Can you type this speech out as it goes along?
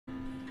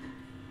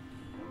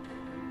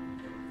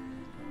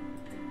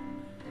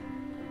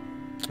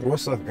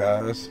What's up,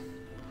 guys?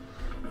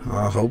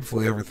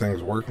 Hopefully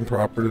everything's working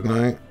proper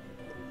tonight.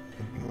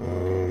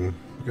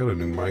 Got a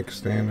new mic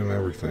stand and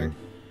everything.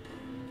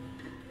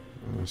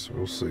 So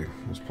we'll see.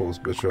 Let's pull this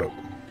bitch up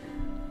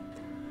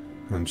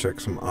and check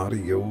some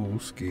audio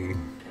ski.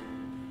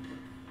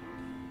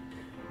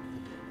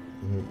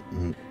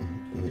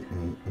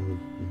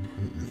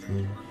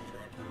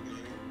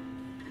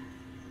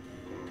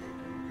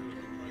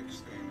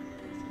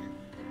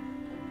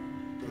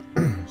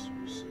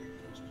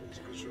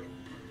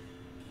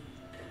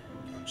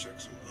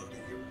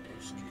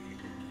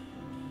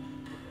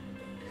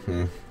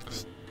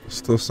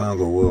 Still sounds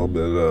a little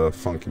bit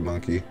funky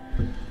monkey,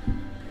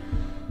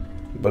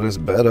 but it's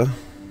better.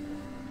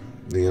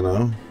 You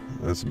know,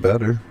 it's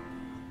better.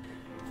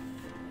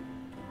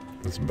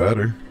 It's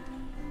better.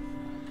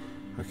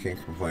 I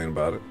can't complain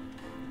about it.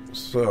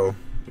 So,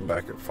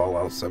 back at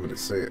Fallout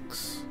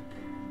 76.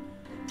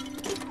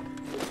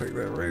 Take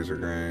that razor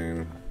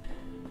grain.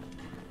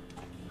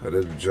 I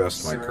did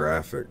adjust my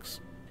graphics.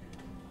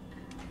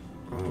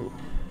 Oh,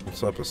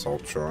 what's up,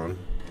 Assaultron?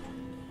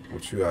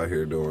 What you out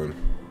here doing?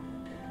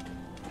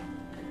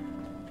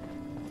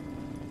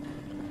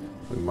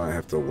 We might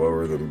have to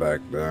lower them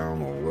back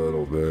down a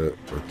little bit,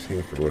 or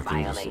tinker with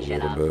them just a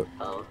little bit.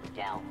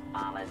 Hotel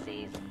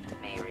policies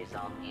may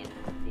result in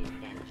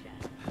detention.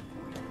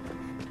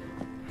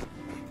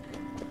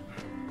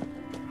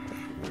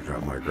 I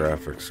got my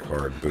graphics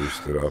card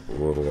boosted up a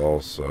little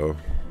also.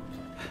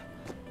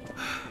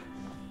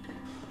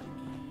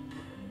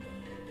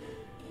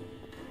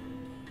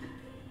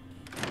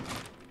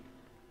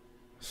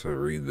 So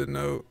read the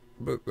note,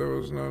 but there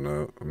was no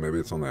note. Maybe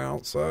it's on the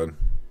outside.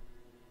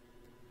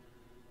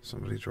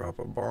 Somebody drop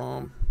a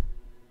bomb.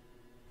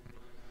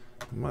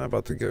 Am I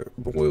about to get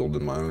boiled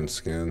in my own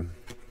skin?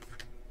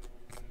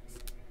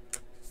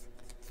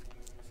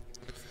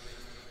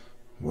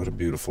 What a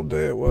beautiful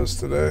day it was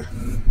today.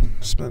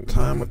 Spent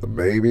time with the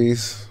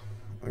babies.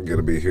 I'm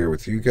gonna be here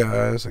with you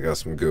guys. I got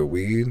some good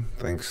weed,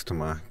 thanks to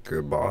my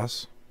good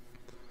boss.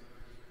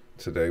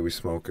 Today we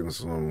smoking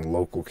some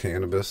local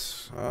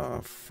cannabis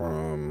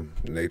from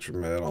Nature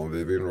Med on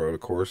Vivian Road,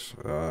 of course,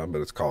 but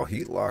it's called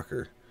Heat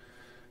Locker.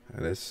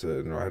 And it's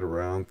sitting right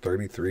around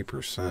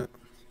 33%.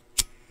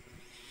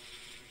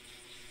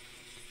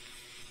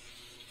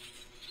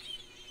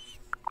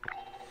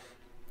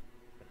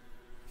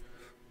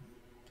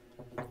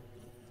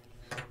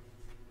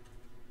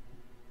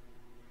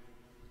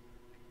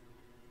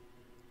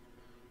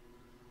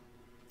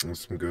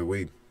 That's some good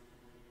weed.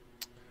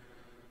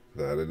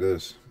 That it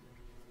is.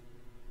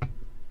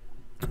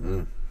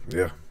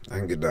 Yeah, I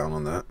can get down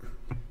on that.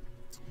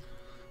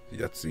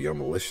 That's the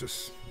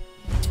malicious.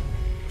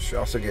 She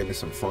also gave me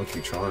some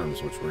funky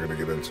charms, which we're going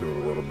to get into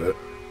in a little bit.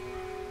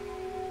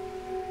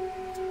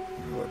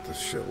 Let this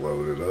shit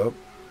load it up.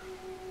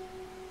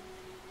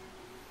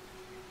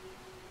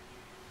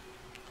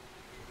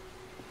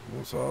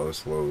 Once all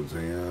this loads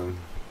in,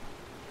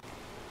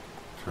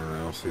 turn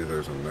around, see if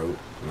there's a note.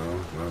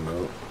 No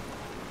note.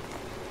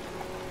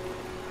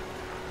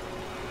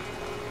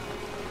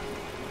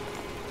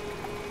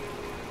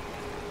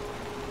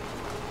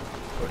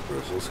 Like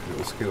this.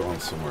 Let's get on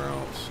somewhere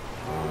else.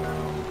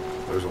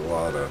 There's a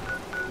lot of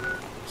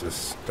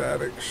just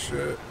static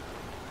shit.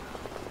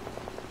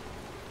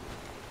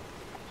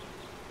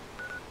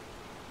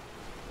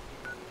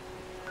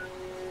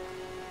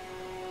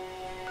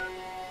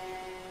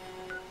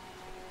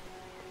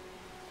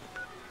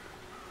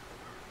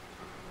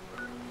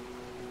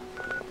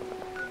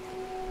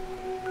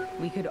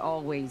 We could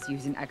always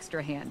use an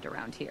extra hand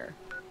around here.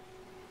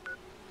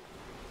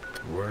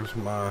 Where's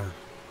my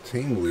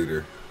team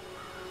leader?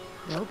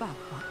 Robot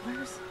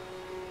butlers?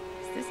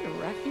 Is this a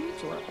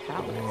refuge or a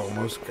palace? Oh,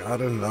 almost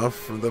got enough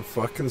for the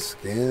fucking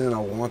skin. I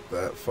want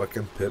that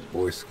fucking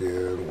Pip-Boy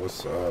skin.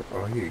 What's up?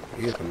 Oh, he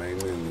hit the main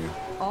menu.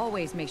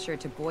 Always make sure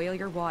to boil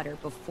your water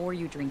before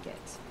you drink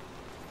it.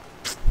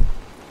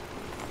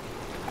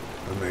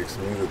 That makes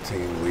me the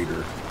team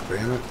leader.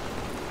 Damn it.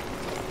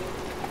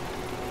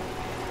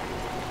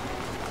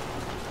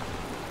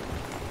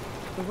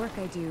 The work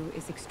I do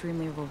is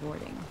extremely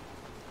rewarding,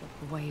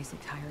 but boy is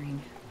it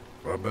tiring.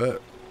 I bet.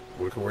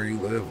 Look at where you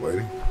live,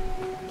 lady.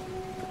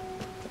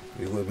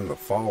 You live in the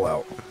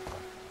Fallout.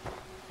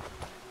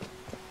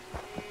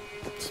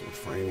 Some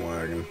frame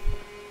wagon.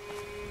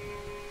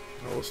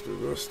 Oh, let's do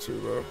this too,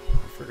 though.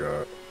 I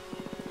forgot.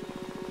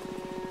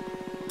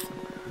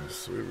 Let's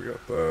see, we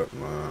got that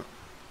and that.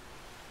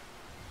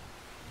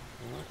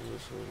 I can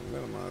just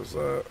minimize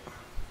that.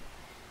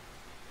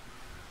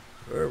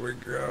 There we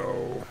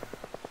go.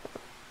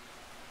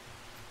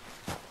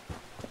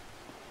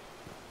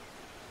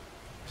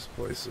 This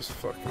place is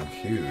fucking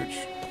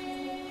huge.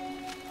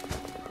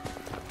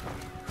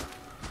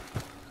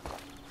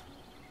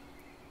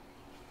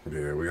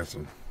 Yeah, we got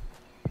some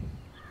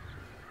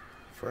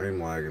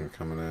frame lagging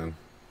coming in.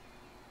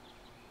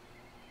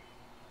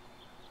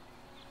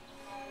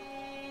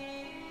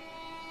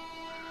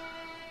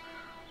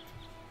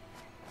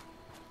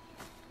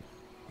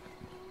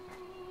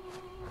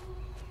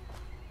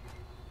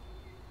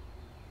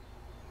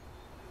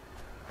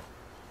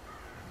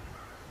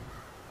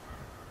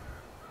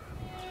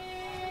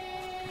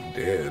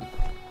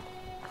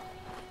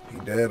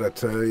 dead, I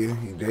tell you.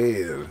 He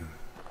dead.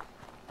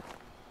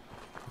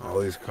 All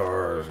these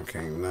cars, and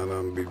can't none of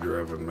them be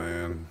driven,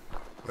 man.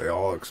 They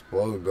all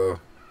explode, though.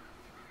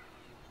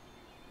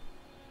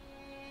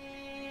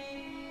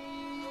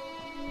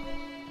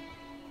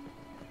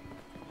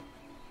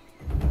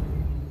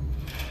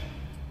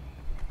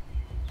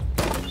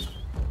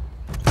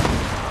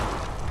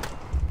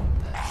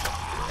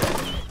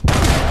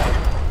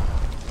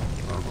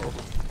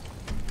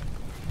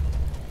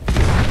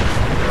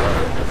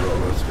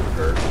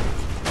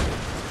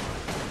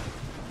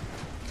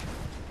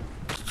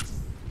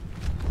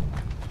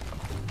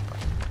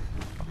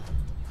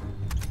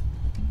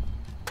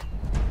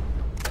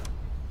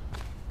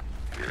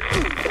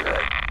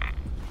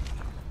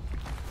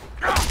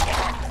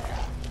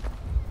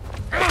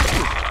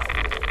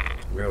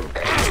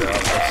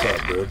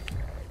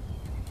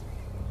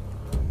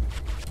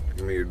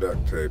 Give me your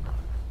duct tape.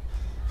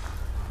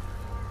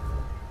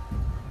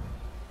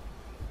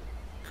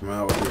 Come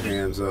out with your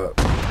hands up.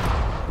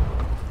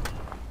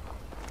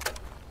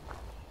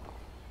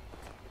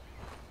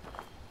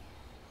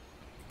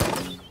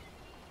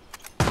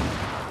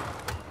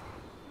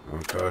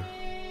 Okay.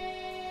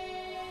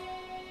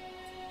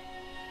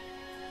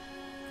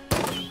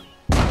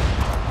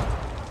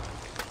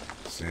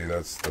 See,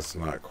 that's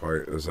not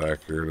quite as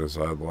accurate as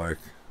I'd like.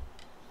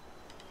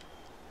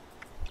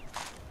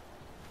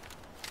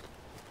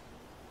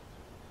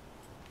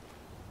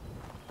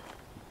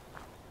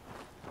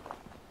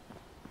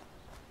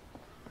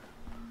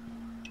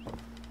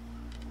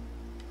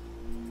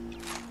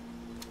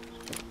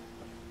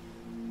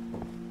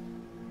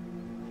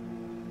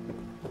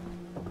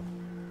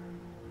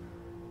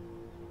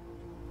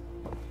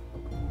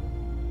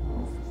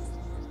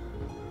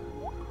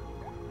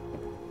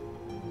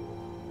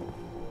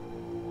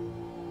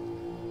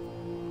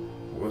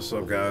 What's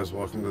up, guys?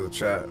 Welcome to the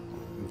chat.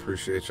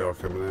 Appreciate y'all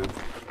coming in.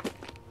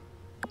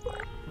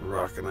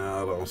 Rocking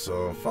out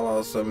also.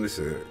 Fallout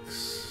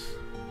 76.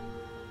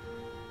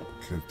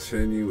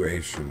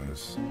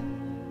 Continuations.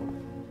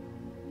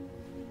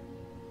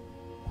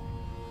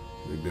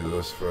 We do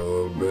this for a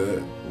little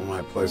bit. We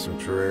might play some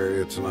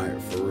Terraria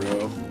tonight for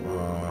real.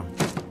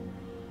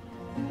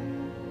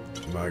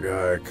 My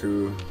guy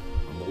Aku,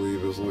 I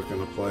believe, is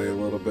looking to play a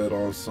little bit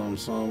on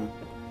some.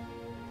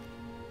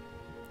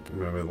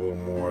 Maybe a little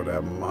more of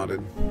that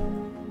modded.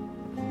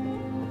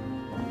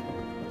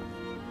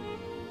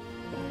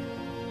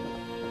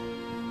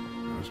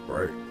 That's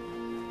bright.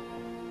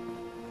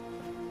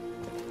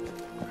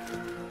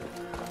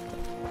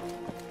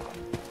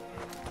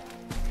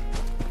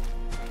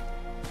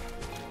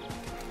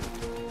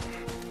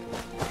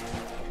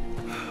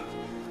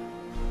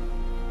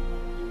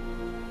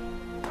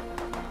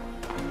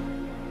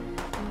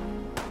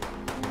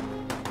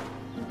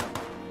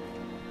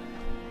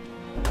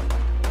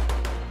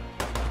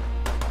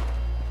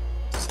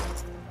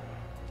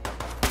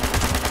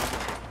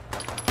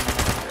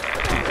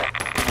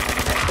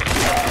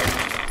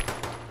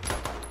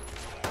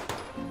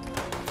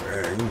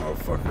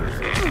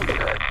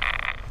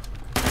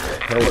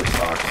 Hella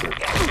toxic.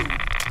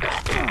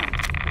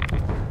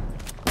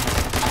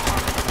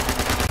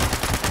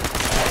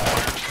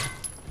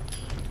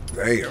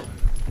 Damn.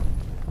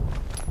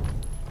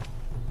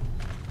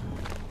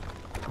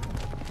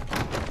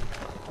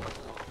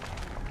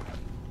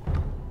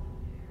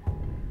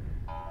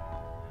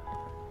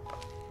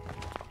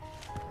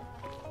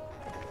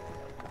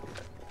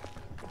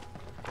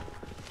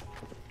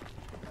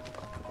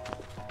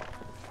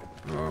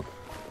 Oh.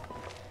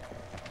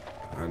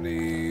 I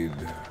need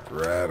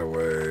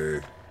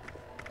Radaway.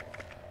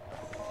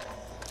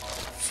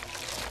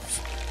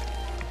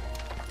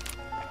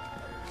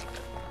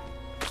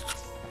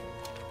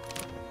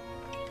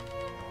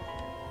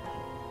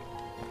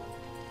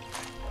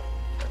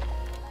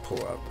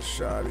 Pull out the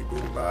shoddy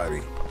boom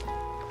body.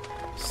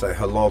 Say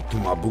hello to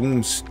my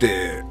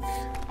boomstick.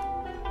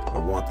 I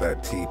want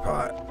that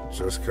teapot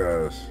just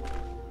cause.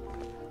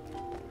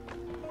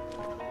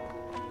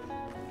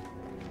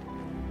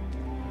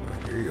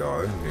 I hear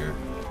y'all in here.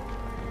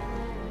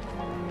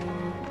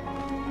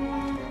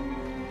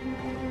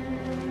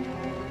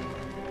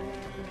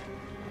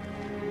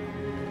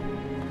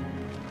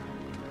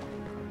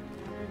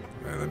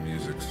 Man, the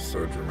music's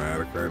so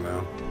dramatic right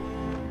now.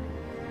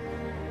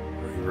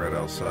 He right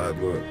outside,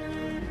 look.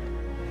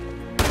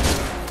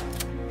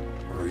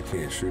 Oh, you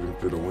can't shoot him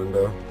through the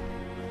window?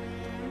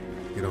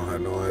 You don't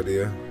have no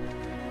idea?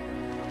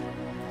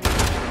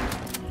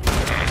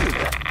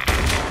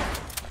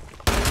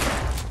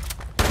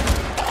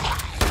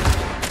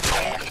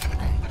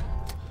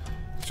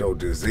 Get your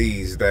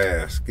diseased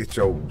ass. Get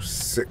your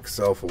sick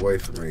self away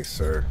from me,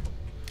 sir.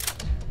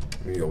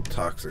 Give me your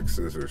toxic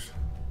scissors.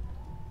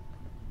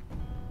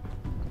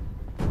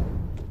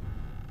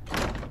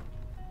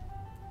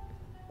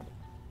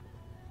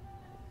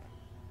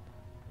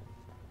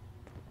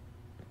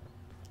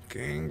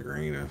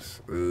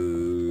 Gangrenous.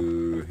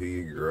 Ooh,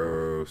 he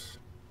gross.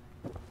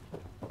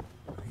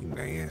 He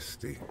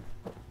nasty.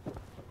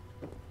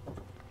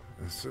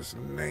 That's just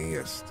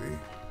nasty.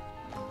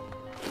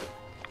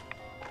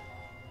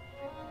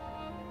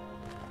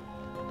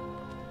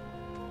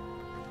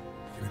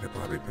 Give me that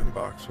bobby pin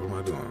box. What am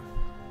I doing?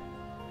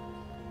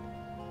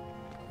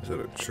 Is it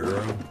a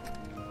churro?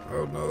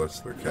 Oh no,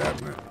 that's the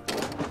cabinet.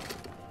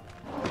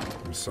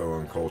 I'm so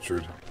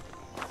uncultured.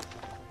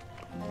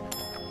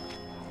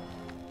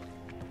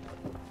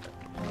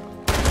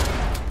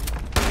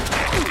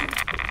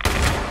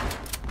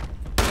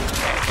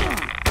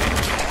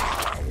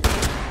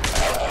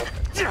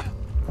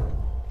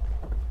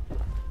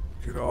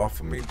 Get off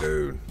of me,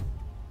 dude.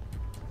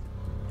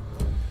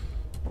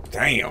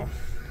 Damn.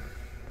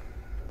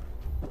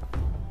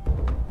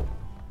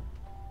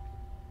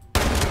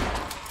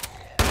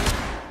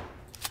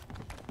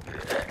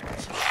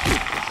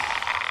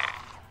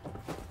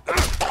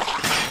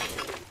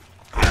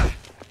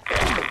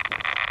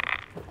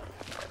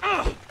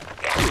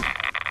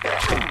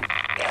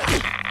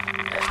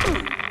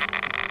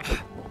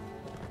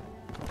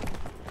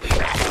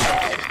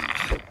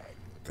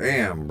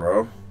 Damn,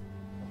 bro.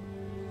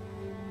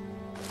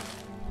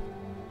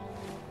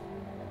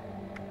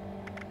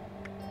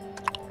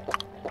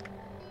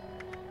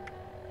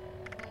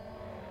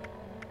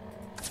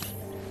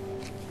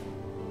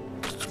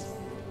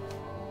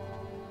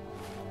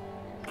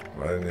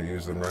 Why didn't they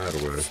use them right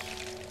away?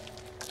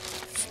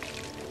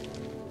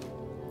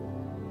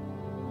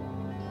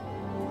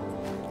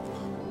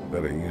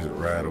 Better use it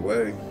right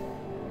away.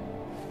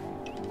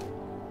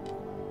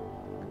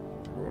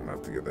 We're gonna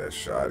have to get that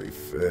shoddy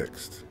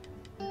fixed.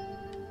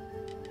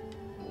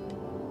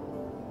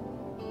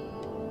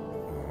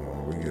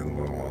 Oh, we getting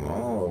low on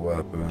all the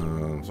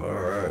weapons.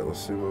 Alright,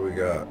 let's see what we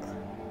got.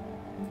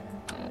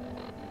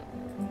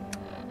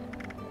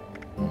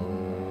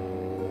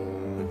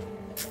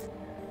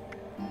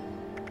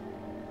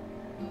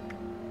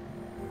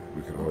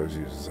 We could always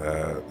use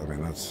that. I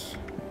mean, that's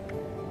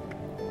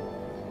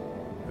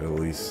at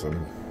least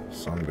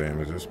some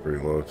damage. It's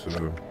pretty low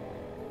too.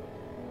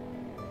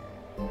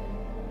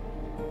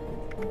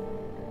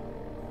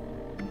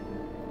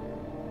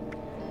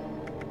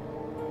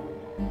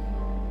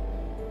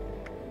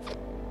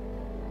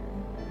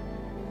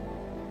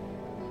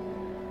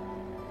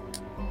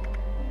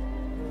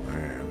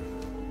 Man,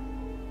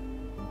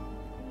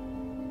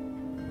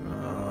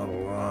 not a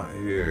lot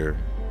here.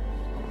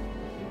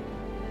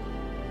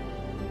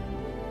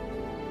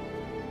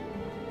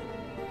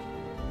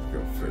 Go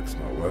fix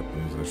my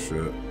weapons and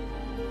shit.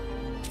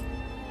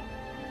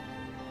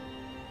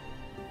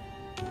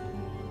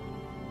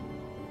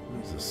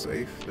 There's a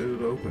safe,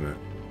 dude. Open it.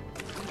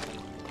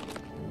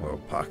 A little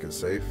pocket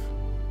safe.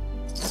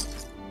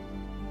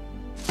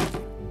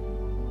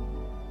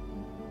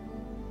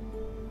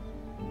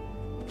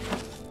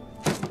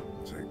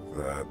 Take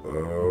that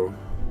though.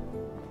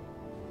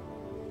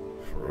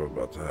 We're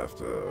about to have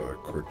to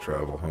quick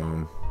travel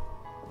home.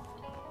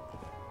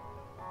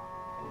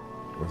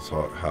 This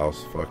hot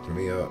house fucked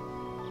me up.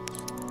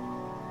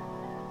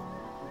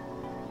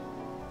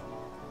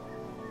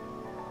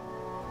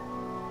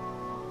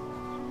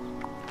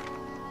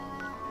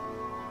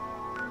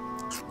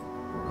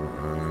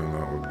 And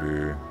that would be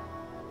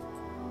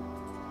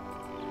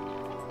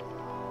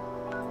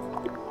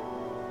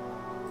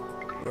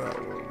that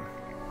one.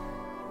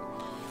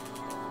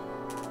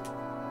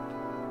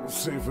 Let's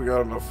see if we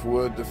got enough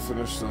wood to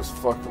finish this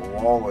fucking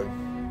walling.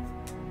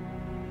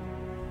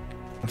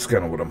 That's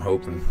kind of what I'm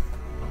hoping.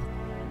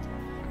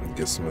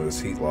 Get some of this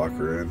heat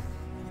locker in.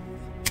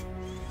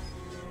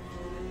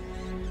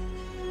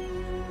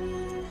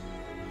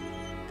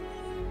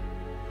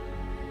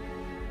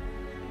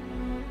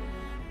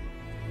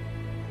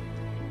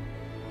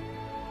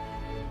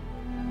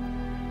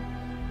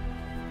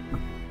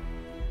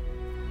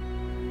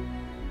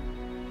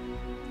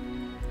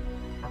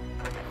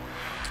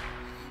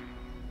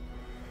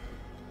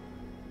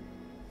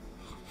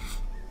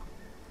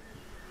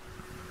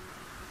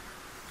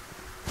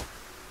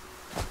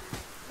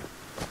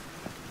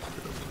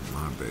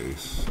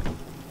 Base.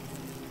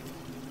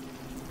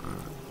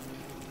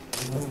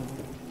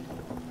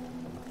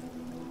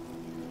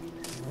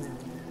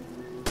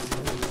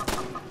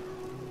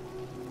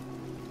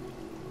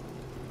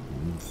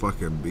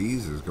 Fucking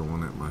bees is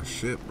going at my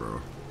shit,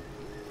 bro.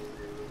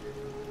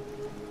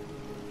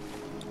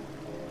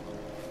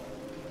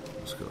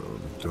 Let's go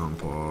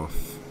dump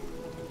off.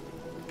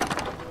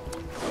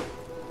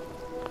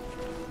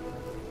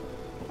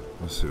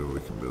 Let's see what we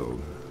can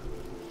build.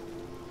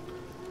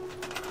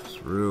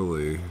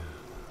 Really,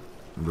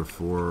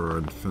 before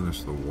I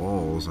finish the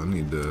walls, I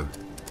need to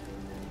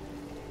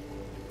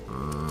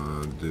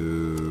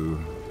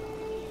do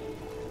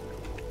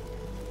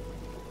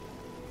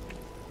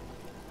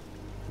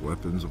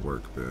weapons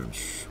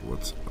workbench.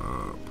 What's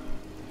up?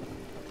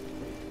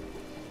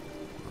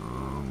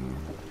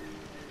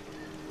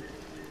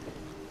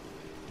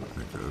 I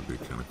think that would be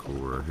kind of cool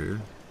right here.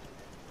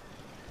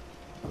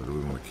 Or do we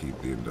want to keep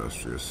the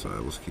industrious side?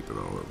 Let's keep it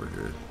all over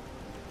here.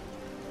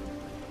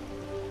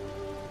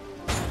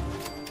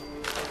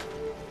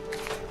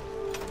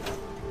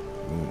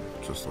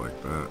 Just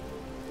like that.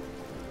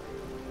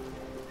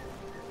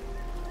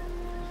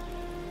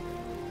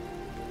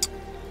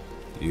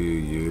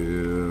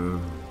 Yeah.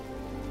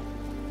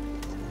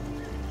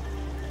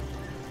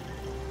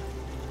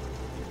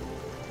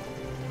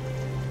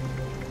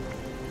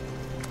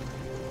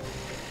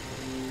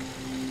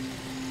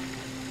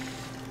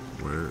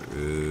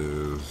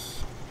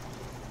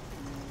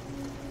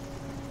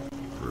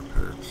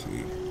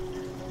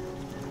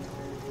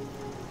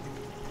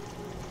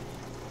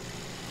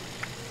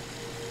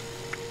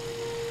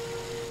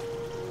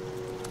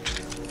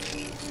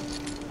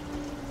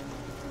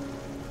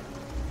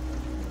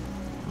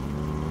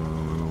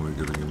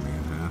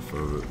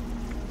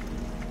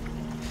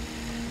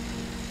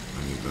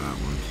 that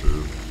one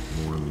too,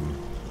 more than,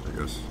 I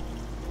guess.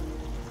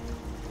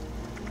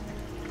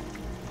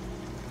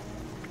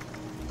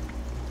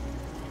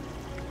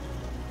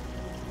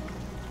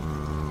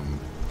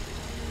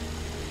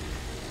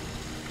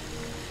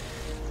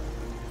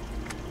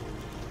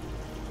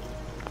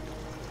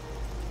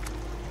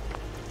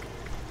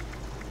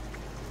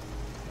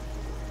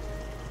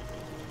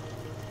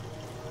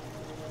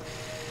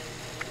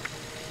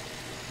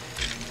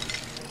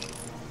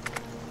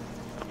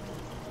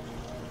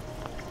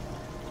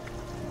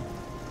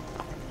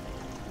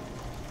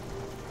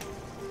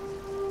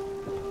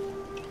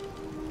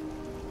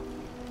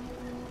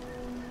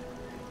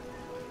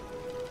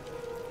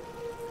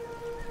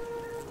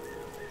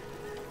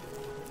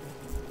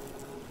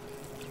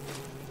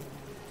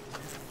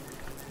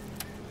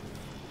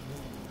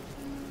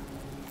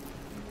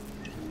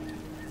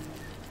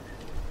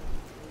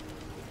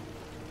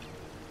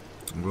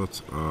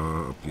 What's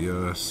up?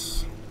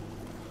 Yes.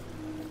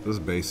 This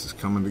base is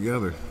coming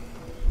together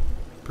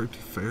pretty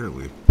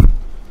fairly.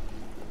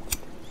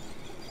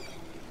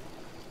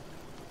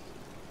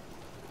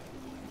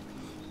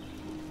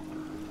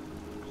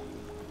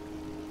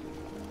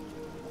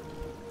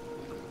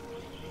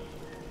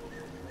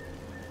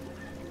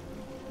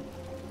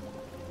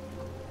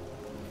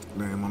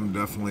 Damn, I'm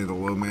definitely the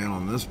low man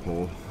on this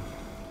pole.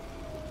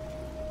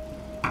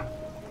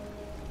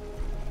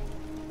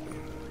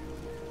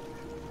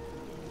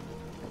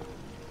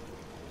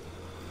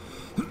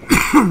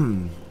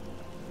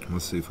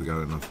 Let's see if we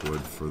got enough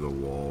wood for the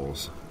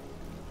walls.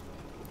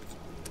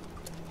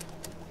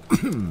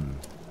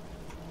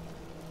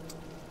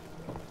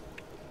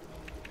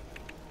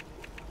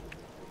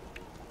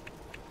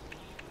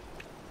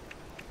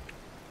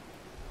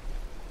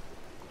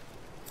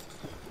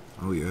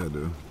 Oh yeah,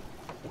 dude.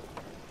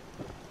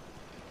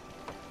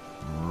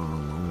 I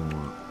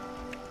want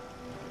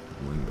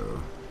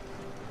window.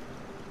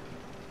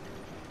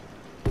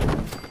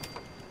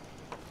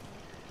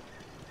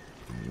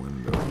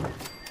 Window.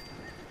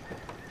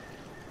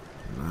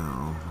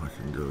 Now I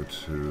can go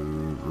to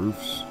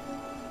roofs.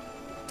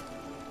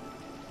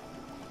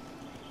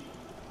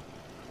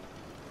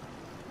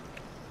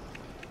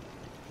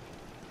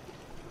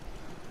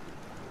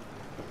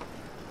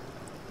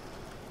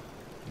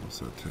 What's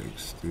that take?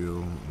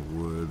 Steel,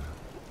 wood.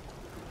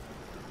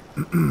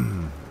 I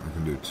can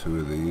do 2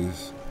 of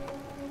these.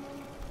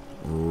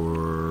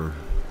 Or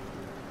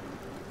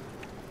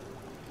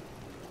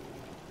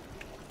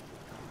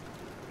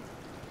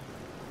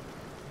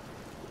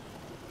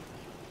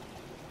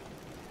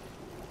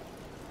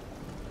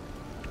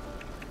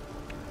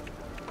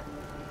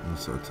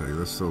what's that take?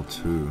 That's still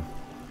 2.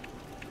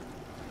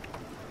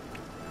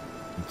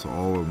 It's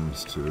all of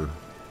them's 2.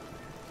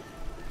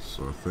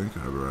 So I think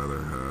I'd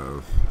rather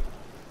have.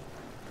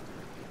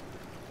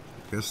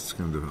 I guess it's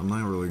gonna do. I'm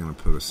not really gonna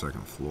put a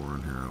second floor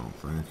in here, I don't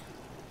think.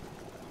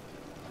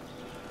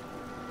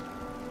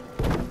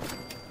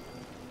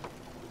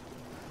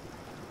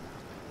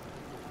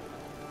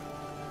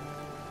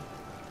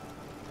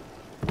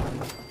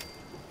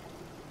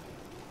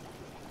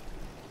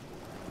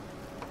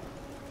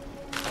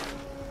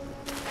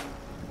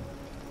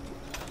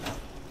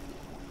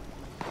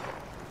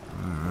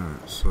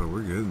 Alright, so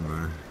we're getting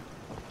there.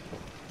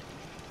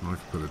 I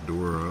could put a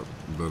door up,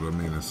 but I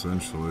mean,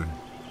 essentially,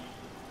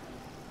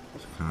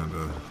 it's kind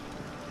of.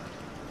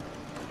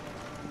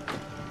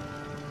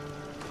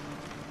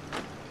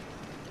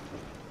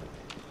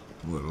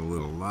 Let a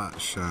little light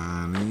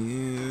shine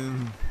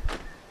in.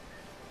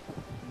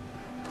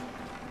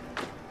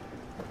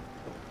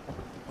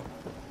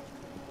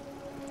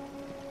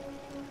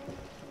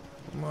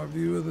 My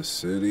view of the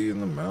city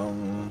and the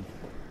mountain.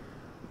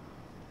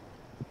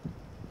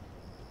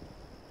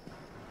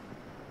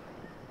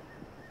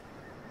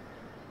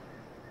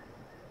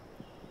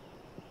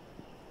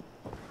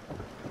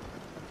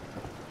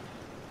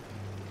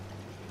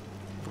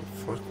 What the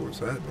fuck was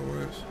that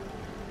noise?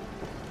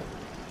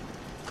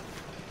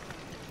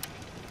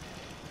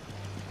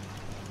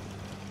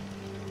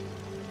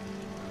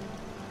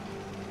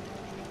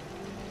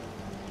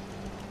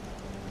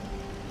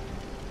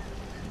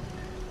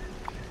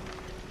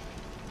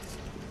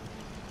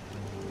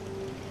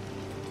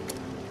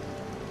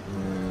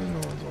 No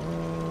one's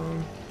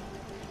on.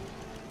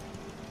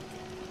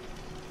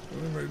 Is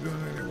anybody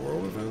doing any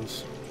world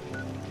events?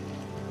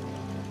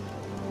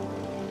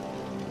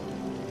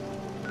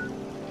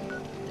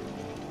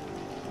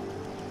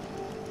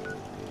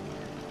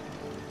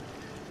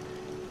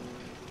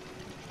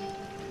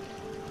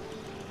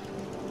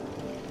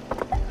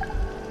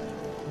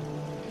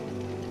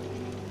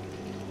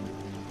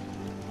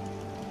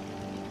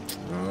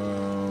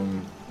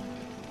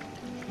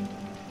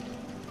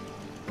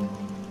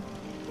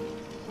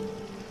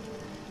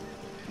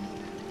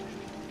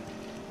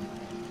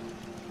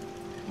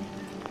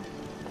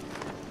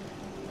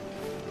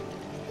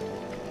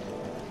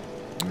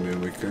 I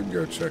mean, we could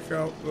go check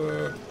out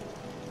the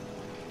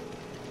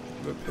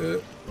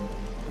pit.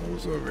 It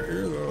was over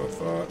here, though, I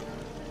thought.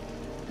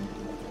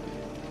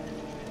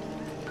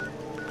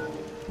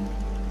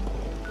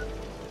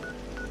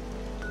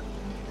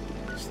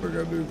 Still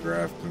gotta do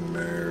Grafton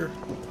Mare.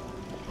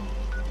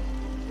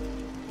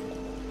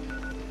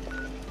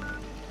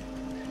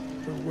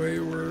 The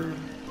Wayward,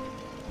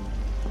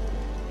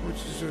 which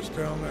is just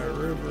down that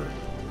river.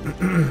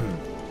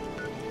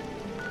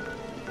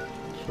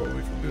 That's what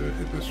we can do,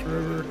 hit this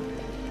river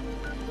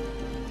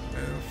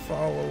and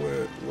follow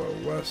it, what,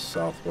 west,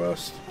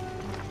 southwest?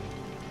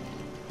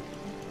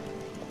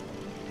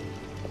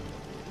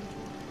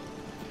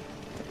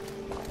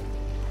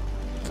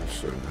 I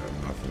shouldn't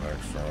have nothing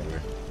extra on me.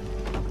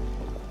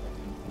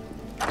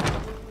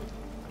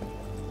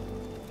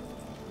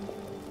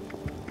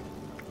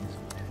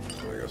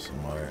 I guess I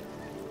might.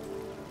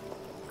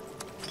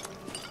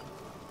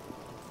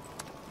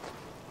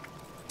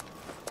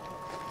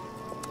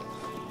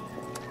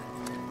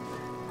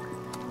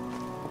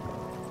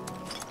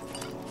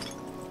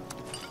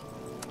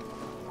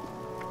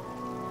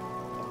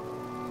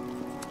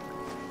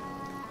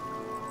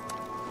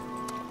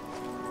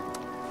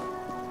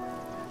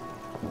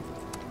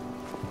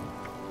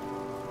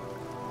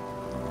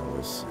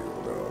 Let's see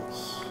what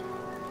else.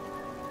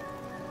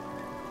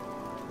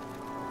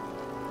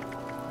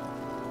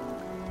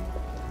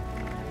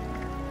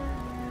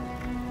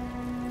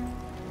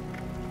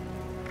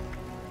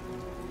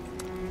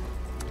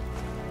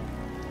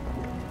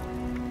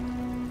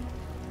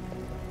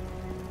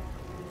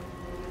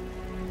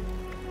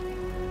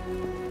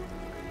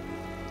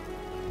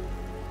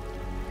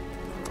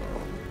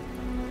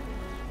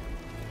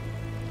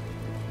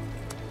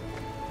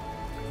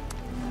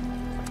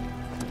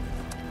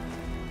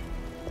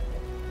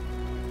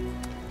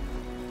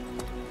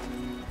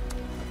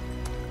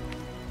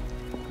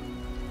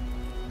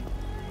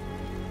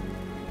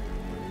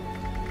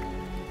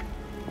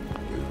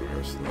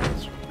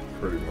 That's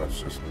pretty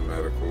much just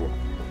medical.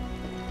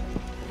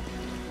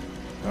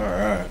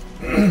 Alright.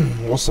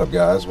 What's up,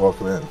 guys?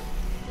 Welcome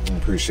in.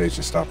 Appreciate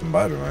you stopping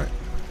by tonight.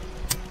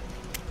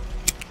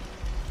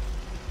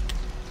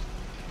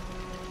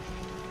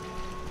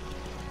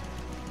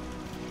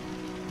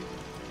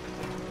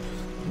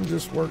 I'm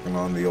just working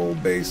on the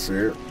old base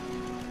here.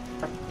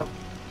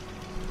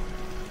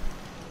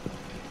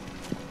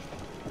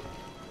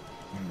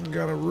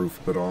 Got a roof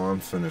put on,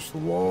 finished the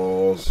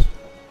walls.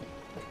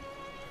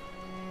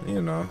 You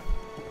know.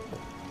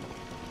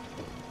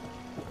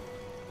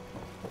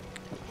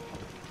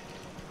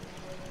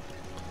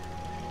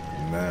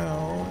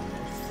 Now,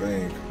 I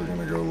think we're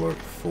gonna go look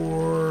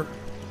for...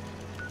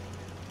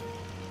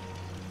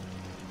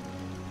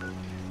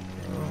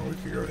 Oh, we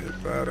could go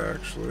hit that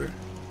actually,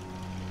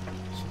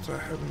 since I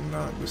have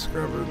not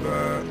discovered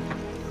that.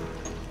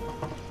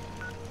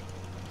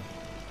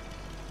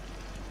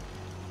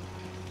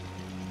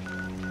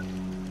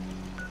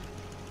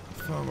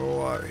 Found a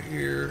lot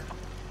here.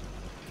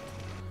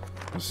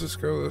 Let's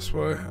just go this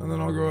way, and then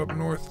I'll go up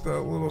north to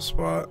that little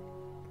spot.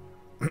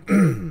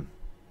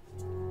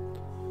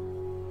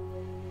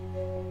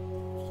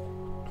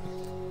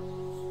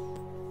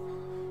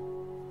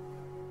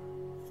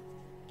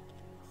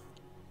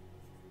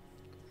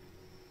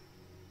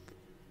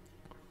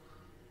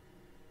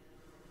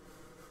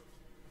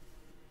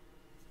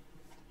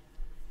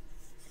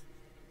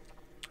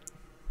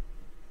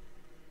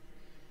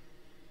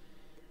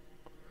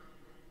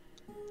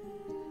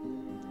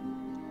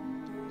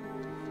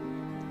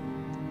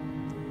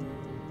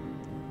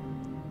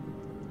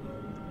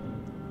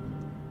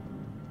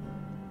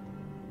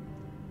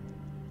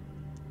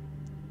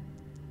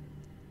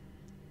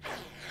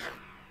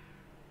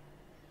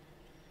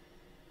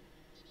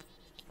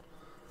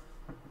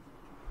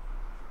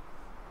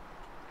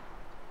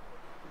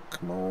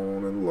 Come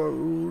on and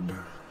load.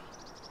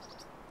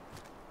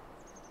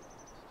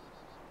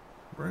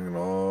 Bring it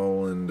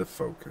all into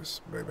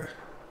focus, baby.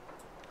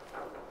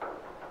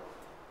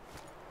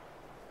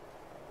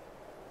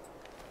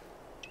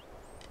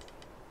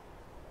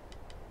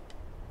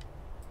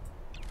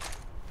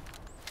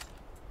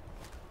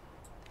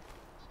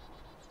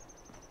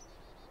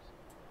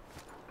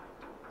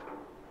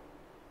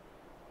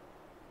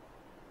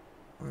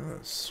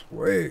 That's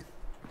sweet.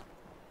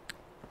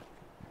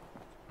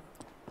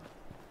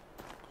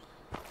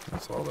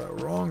 That's all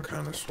that wrong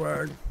kind of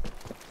swag.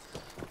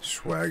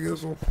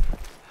 Swagizzle.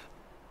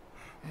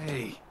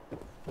 Hey.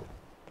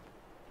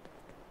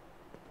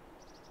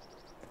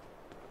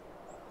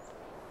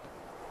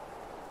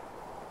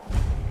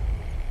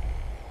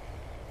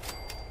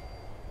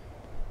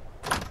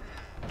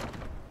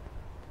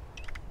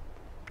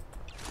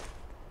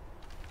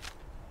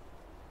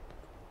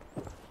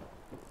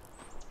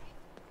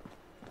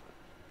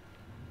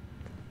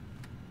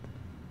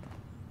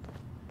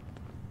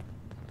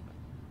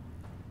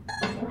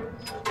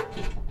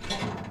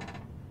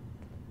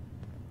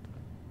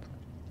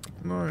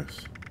 Nice.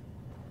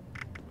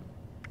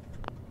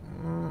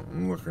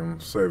 I'm looking,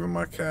 saving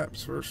my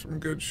caps for some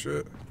good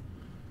shit.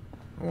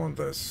 I want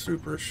that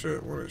super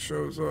shit when it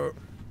shows up.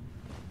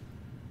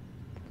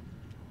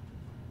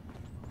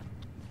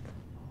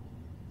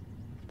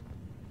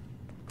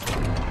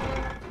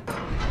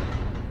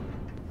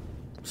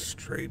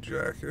 Straight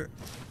jacket.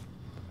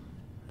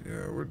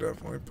 Yeah, we're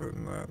definitely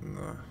putting that in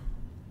the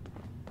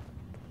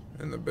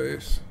in the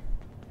base.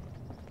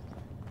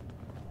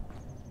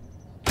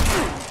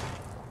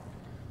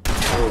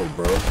 Hello,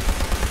 bro.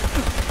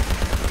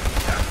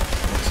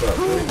 What's up,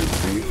 baby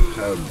Pete?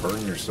 How to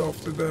burn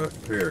yourself to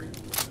death. Here.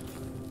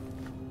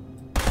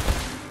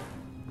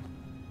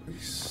 You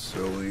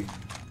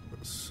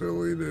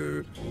silly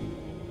dude.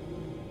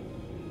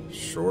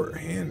 Short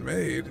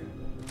handmade.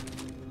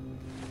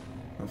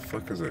 What the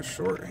fuck is a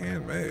short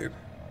handmade?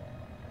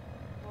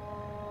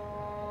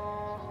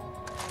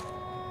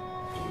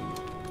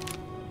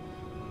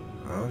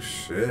 Oh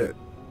shit.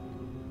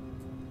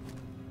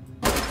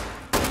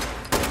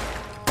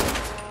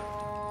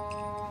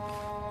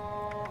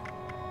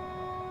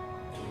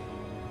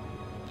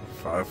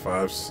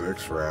 Five,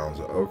 6 rounds.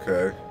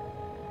 Okay.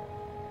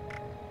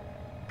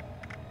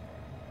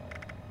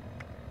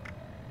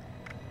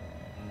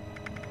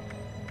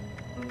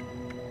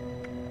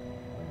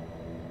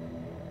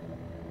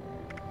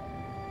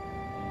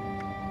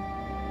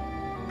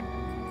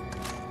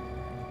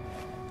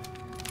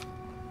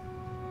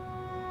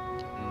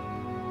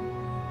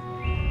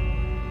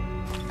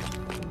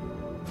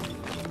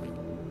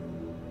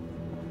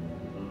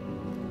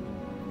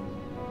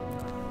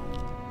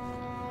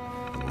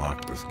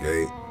 Unlock this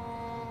gate.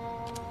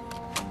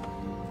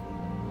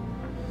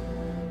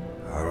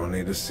 I don't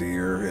need to see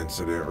your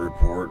incident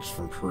reports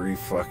from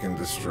pre-fucking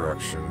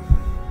destruction.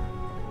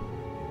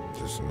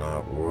 Just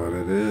not what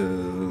it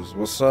is.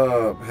 What's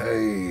up?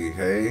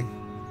 Hey.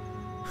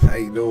 How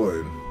you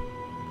doing?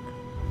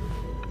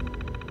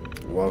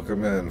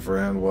 Welcome in,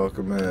 friend.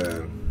 Welcome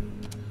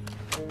in.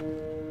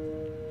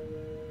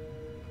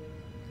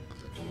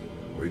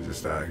 We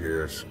just out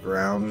here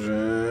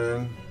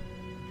scrounging.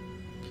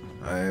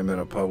 I am in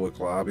a public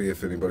lobby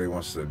if anybody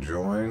wants to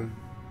join.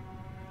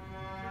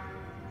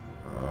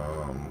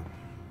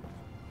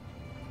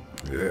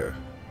 Yeah.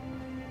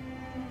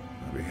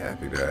 I'd be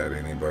happy to add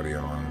anybody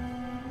on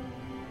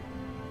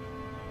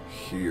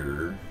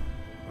here.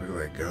 Look at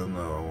that gun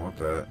though. I want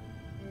that.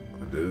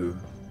 I do.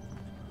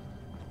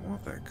 I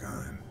want that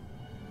gun.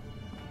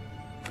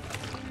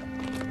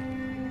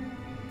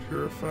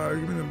 Purified.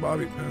 Give me the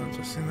bobby pins.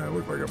 I seen that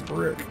look like a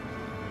brick.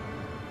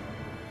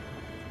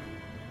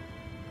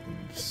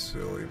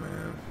 Silly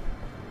man.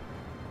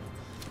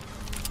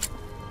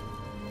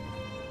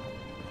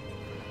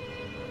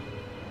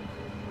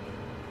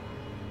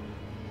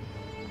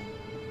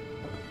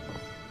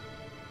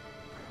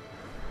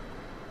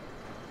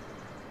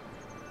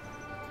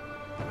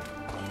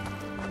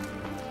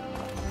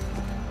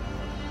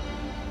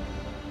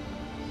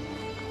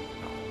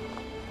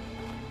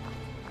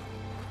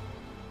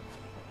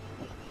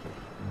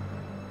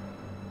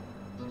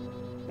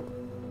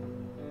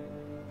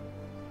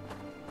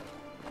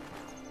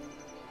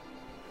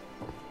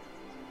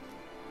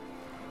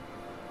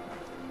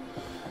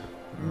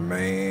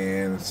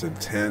 Man, it's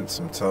intense,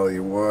 I'm telling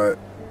you what.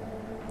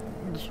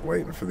 I'm just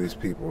waiting for these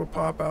people to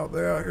pop out.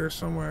 They're out here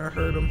somewhere. I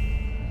heard them.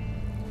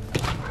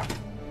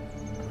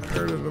 I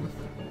heard of them.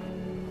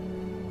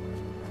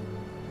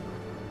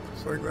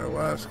 It's like that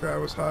last guy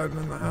was hiding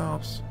in the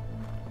house.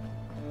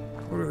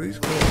 What are these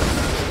cool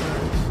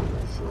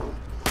things?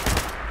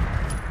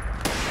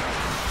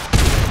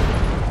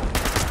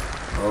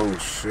 Oh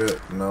shit,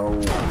 no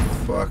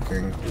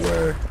fucking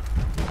way.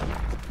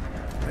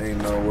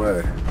 Ain't no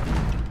way.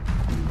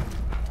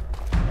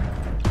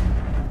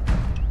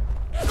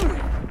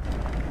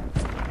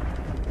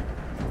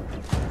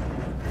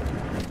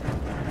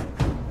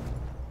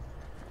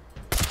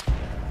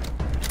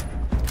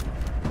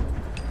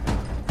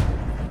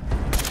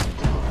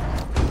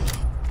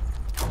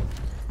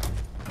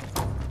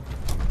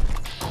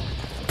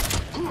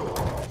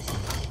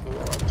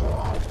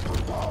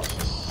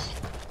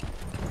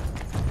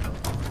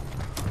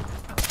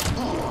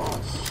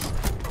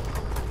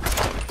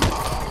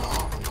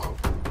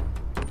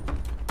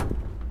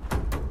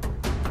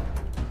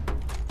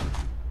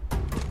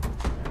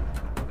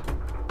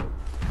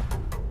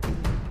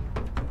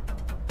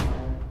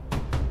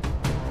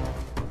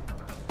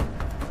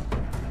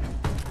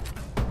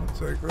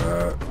 Take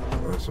that.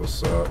 That's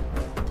what's up.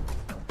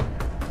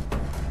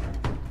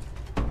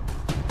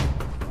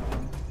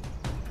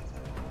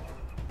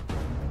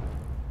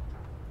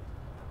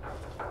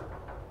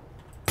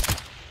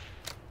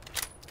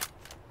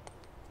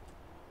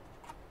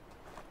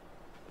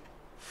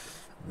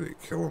 Did he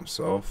kill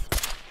himself?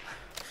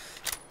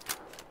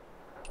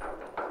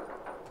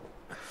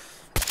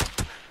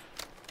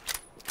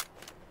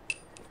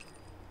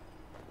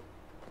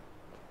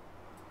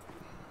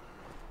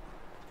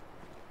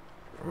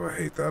 Oh, I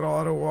hate that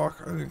auto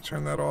walk. I need to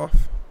turn that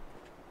off.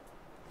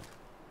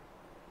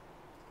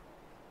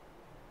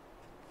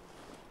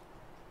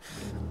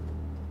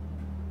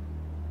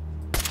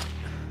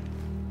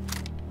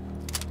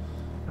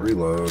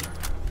 Reload.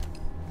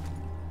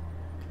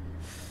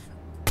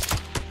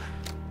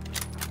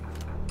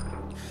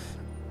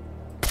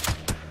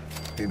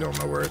 He don't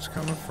know where it's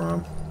coming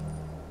from.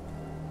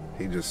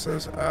 He just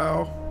says,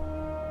 ow.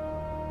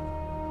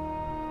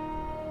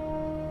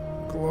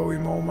 Glowy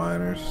mole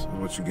miners is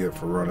what you get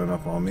for running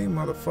up on me,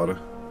 motherfucker.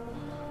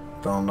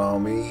 Don't know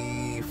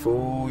me,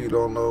 fool. You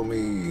don't know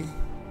me.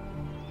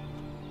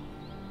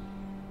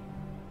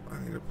 I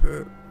need to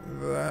put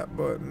that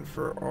button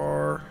for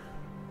R.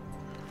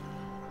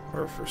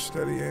 Or for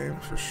steady aim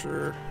for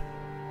sure.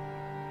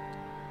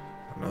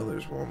 I know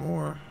there's one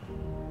more.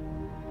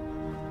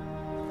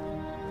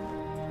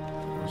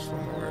 I just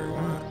don't know where he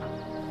went.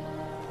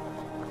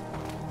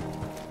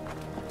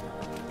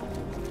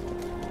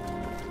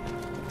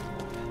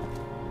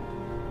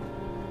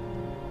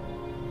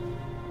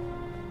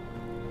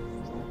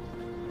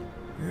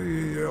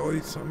 Yeah, I'll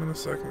eat something in a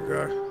second,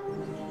 guy.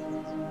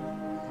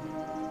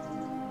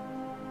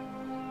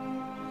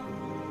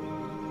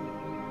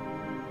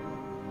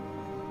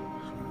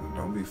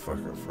 Don't be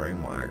fucking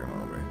frame lagging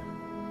on me.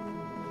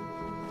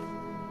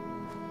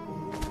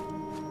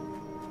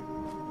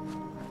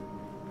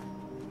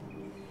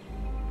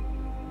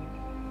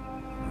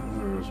 Oh,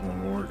 there was one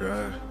more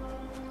guy.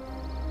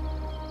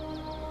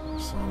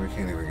 Saw we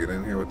can't even get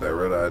in here with that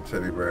red-eyed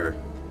teddy bear.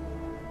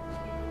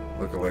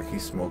 Looking like he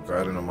smoked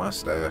right into my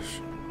stash.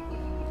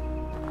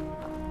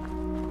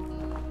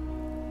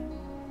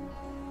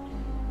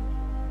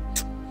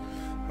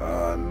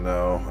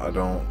 No, I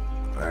don't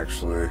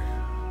actually.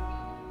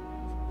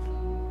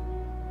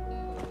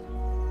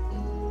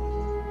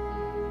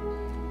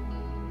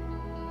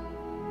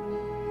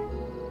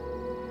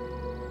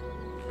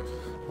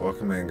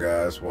 Welcome in,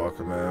 guys.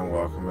 Welcome in.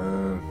 Welcome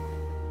in.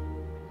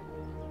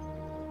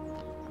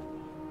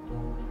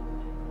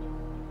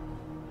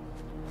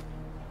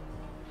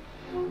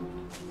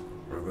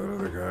 Where'd that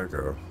other guy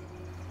go?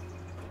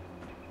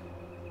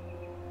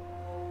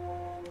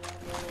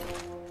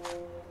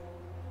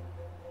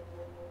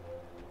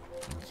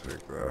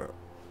 Take that.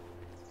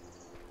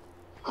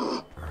 I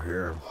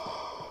hear him.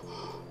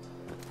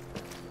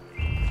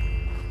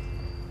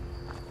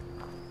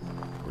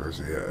 Where's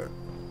he at?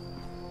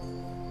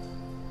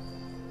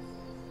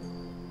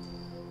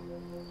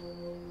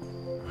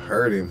 I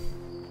heard him.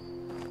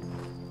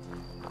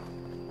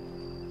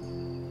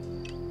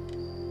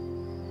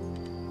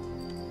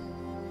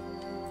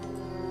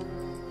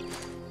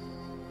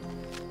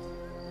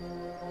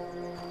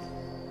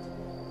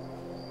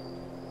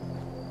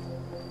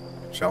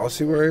 Y'all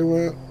see where he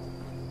went?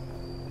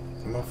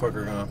 The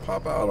motherfucker gonna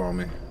pop out on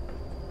me.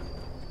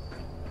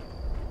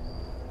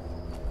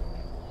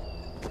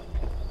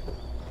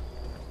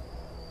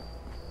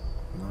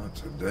 Not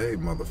today,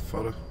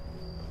 motherfucker.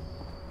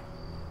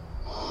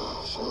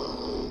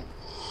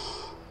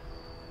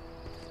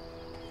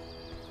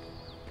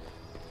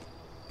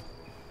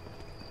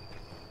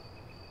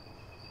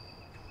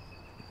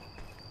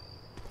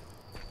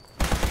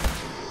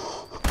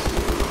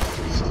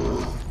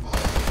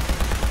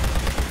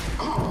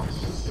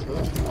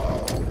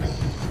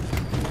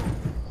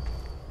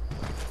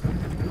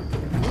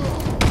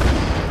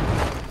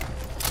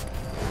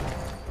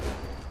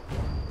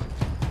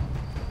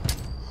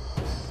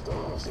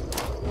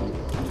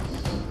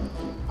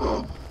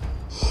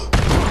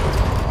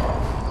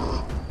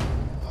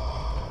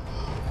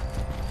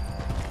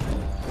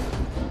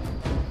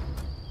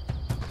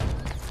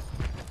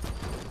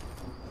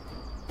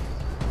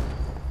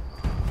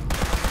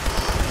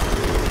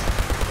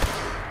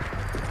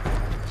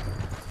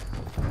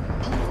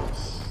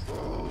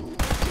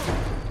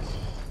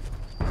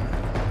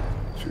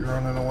 What you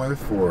running away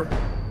for?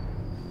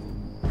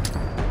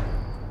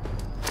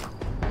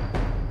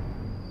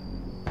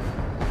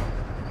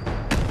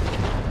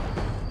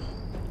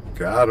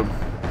 Got him.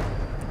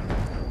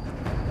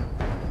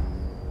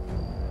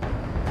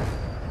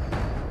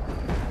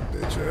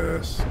 Bitch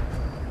ass.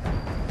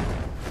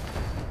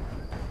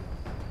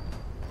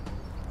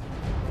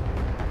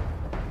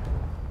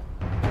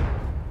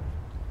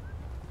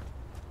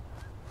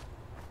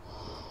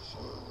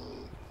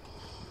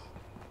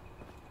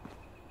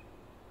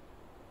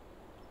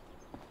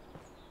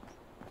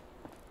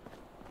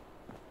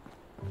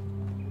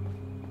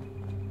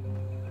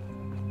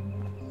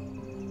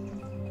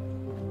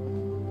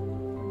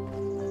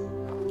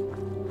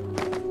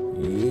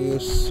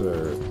 Yes,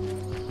 sir.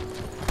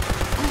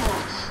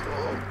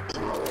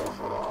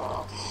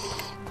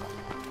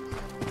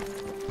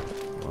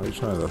 Why are you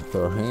trying to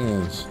throw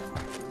hands,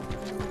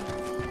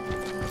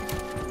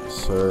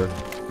 sir?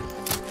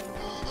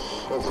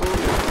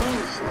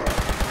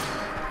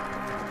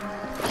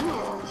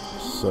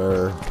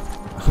 Sir,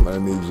 I'm gonna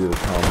need you to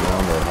calm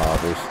down there,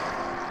 Hoppers.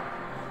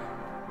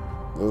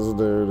 This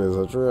dude is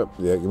a trip.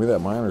 Yeah, give me that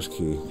miner's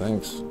key.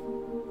 Thanks.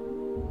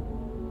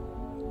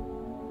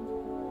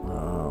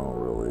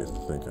 I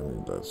think I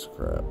need that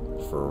scrap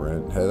for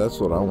rent. Hey, that's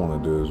what I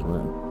want to do is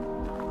rent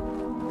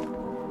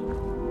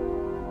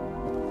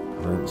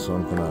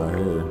something out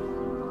here.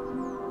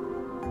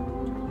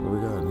 What do we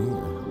got in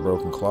here?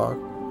 Broken clock?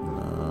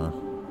 Nah.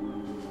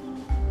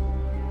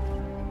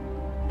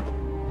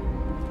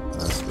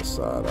 That's the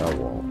side I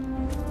want.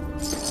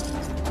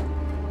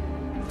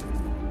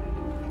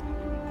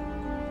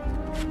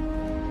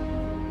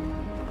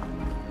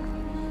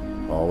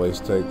 Always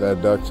take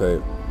that duct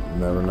tape. You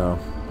never know.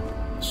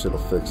 Shit'll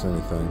fix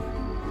anything.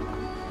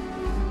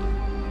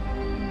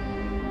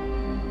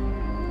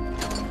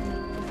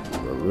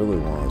 Whoever really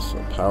want is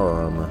some power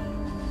armor.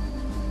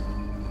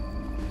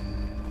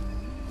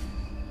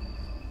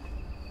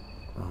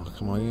 Oh,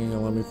 come on, you ain't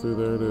gonna let me through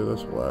there, dude.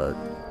 That's whack.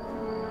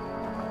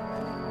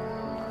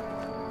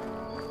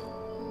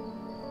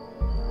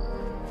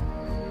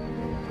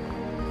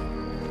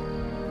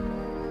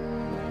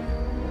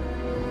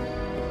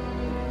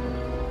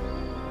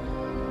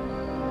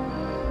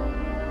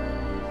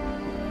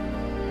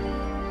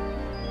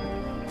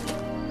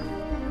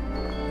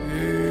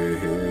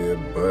 Yeah,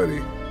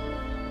 buddy.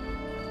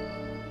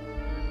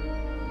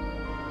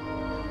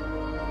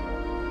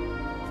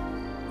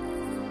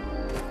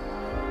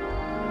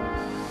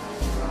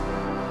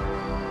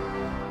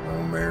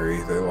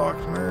 They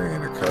locked Mary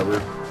in a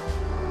cupboard.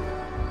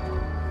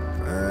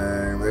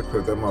 And they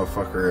put that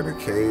motherfucker in a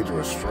cage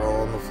with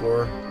straw on the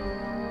floor.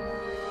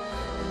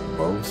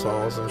 Bone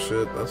saws and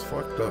shit. That's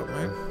fucked up,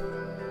 man.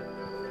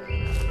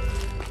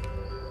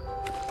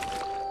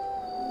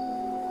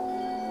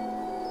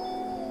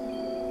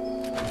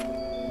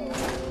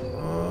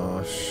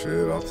 Oh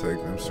shit, I'll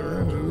take them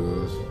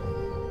syringes.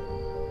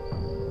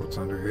 What's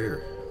under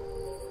here?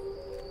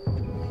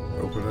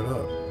 Open it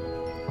up.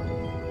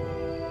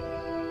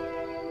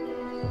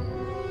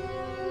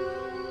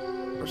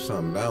 There's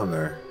something down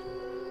there.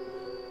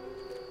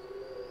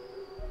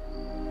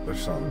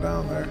 There's something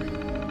down there.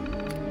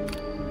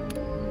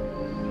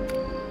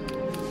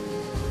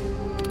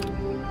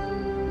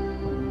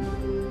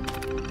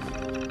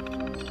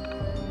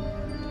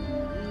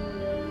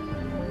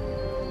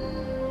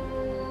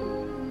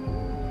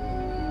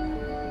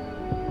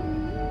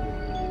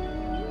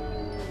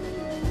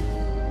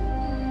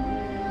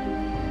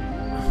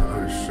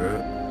 Oh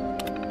shit.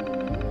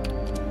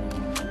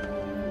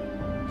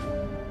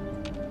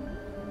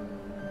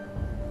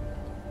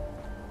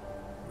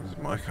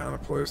 My kind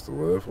of place to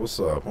live. What's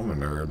up? I'm a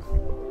nerd.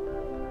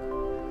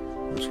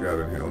 What you got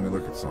in here? Let me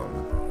look at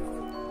something.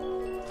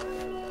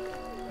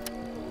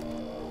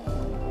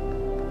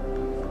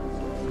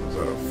 Is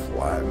that a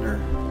flattener?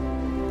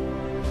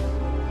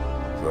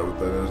 Is that what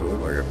that is? It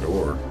looks like a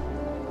door.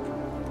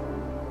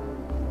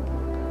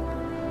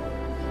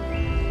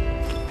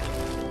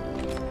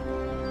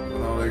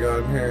 What all they got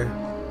in here?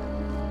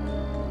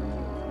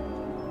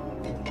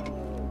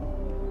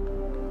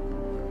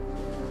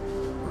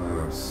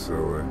 Oh,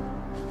 silly.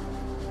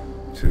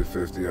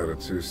 250 out of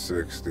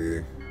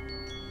 260.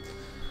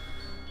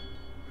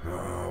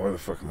 Where the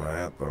fuck am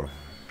I at, though?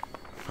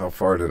 How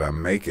far did I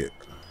make it?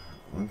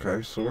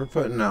 Okay, so we're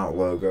putting out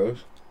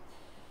logos.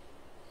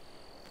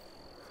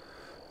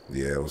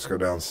 Yeah, let's go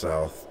down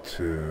south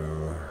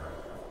to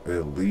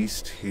at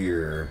least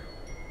here.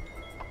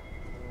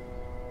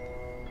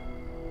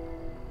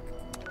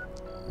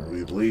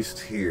 At least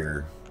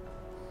here.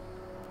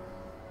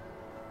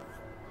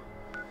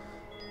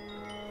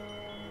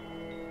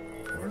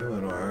 We're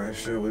doing alright.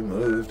 Shit, we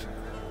moved.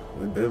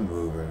 We've been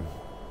moving.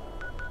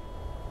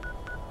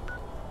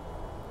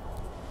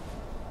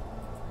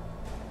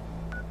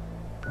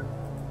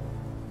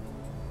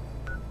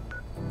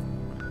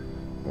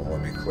 Won't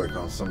let me click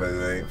on somebody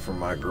that ain't from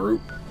my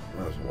group.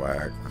 That's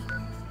whack.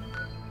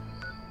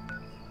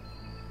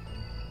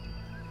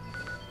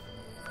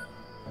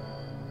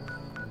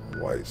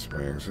 White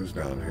Springs, who's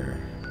down here?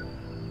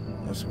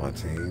 That's my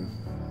team.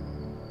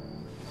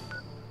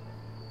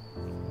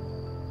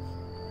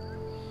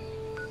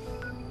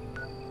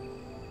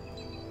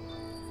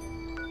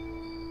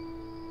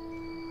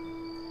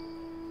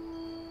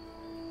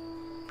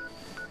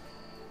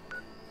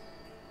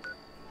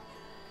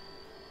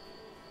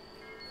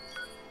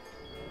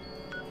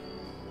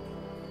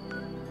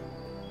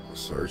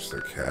 Search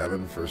the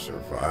cabin for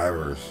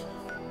survivors.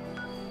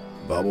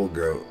 Bubble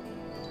goat.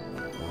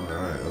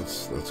 Alright,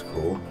 that's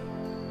cool.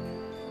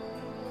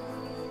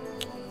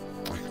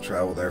 I can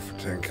travel there for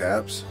 10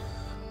 caps.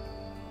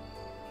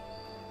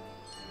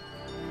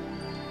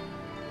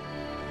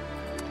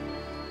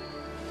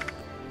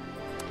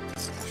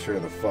 Sure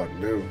the fuck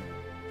do.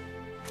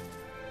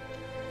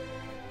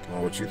 I don't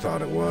know what you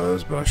thought it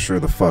was, but I sure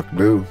the fuck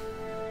do.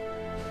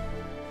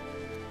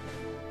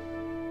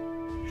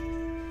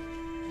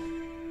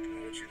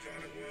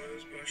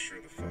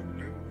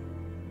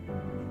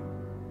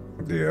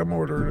 Yeah, I'm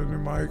ordering a new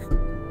mic.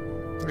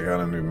 I got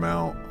a new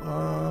mount.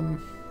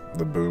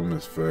 The boom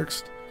is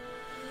fixed.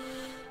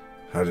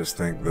 I just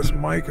think this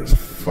mic is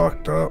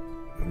fucked up,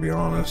 to be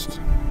honest.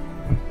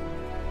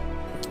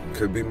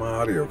 Could be my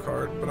audio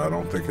card, but I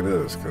don't think it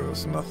is,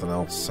 because nothing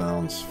else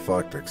sounds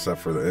fucked except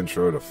for the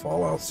intro to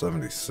Fallout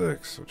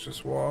 76, which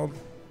is wild.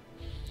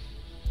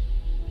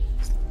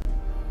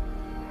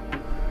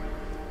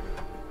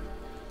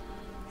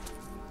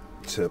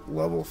 Tip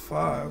level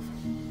 5.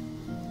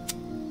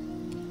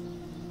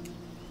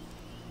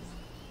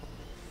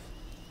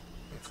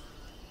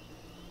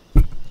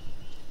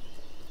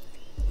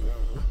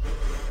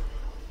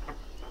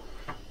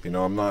 You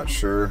know, I'm not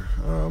sure,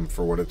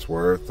 for what it's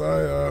worth.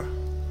 I'm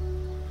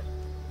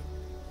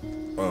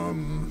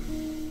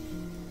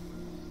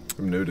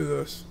new to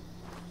this.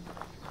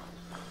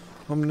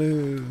 I'm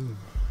new.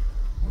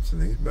 What's in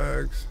these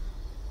bags?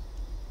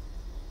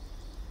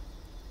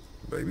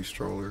 baby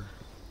stroller.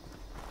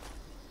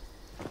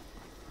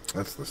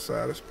 That's the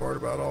saddest part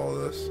about all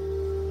this.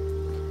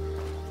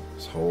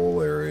 This whole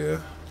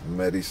area.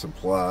 Medi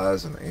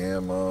supplies and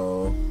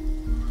ammo.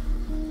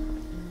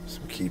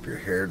 Some keep your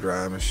hair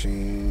dry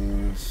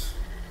machines.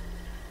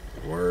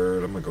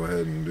 Word, I'm gonna go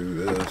ahead and do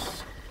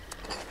this.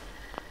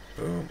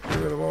 Boom, get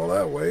rid of all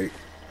that weight.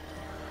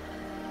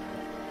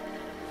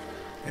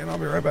 And I'll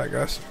be right back,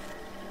 guys.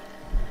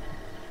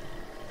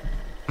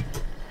 I'm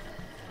gonna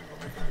go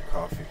make me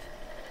coffee.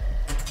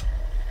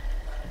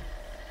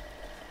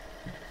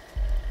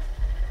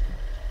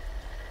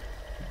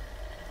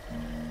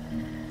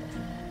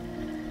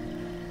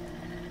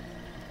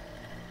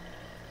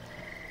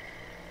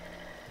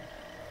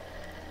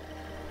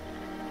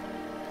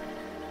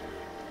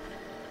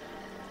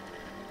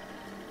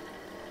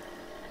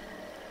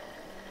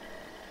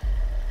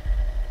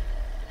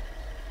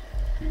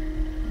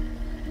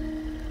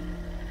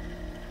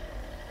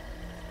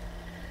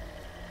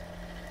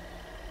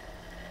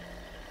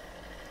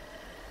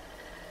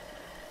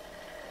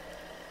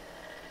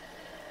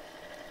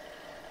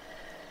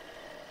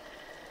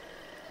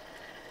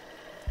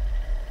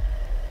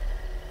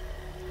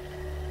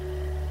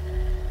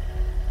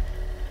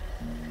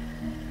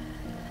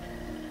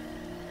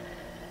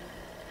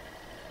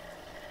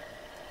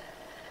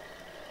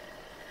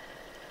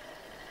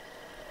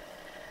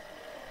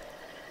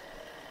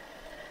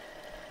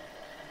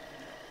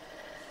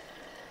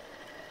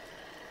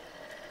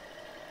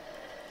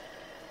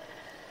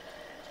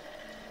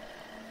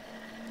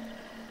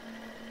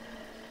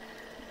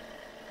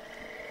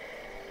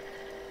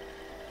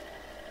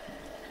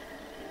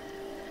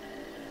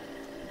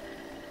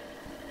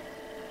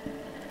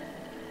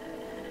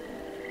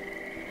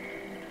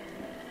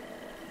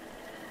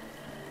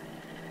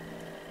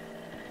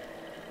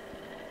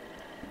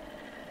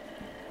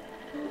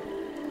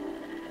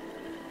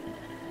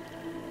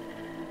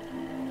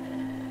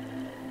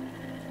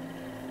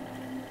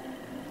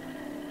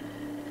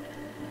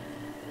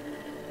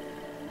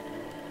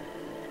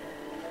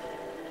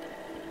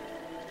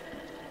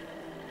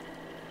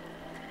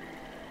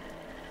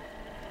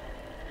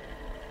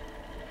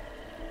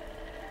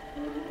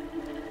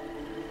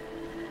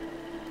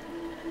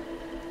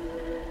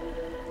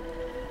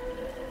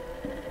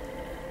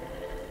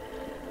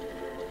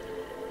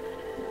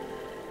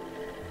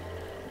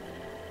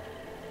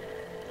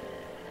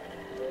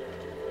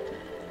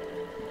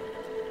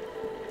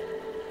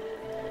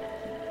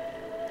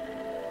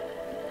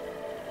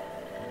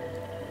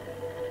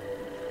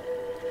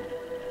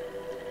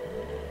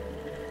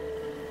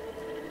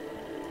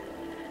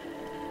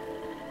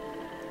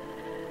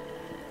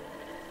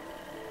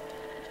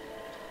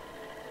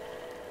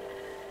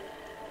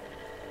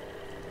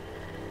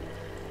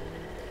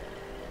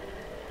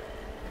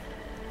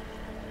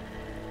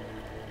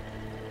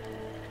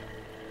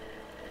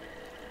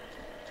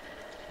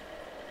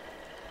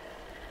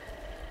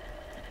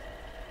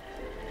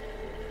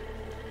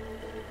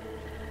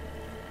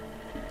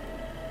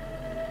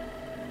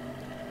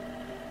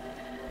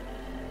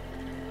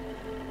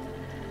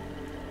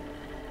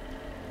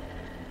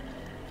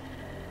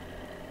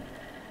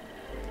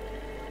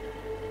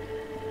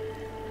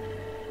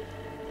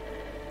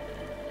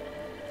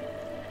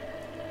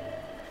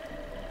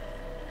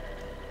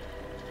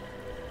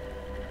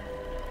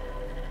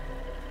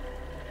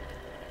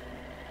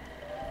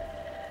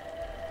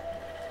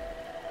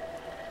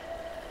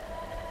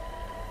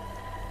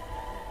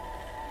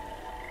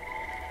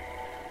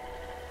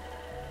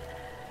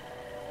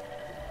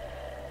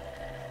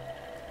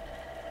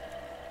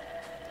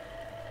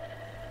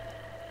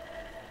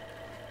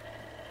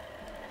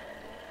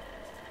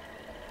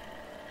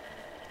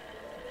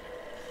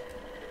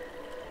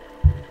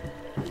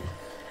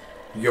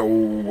 Yo,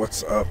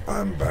 what's up?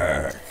 I'm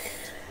back.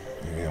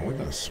 And we're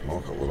gonna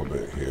smoke a little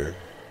bit here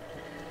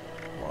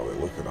while we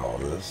look at all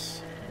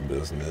this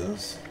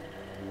business.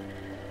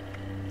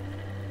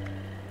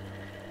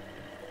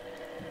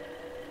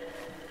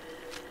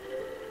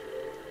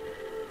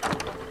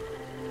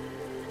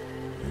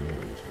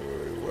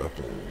 Inventory,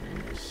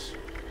 weapons.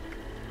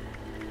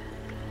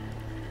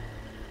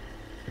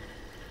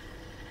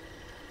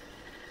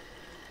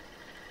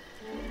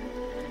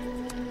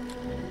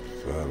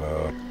 That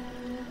up.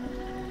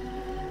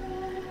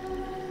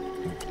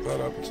 That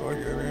up until I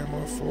get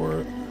ammo for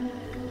it,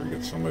 or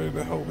get somebody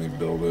to help me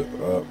build it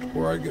up,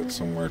 or I get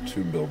somewhere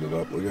to build it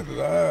up. Look at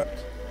that.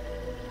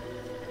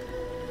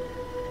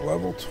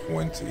 Level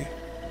 20.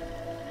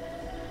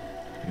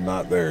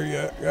 Not there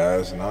yet,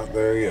 guys. Not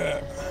there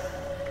yet.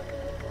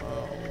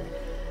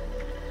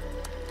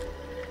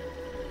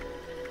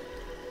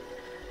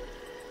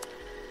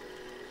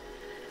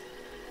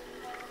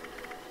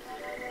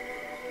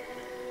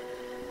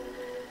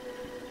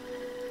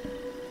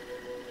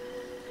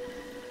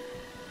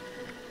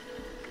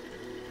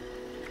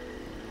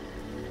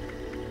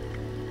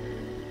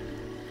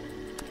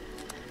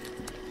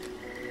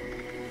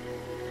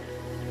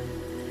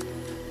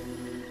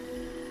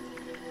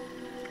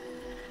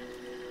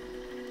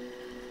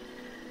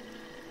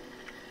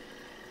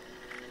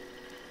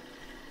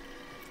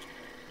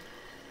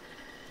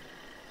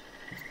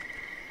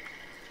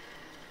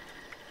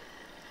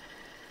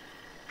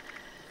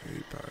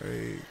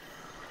 8x8.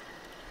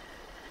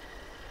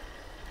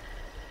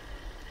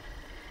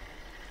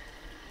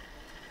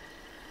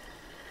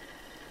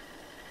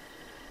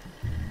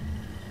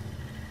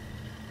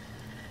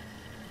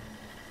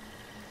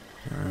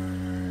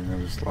 And I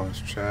just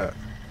lost chat.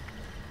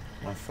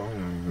 My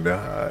phone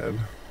died. I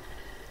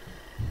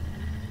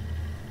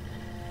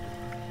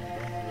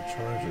don't have a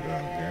charger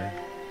down here.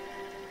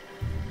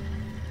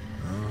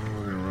 Oh,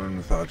 we're gonna run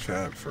without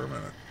chat for a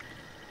minute.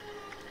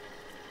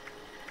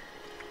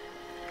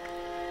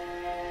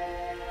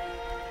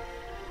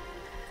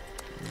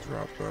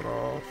 Drop that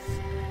off.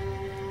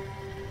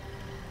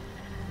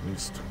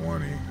 It's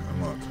 20. I'm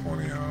not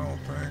 20, I don't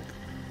think.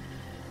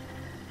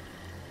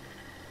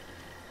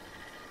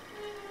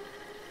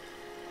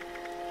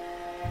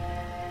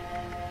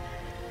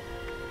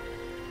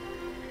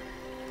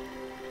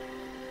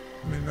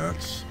 I mean,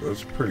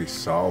 that's pretty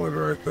solid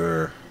right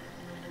there.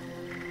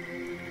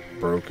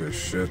 Broke as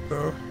shit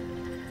though.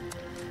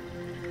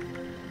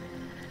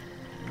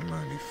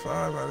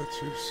 95 out of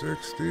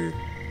 260.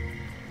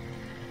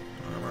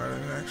 Alright, I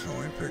didn't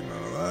accidentally pick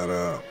none of that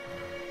up.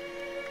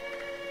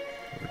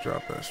 We'll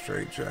drop that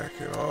straight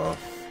jacket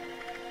off.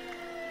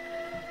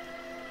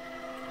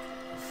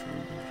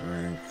 Food and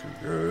drink,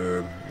 we're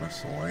good.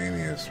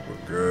 Miscellaneous,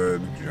 we're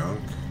good.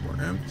 Junk,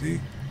 we're empty.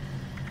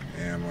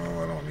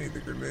 Ammo, I don't need the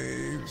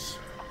grenades.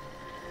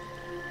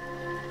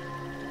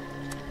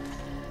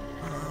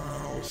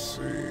 Let's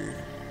see.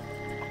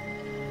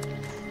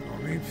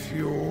 Don't need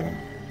fuel.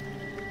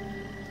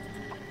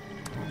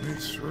 Don't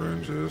need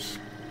syringes.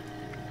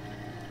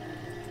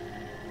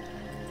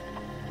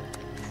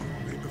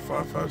 Don't need the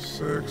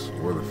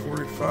 5.56 or the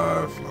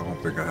 45. I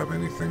don't think I have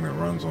anything that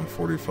runs on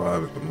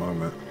 45 at the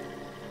moment.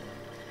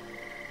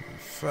 In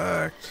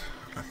fact,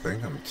 I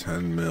think I'm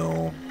 10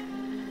 mil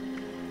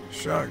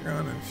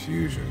shotgun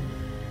infusion.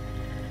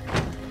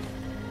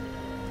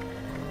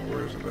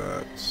 Where's it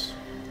at?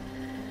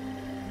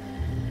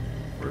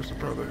 Where's the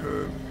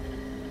Brotherhood?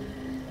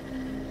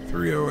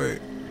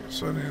 308.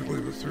 So I need to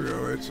leave the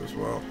 308s as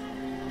well.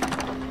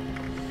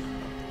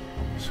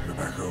 Let's go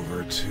back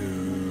over to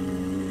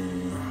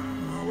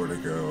where to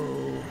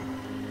go.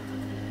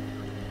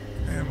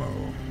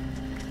 Ammo.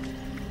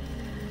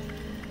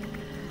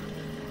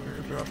 I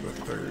could drop the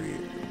 30.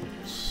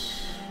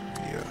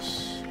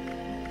 Yes.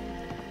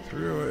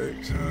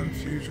 308, 10,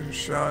 fusion,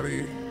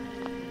 shoddy.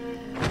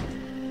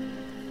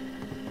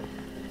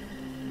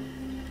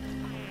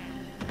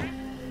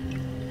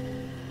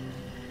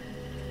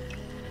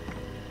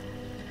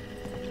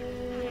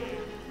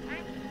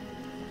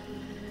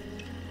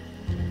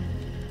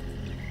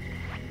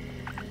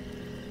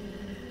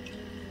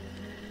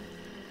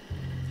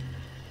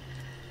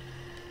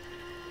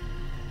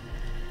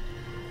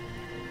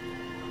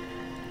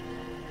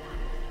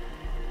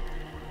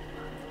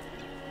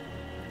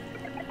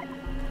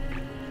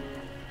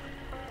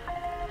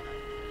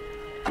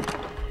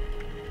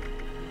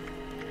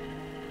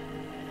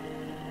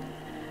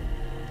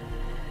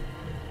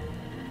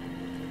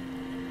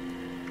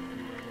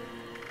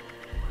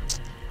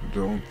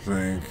 Don't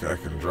think I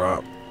can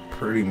drop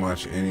pretty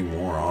much any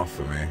more off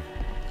of me.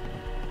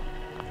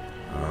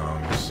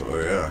 So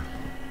yeah,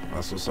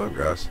 that's what's up,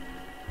 guys.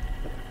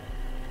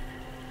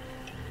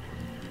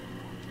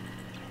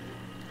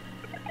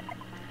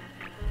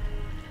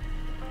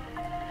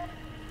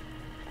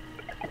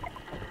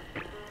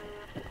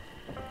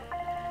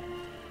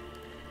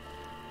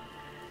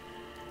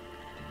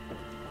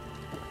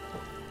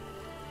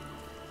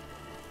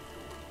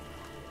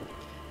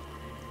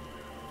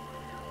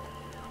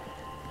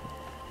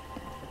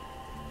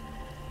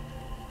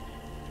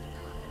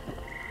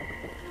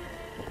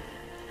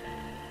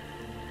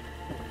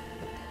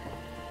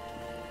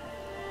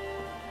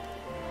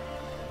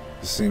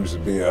 This seems to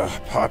be a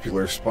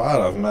popular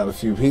spot. I've met a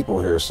few people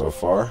here so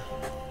far.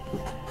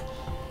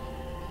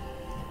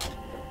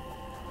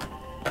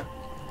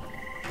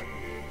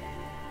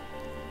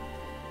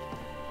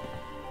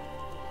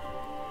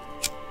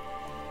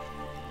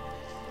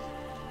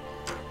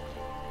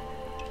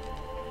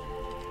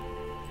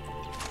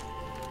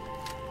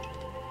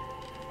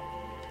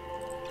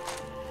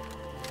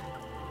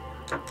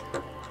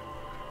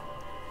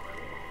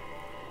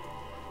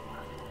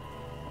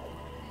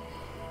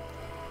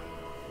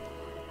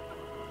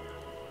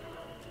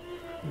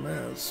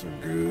 Man, that's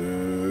some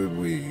good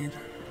weed.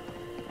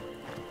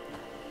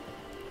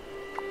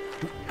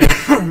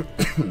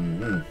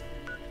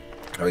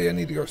 Oh yeah, I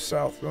need to go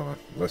south, don't I?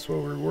 That's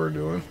what we were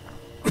doing.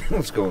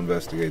 Let's go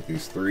investigate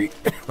these three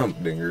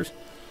hump-dingers.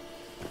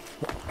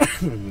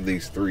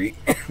 These three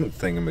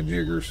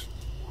thingamajiggers.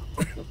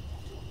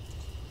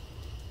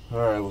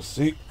 Alright, we'll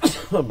see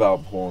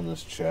about pulling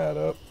this chat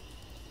up.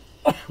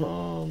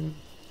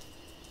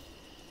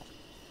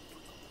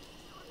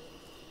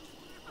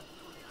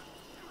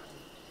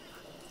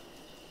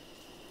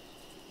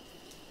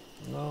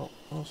 No,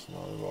 that's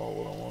not at all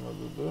what I wanted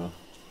to do.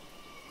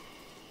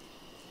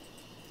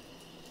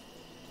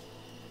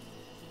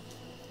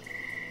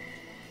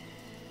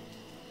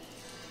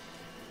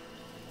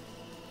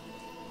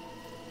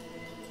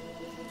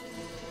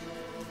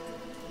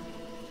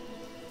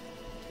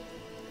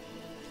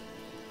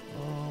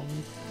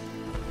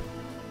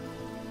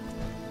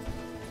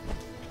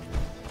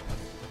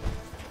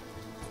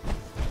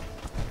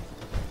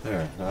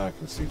 There, now I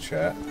can see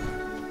chat.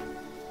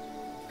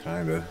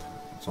 Kinda.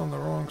 It's on the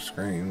wrong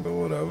screen, but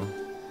whatever.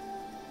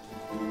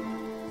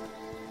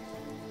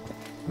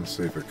 Let's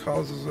see if it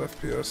causes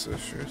FPS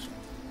issues.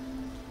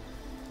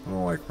 I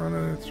don't like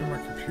running it through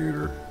my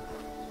computer.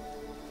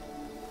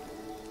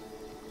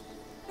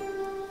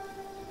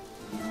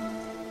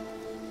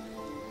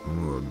 I'm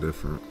a little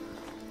different.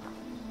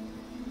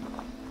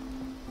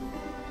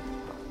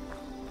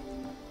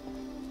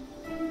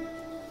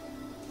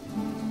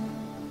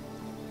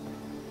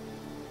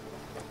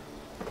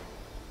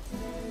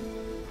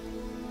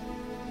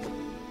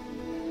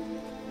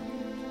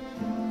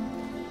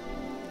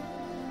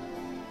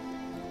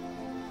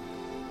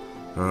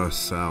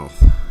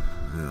 South.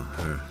 Yeah,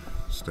 hey,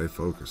 stay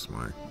focused,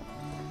 Mike.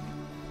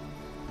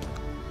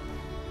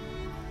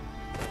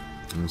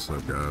 What's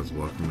up, guys?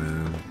 Welcome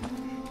in.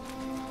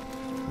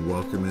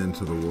 Welcome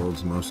into the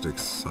world's most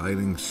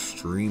exciting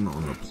stream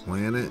on the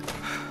planet.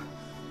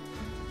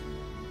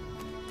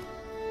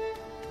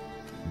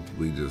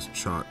 We just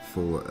chock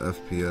full of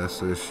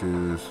FPS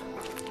issues,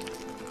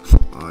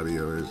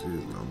 audio issues.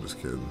 No, I'm just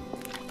kidding.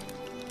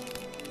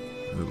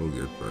 It'll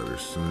get better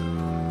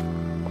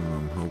soon.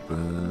 I'm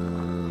hoping.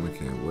 I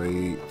can't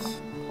wait.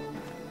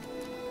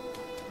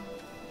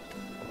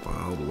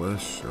 Wild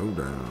West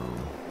Showdown.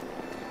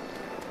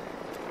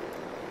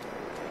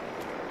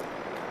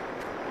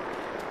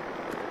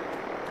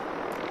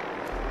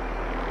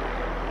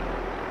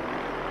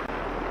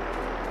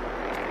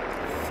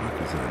 What the fuck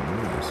is that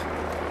noise?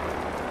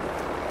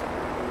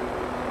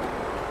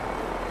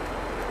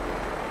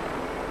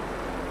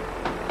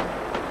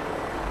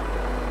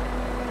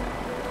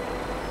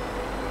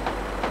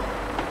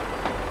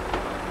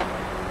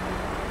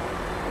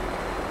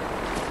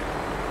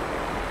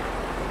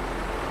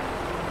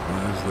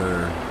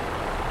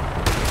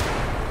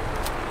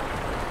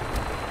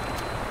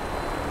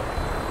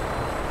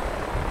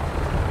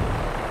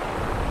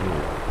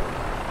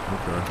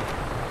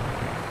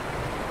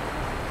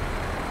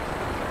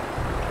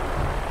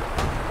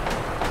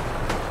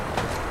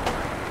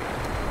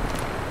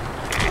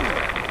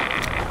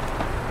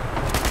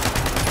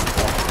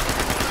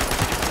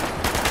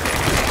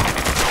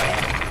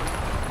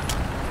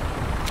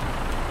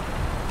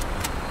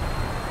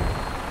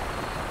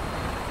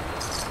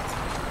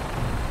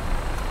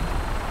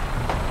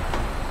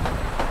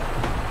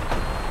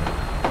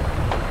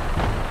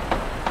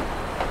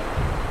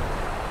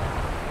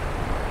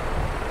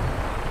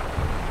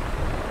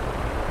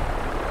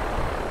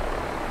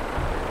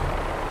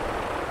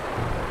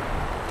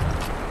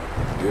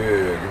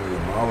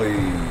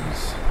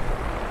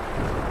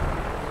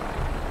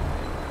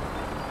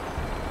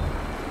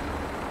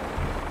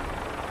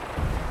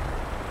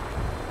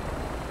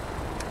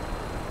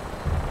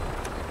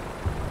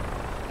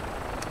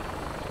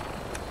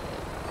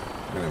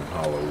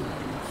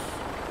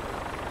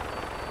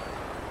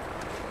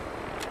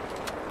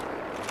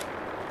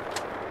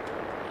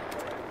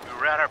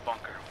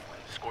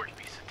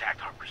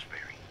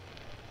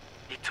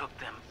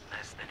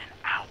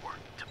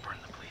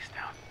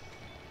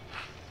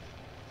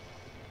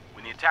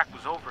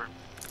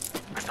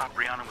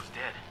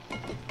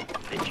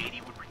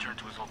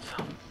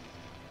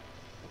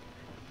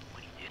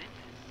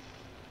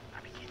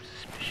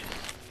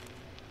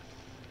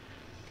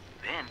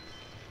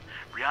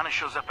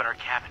 Shows up at our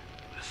cabin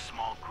with a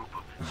small group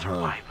of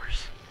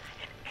survivors,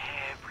 and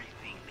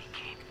everything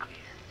became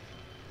clear.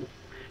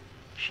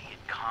 She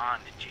had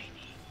conned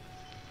JD,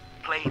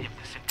 played him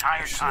this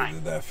entire time,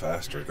 did that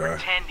faster, guy.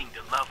 Pretending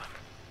to love him,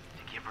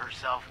 to give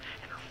herself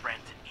and her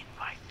friends an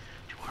invite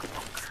to our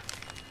bunker.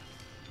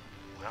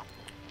 Well,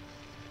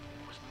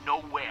 there was no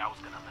way I was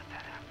gonna let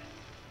that happen.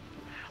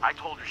 I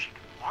told her she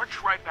could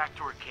march right back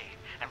to her cave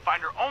and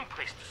find her own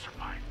place to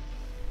survive.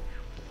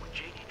 When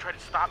JD tried to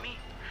stop me,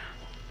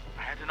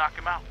 I had to knock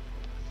him out.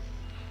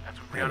 That's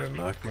when Brianna's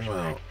knocked him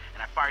out.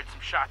 And I fired some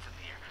shots in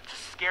the air to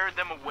scare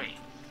them away.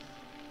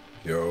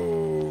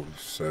 Yo,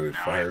 said he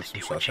fired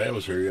some shots. I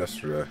was here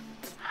yesterday.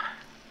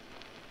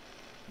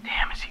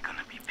 Damn, is he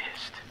gonna be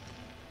pissed?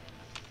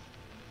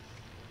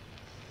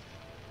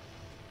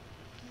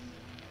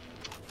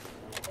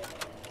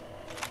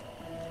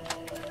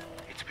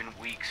 It's been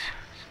weeks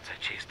since I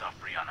chased off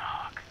Brianna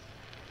Hawk.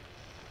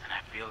 And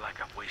I feel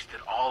like I've wasted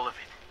all of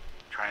it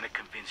trying to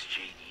convince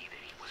JD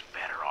that he was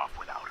better off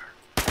without her.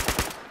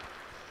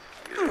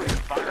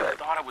 I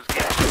thought I was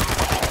getting through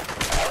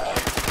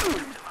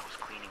until I was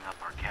cleaning up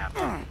our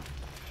cabin.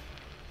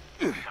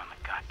 I found the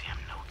goddamn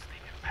notes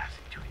they've been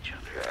passing to each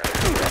other.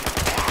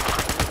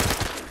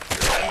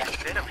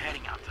 Instead of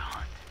heading out to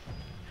hunt,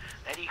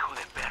 that hijo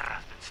de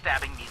perra's been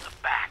stabbing me in the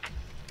back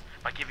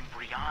by giving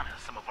Brianna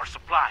some of our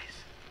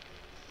supplies.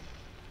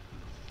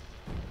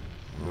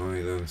 Well,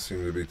 he doesn't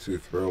seem to be too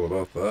thrilled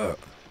about that.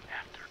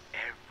 After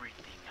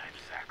everything I've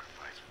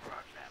sacrificed for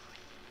our family,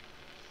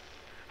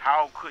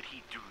 how could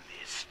he do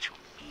this to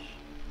me?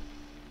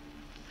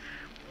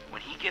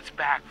 When he gets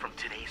back from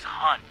today's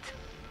hunt,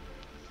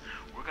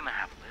 we're gonna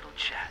have a little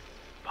chat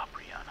about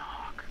Brianna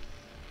Hawk.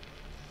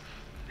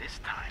 This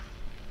time,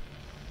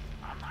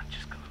 I'm not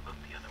just gonna look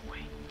the other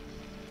way.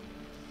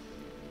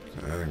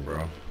 Dang,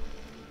 bro.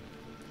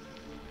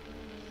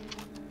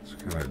 It's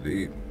kind of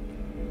deep.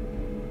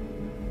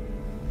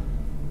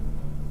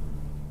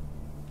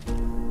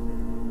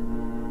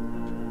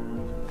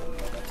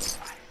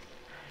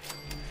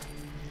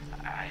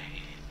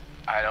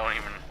 I don't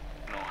even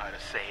know how to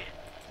say it,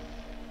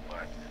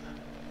 but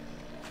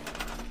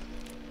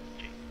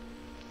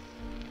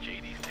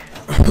JD's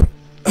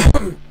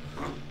dead.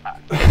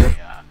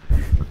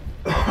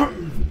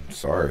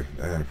 Sorry,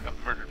 dang. I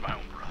murdered my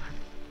own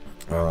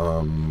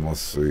brother. Let's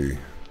see.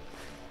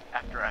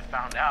 After I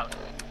found out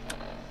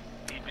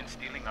he'd been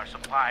stealing our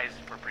supplies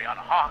for Brianna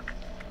Hawk,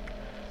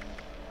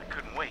 I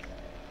couldn't wait.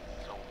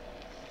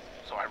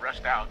 So I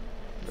rushed out,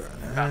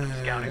 found him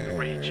scouting the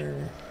range.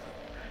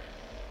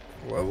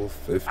 Level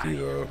 50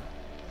 though.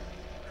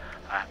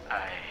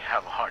 I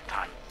have a hard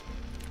time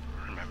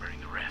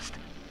remembering the rest.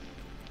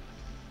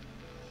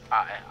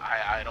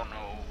 I don't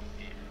know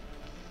if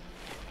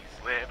he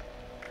slipped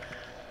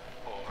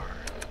or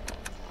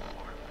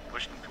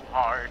pushed him too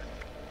hard,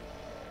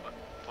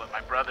 but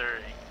my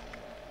brother,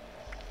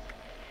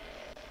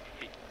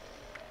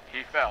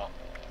 he fell.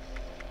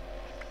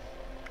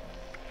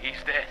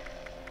 He's dead,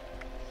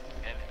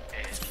 and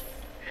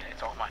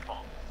it's all my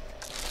fault.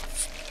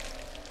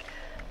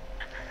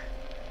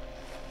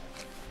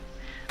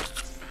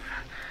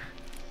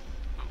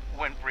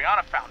 When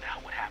Brianna found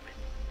out what happened,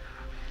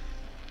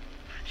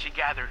 she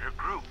gathered her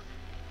group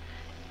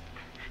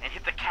and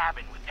hit the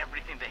cabin with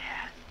everything they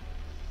had.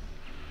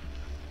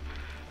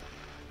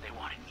 They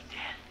wanted me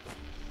dead.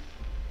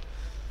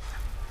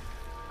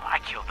 I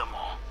killed them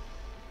all.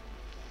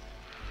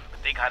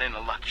 But they got in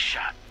a lucky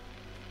shot.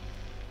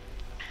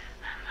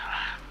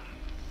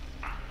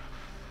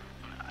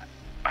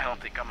 I don't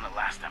think I'm gonna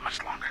last that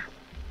much longer.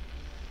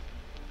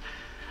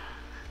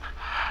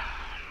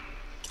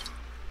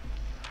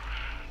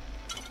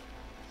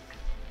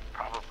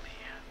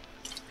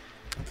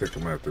 I think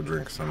I'm gonna have to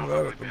drink some of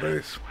that at the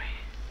base.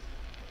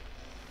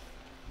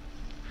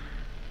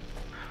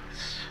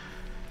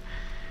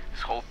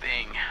 This whole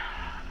thing,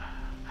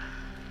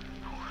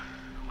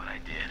 what I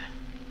did,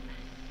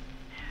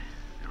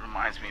 it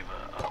reminds me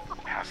of a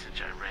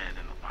passage I read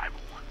in the Bible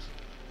once.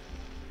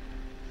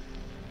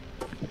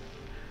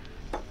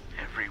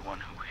 Everyone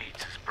who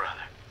hates his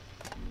brother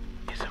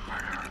is a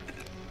murderer.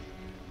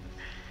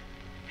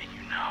 And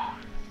you know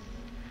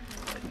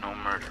that no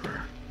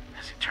murderer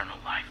has eternal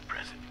life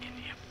present in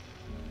you.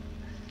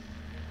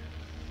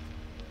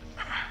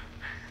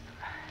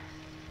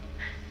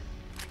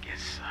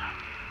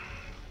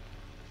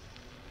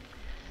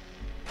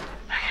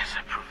 I guess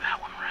I proved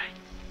that one right.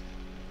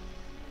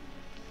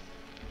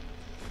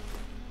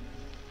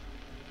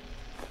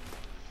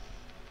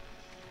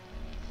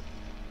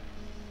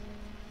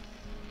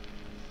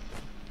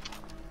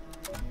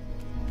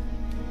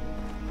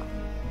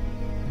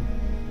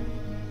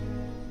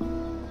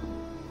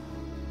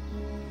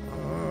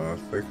 I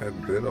think I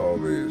did all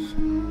these.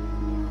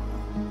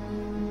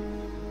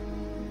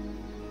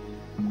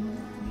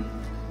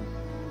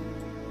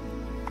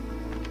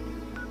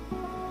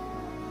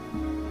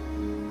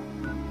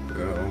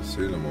 Yeah, I don't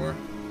see no more.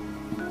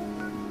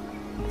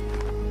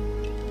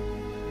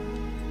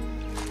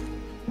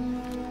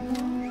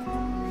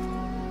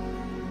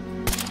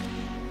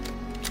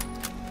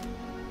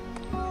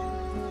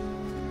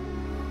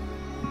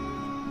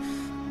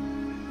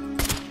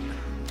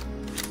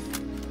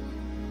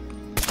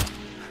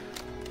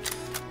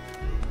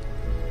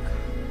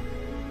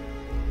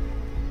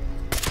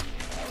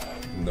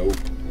 Nope.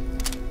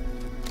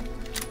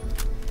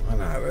 I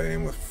know how to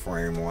aim with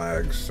frame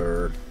lag,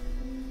 sir.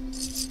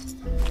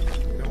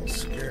 You don't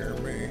scare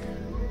me.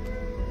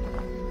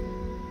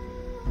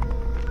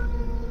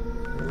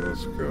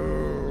 Let's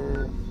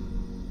go.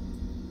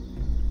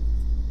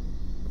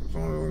 I was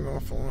only really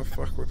gonna want to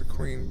fuck with the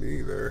queen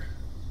bee there.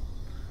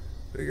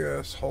 Big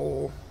ass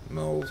hole,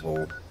 nose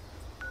hole.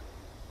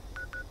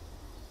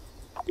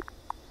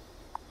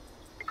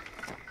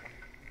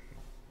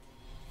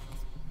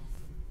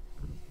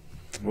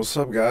 What's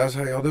up, guys?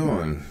 How y'all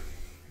doing?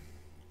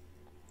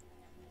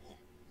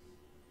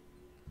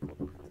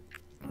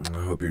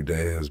 I hope your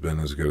day has been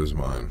as good as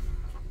mine.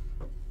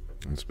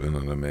 It's been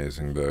an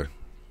amazing day.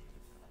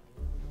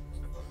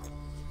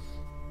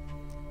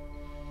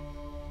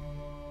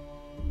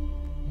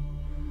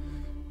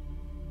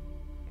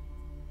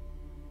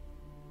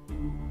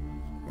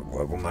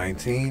 Level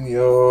 19,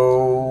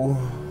 yo.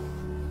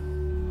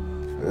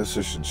 Guess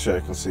I should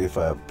check and see if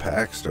I have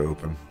packs to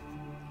open.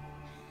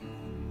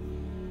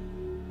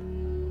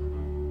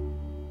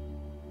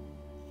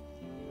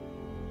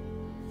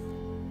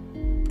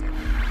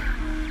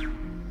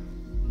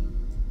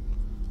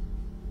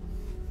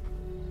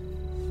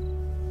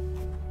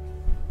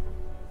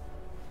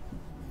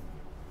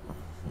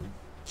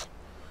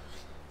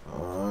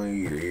 Oh,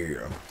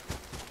 yeah.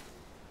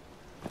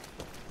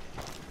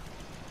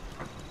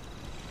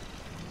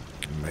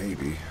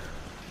 Maybe.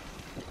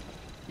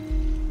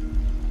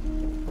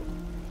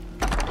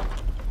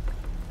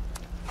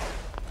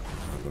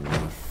 Not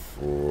enough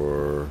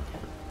for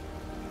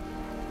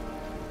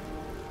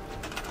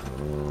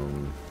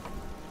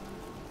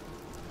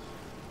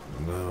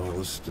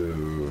Let's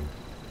do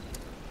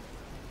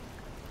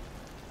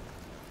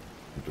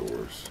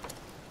doors.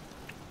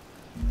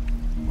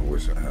 I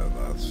wish I had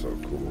that. It's so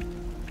cool.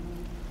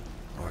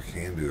 Oh, I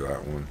can do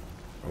that one.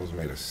 That was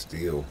made of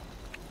steel.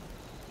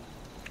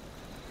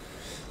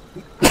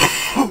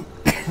 I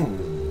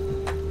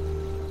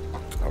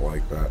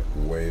like that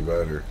way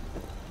better,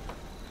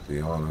 to be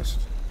honest.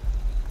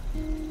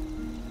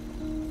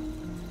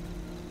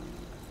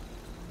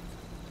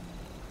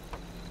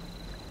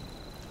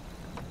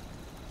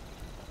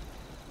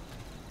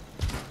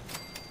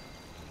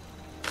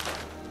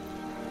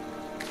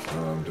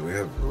 Do we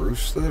have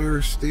roofs that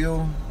are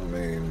steel? I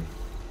mean,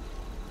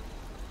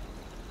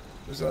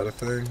 is that a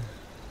thing?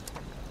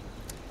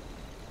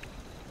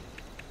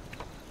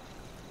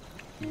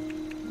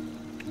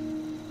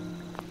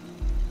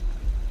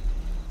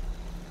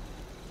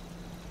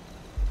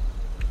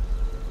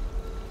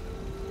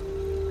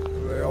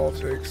 They all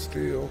take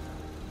steel.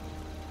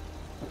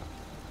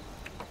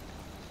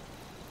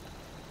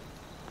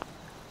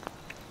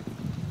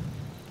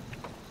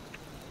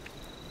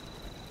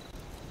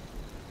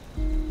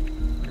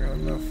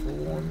 Enough for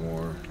one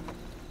more.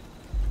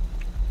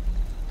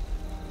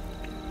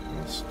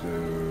 Let's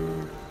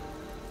do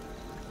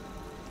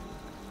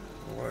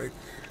like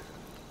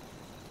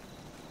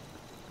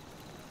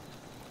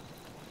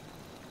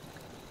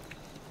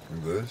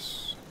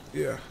this.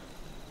 Yeah.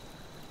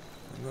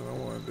 And then I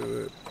want to do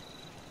it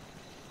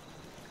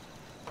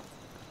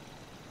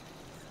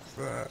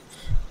like that.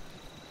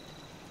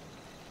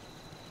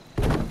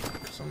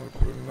 Because I'm going to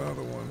put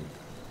another one.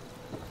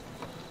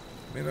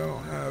 I mean, I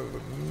don't have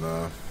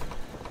enough,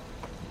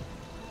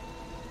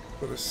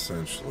 but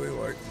essentially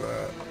like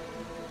that.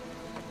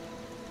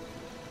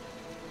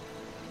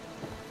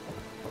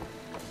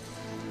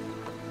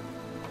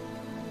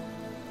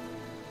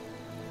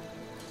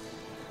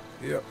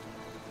 Yep.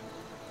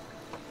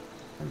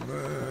 And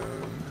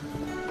then,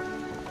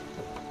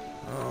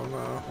 oh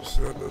no,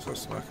 see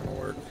that's not gonna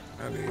work.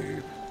 I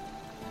need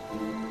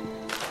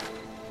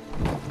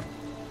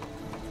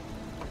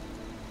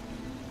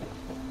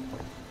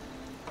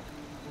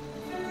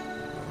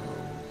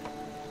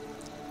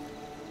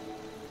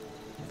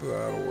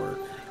that'll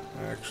work,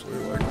 actually,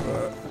 like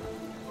that.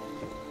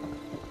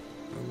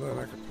 And then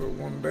I can put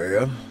one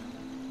there.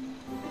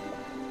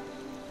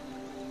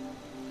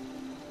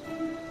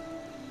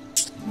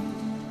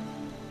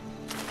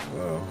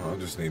 Well, I'll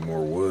just need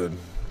more wood.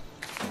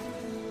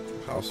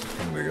 House is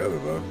coming together,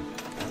 though.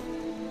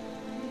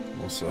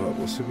 What's up?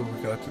 Let's see what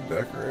we got to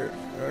decorate,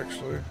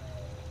 actually.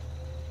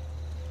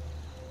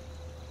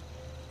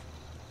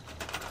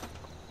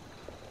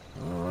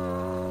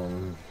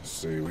 Let's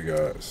see, we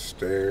got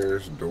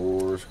stairs,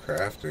 doors,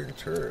 crafting,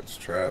 turrets,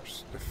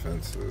 traps,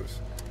 defenses,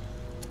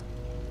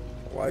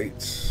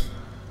 lights.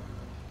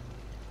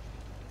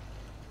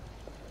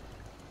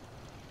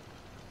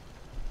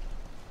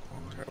 Oh,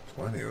 we got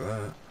plenty of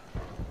that.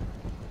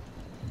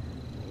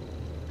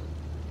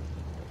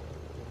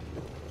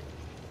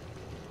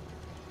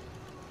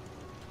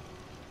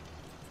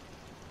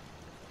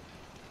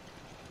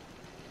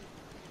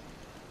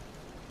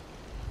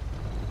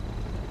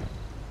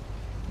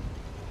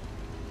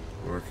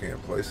 Or I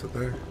can't place it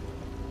there.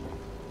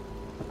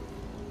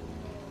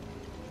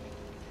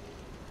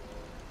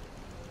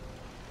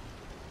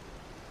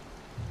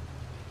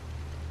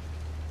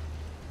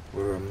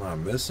 Well, I'm not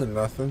missing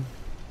nothing.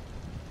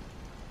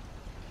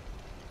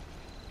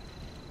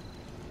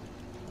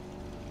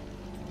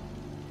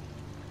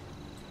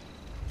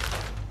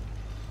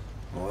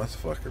 Well, that's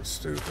fucking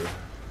stupid.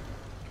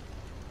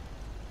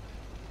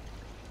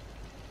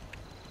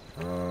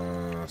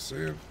 See,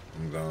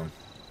 I'm dumb.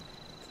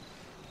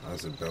 I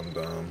was a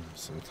dum-dum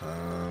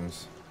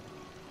sometimes.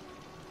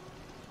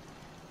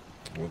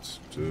 Let's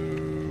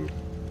do...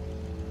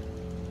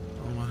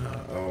 Oh, my...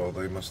 Oh,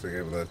 they must have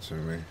gave that to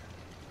me.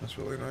 That's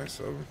really nice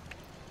of them.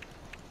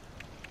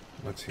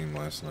 My team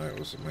last night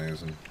was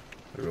amazing.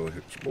 They really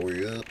hit your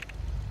boy up.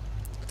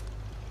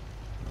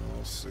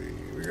 Let's see.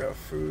 We got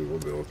food. We'll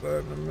deal with that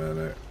in a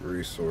minute.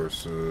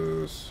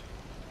 Resources.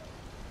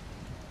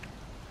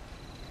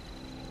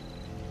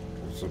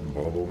 What's a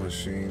bubble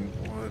machine?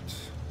 What?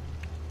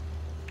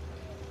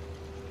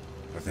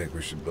 I think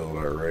we should build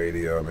our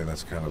radio. I mean,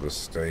 that's kind of a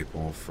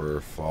staple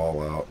for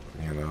Fallout,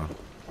 you know.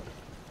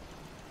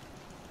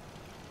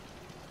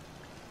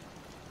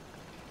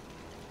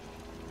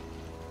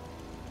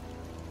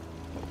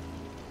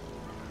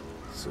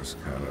 It's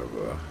just kind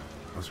of,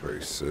 that's where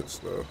he sits,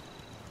 though.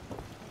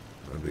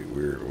 That'd be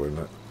weird, wouldn't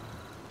it?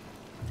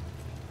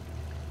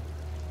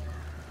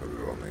 Put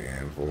it on the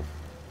anvil.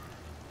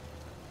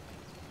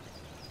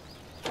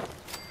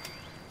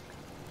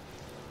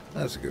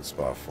 That's a good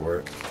spot for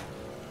it.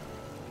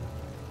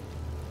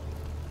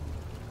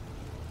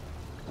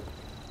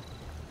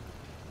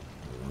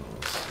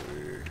 Let's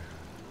see.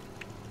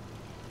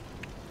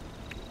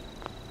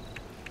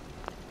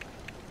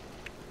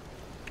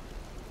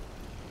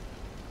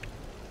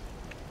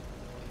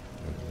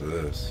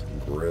 This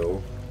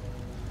grill.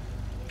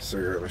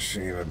 Cigarette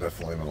machine, I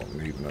definitely don't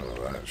need none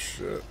of that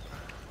shit.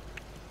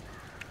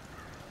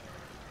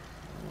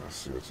 Let's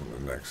see what's in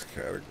the next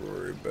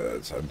category.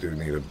 Beds. I do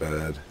need a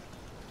bed.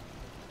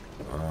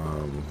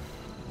 We'll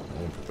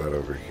put that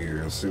over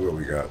here. Let's see what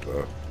we got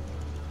though.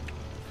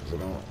 'Cause I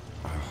don't.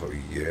 Oh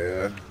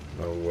yeah.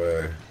 No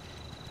way.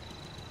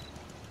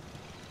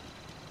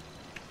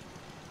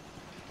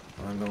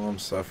 I know I'm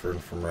suffering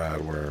from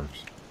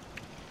radworms.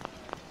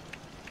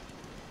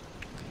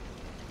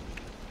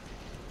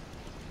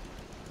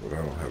 But I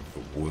don't have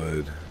the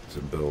wood to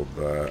build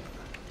that.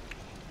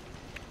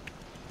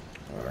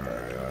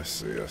 Alright, I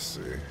see.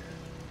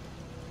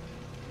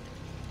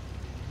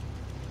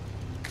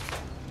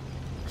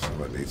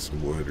 Somebody needs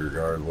some wood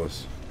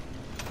regardless.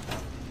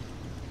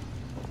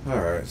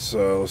 Alright,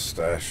 so let's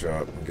stash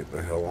up and get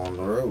the hell on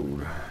the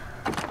road.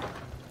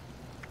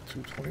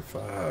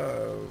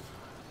 225.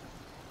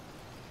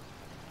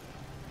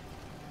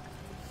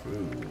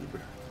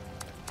 Food.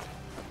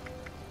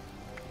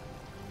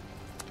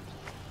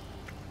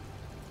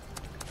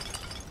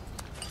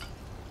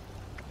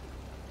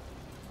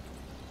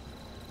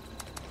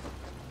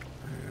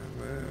 And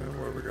then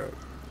what do we got?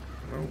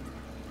 Nope.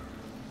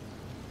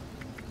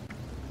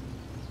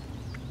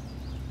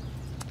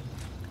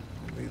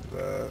 Need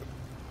that.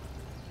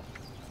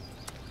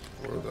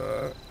 Or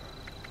that.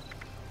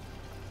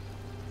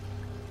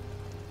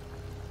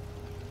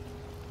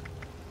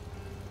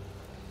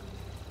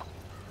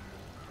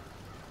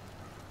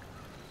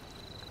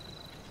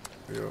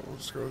 Yeah, we'll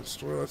just go to the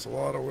store. That's a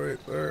lot of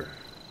weight there.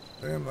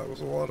 Damn, that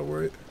was a lot of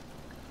weight.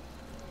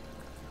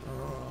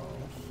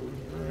 Food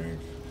and drink.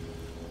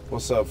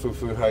 What's up,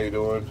 Fufu? How you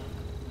doing?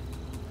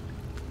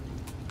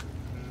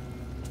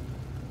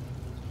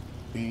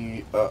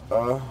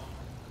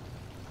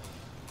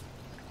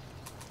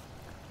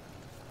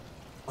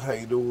 How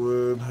you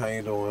doing? How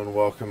you doing?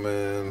 Welcome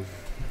in.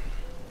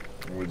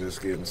 We're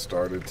just getting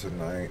started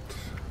tonight.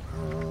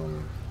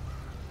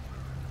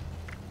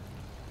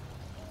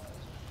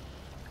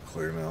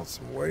 Clearing out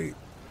some weight.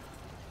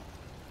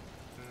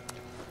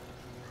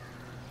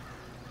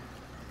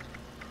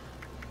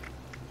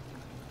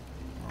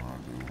 I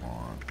do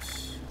want.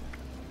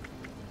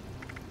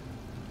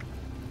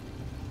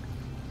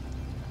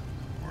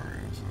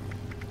 Where is it?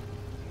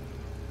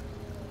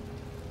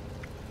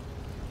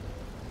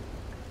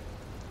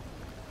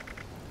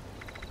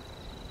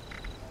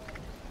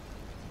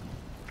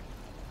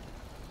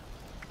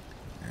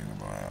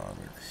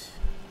 Antibiotics.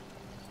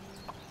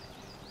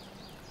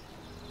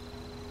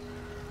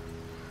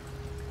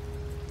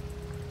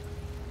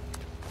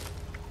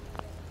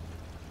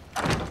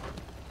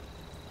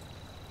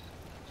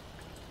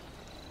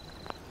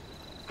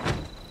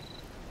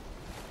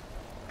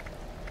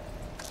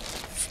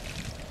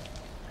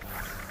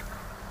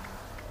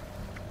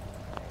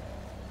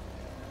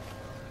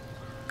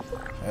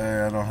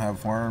 Hey, I don't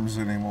have worms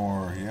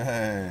anymore.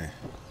 Yay.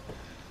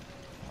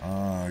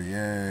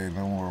 Yay,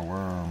 no more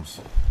worms.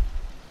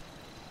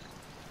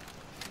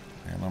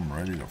 And I'm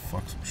ready to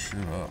fuck some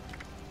shit up.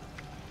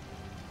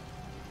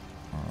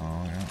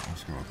 Oh, yeah,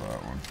 let's go with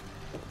that one.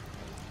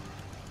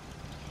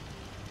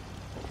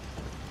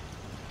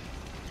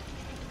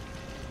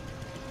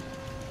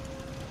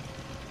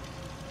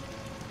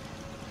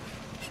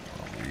 Should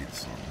probably eat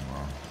something,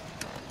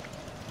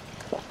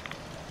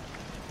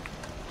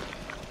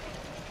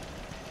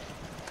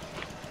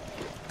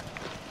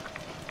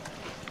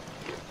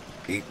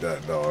 Eat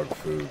that dog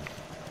food.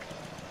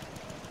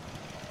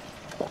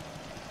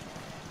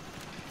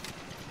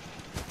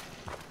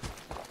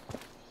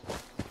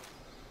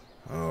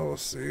 Oh,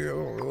 let's see. I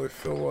don't really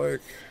feel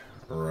like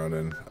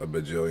running a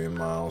bajillion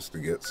miles to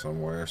get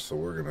somewhere, so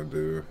we're gonna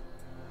do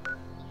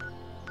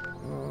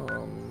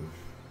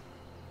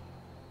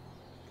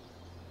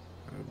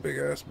a big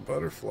ass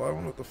butterfly. I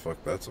wonder what the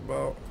fuck that's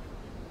about.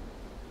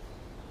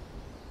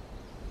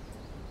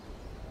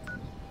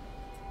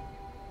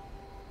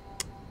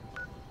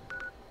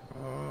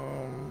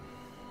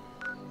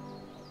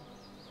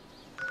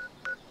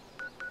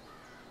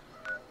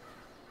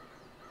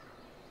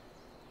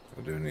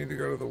 I do need to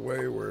go to the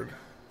Wayward.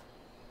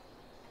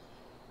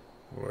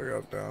 What do I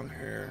got down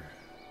here?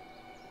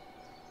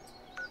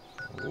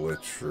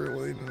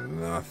 Literally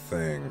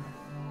nothing.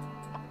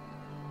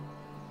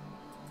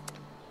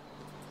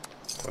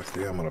 Fuck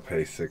yeah, I'm gonna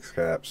pay 6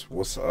 caps.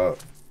 What's up?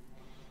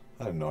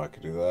 I didn't know I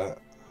could do that.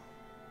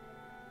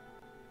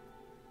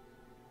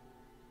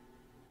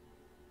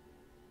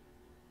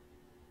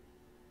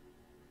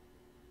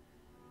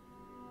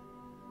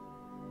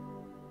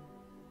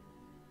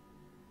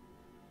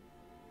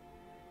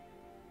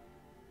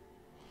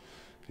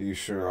 You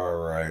sure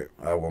are right.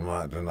 I will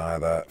not deny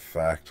that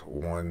fact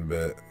one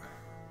bit.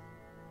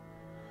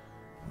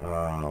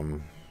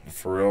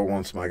 For real,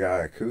 once my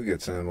guy Aku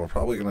gets in, we're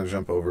probably going to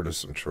jump over to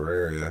some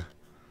Terraria.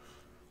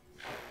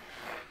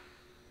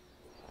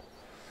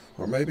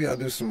 Or maybe I'll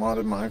do some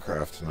modded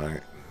Minecraft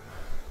tonight.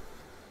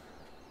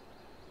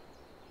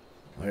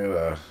 I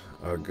got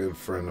a good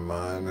friend of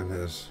mine, and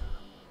his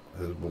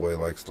boy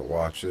likes to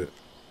watch it.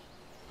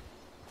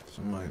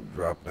 So I might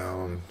drop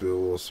down and do a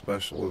little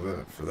special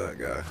event for that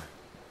guy.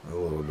 A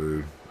little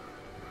dude.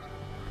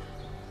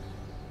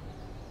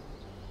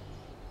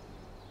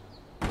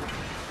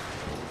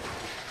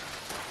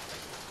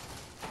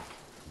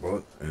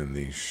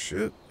 Holy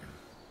shit.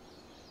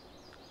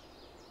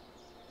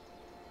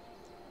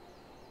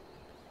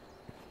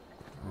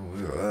 Oh,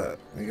 look at that.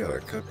 You got a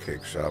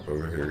cupcake shop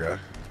over here, guy.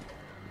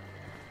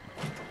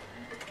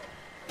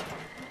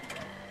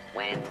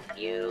 When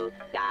you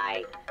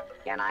die,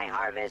 can I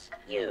harvest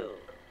you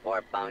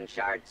for bone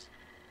shards?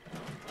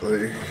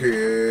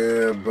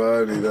 Yeah,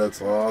 buddy,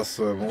 that's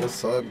awesome.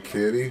 What's up,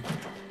 kitty?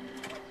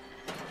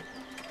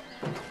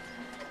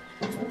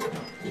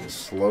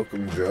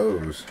 Slocum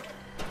Joe's.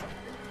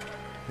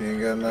 He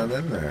ain't got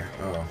nothing in there.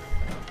 Oh.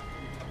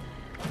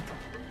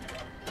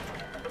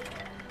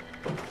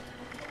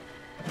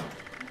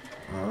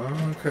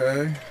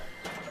 Okay.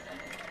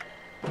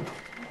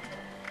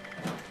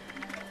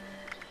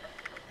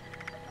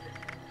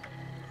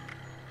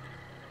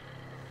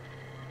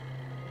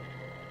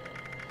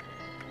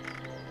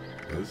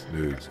 This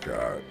dude's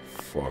got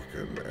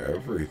fucking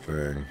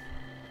everything.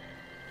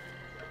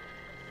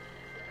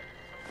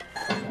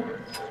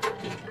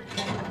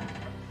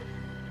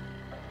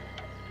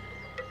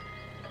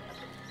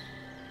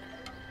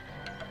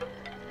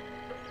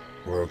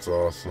 Well, that's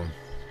awesome.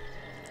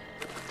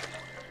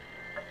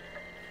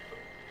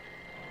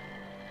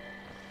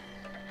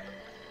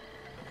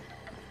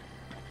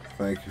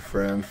 Thank you,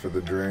 friend, for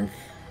the drink.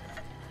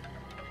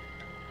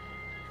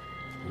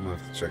 I'm gonna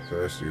have to check the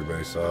rest of your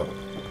base out.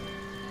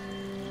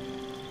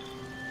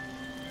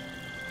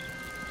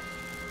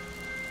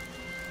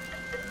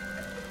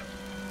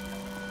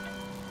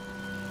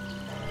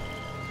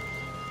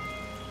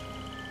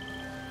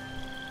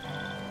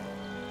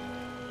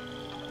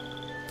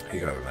 He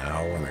got an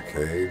owl in a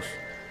cage.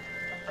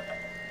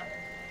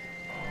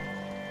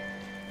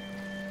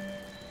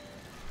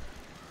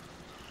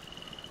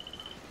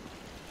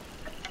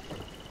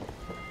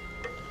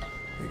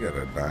 He got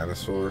a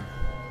dinosaur.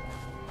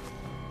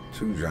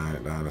 2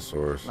 giant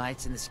dinosaurs.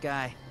 Lights in the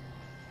sky.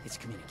 It's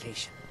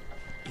communication.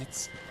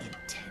 It's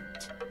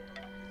intent.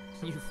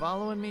 You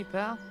following me,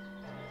 pal?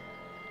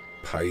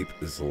 Pipe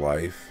is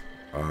life.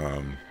 I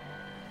don't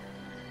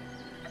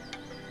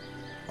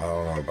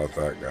know about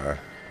that guy.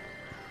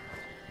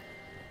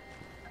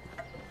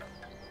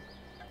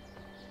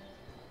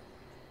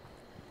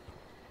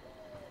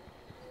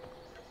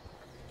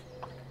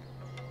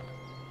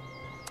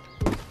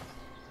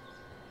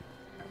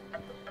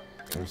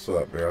 What's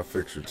up, man? I'll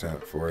fix your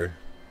tent for you.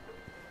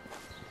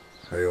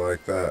 How you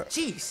like that?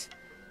 Jeez!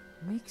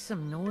 Make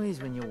some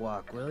noise when you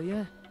walk, will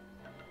ya?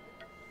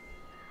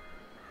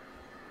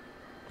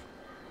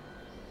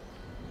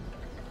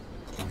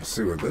 Let's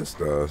see what this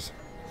does.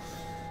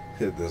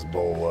 Hit this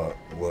bowl up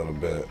a little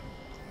bit.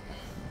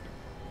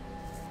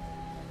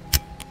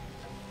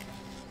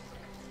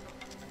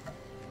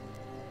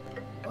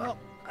 Well,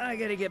 I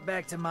gotta get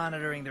back to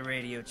monitoring the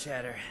radio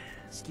chatter.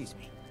 Excuse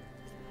me.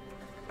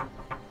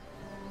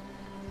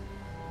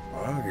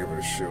 I don't give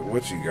a shit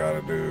what you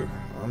gotta do.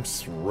 I'm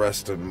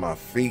resting my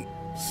feet,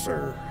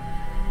 sir.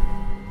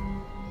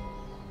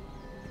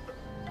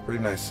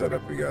 Pretty nice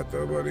setup we got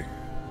though, buddy.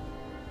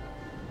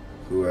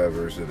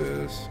 Whoever's it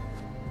is.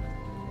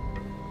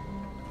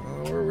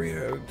 Where are we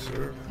headed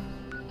to?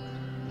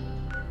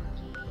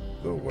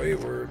 The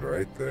Wayward,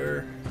 right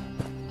there.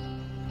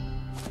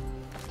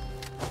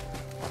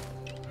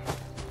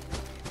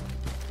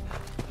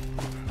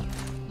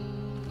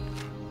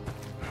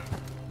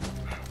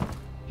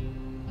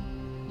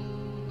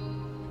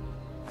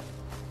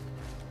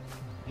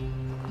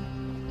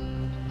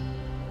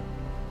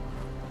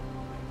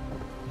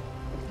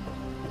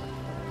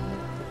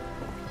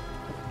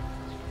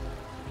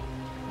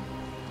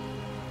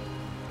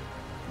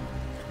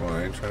 Well,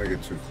 I ain't trying to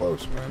get too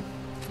close, man.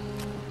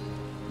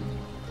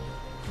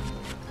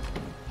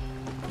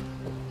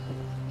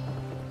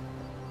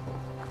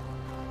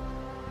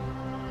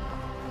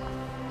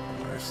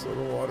 Nice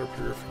little water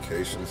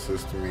purification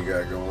system you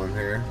got going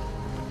here.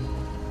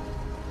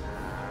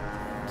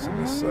 It's a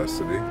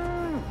necessity.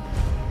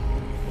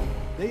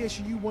 They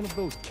issue you one of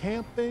those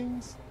camp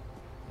things?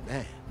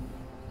 Man,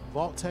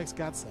 Vault-Tec's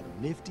got some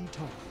nifty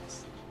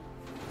toys.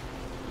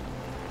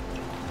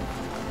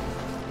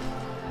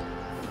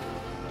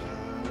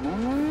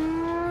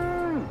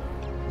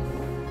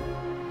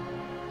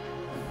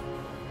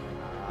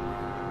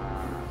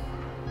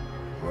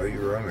 Why are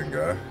you running,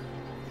 guy?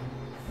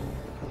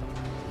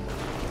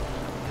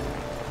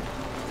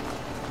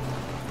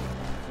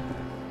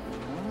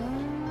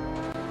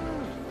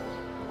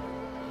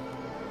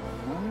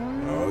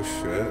 Oh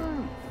shit.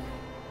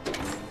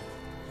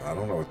 I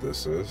don't know what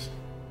this is.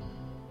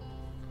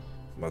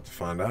 I'm about to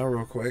find out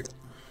real quick.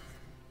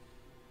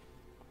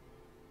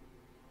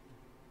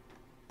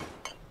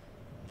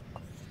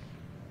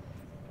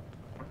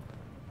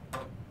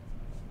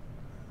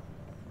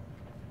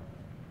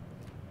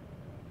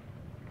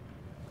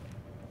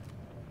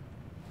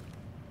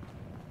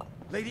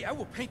 Lady, I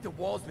will paint the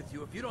walls with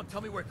you if you don't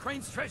tell me where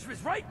Crane's treasure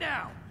is right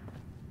now!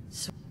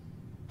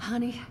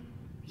 Honey,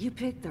 you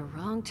picked the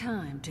wrong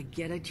time to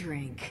get a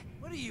drink.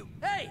 What are you?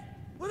 Hey!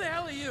 Who the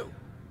hell are you?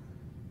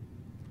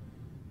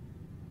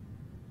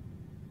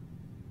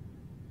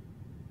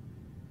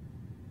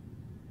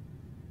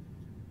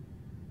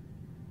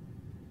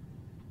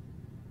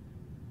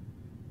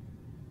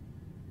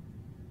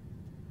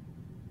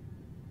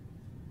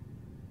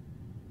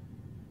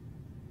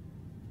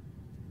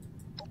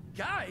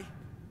 Guy?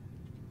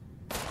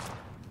 I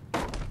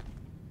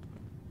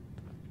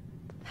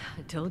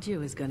told you it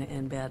was gonna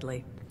end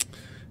badly.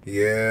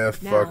 Yeah,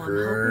 Now I'm hoping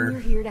fucker. you're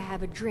here to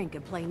have a drink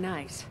and play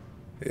nice.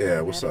 Yeah,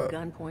 I've what's had up? a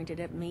gun pointed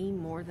at me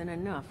more than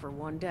enough for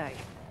one day.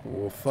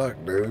 Well, fuck,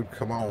 dude.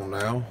 Come on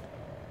now.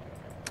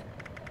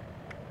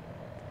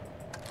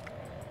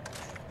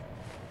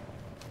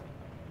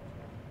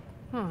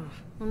 Well,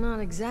 not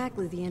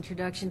exactly the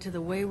introduction to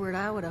the Wayward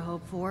I would have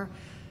hoped for.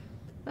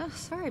 Well,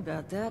 sorry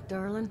about that,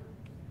 darling.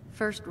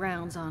 First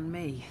round's on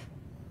me.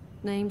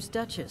 Name's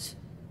Duchess.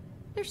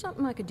 There's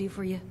something I could do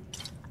for you.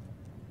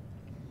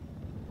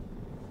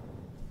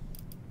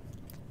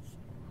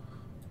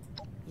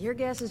 Your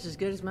guess is as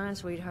good as mine,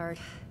 sweetheart.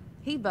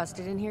 He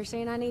busted in here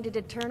saying I needed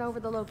to turn over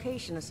the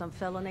location of some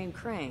fellow named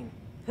Crane,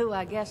 who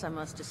I guess I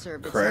must have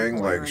served at some Krang,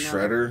 point like or another.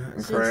 Shredder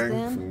and Since Krang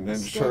then, from a Ninja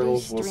steady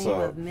Turtles. What's stream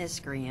up? of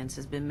miscreants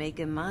has been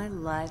making my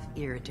life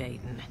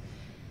irritating.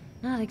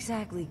 Not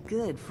exactly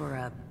good for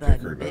a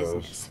Picker bud nose.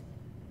 business.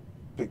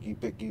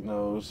 Picky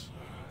nose.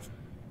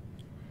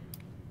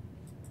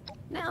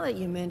 Now that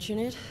you mention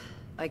it,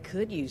 I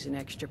could use an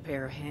extra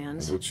pair of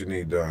hands. What you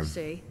need done?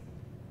 See,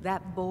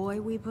 that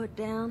boy we put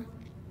down,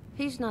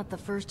 he's not the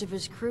first of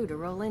his crew to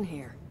roll in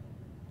here.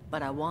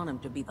 But I want him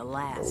to be the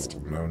last.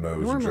 Oh, no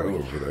nose Joe Normally,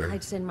 over there.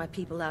 I'd send my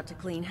people out to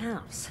clean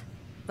house.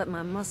 But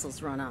my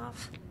muscles run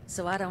off,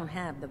 so I don't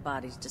have the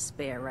bodies to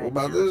spare right What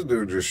about now. this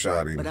dude just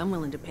shot him? But I'm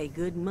willing to pay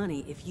good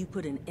money if you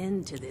put an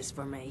end to this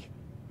for me.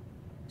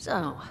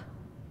 So,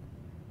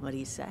 what do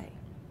you say?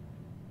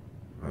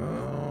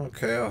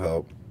 Okay, I'll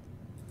help.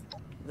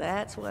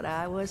 That's what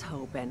I was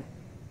hoping.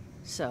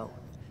 So,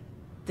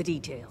 the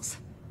details.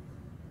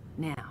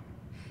 Now,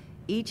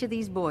 each of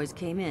these boys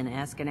came in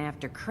asking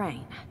after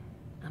Crane.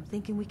 I'm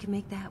thinking we can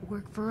make that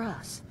work for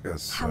us. Got How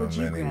so would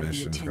you many grab the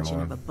missions attention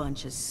going. of a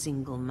bunch of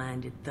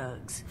single-minded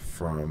thugs?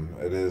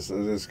 It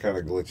is kind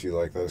of glitchy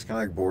like that. It's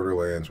kind of like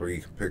Borderlands where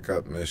you can pick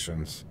up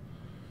missions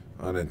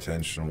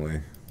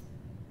unintentionally.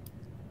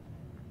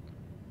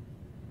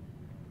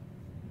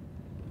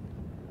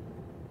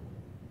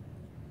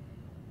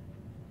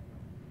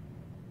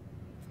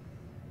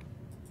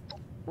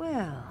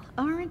 Well,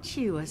 aren't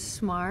you a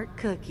smart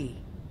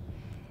cookie?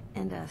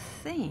 And I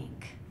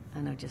think I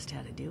know just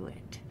how to do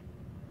it.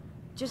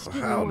 Just give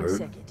me How, 1 dude?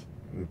 second.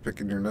 I'm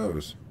picking your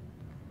nose.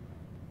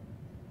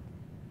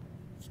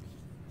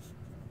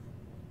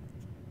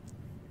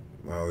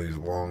 All these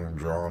long,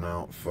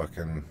 drawn-out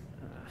fucking...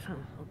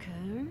 Okay.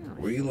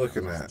 What are you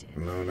looking at,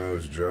 No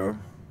Nose Joe?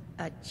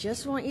 I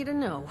just want you to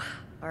know,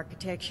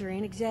 architecture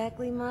ain't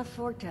exactly my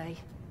forte.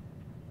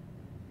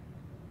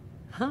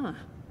 Huh,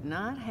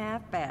 not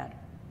half bad.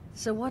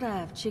 So what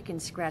I've chicken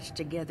scratched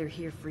together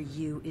here for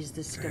you is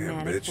the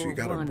schematic bitch, you for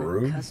got a one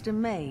broom?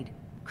 custom-made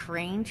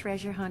Crane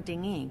Treasure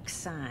Hunting Inc.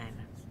 sign.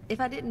 If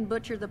I didn't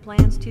butcher the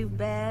plans too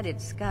bad,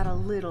 it's got a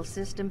little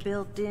system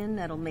built in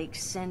that'll make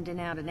sending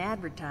out an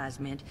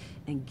advertisement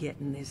and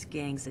getting this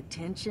gang's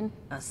attention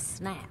a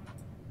snap.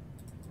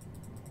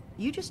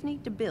 You just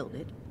need to build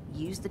it,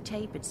 use the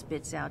tape it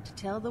spits out to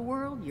tell the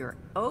world you're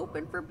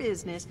open for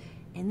business,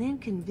 and then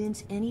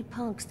convince any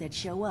punks that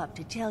show up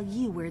to tell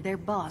you where their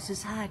boss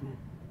is hiding.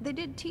 They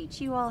did teach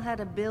you all how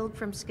to build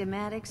from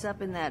schematics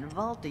up in that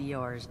vault of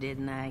yours,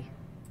 didn't they?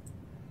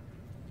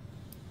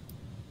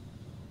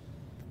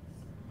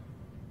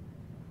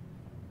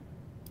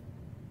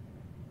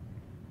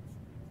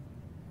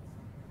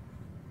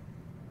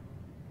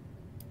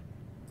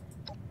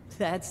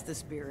 That's the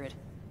spirit.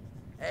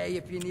 Hey,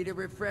 if you need a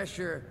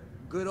refresher,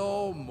 good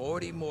old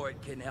Morty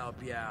Mort can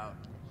help you out.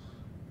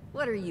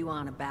 What are you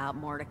on about,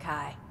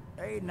 Mordecai?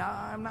 Hey,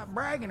 nah, I'm not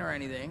bragging or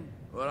anything,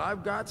 but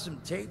I've got some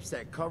tapes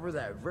that cover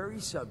that very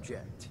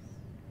subject.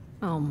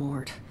 Oh,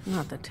 Mort,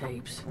 not the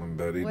tapes. I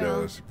bet he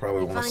Well, does. You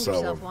probably you want to find sell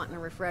yourself them. wanting a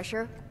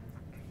refresher?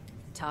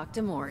 Talk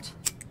to Mort.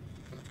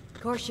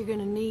 Of course, you're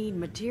gonna need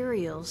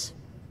materials,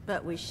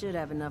 but we should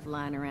have enough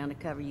lying around to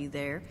cover you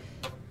there.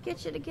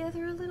 Get you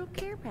together a little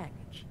care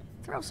package.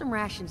 Throw some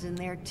rations in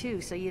there,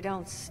 too, so you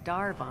don't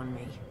starve on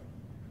me.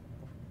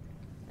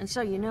 And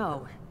so you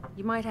know,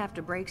 you might have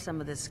to break some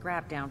of this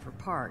scrap down for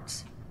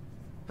parts.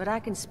 But I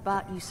can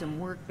spot you some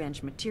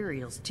workbench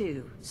materials,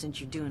 too, since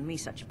you're doing me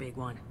such a big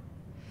one.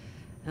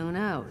 Who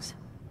knows?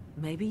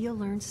 Maybe you'll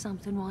learn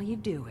something while you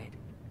do it.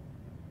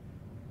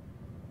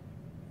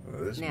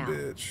 This Now,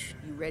 bitch.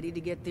 you ready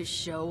to get this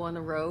show on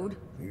the road?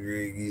 You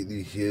ready to get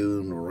this show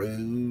on the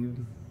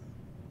road?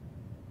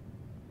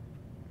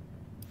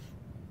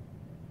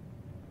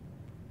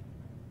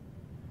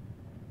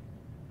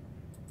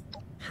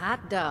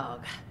 Hot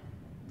dog.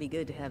 Be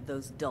good to have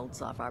those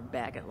dolts off our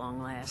back at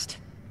long last.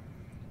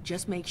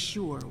 Just make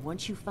sure,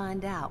 once you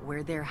find out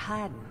where they're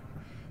hiding,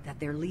 that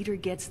their leader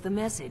gets the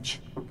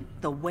message.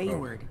 The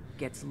Wayward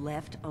gets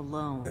left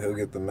alone. He'll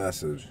get the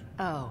message.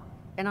 Oh,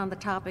 and on the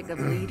topic of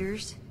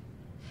leaders,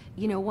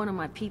 you know, one of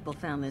my people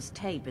found this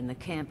tape in the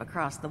camp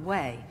across the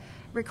way,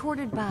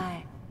 recorded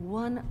by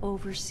one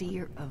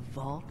overseer of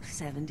Vault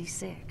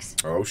 76.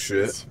 Oh,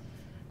 shit. It's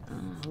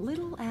a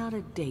little out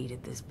of date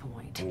at this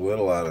point. A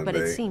little out of But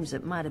date. it seems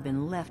it might have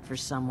been left for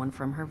someone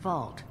from her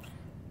vault.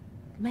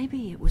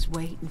 Maybe it was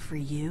waiting for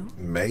you.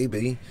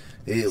 Maybe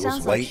it was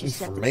Sounds like waiting she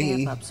set for the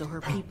me. camp up so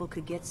her people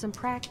could get some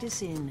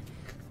practice in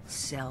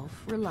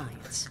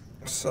self-reliance.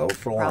 Probably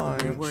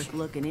Self-reliance. worth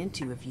looking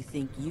into if you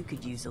think you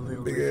could use a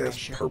little Big ass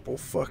refresher. purple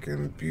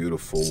fucking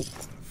beautiful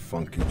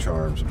funky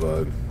charms,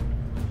 bud.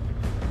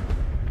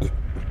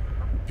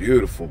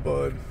 Beautiful,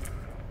 bud.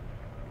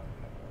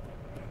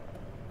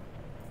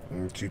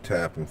 What you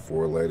tapping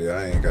for, lady?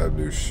 I ain't gotta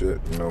do shit.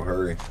 No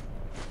hurry.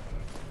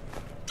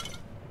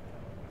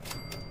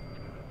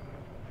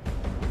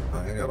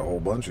 I ain't got a whole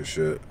bunch of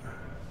shit.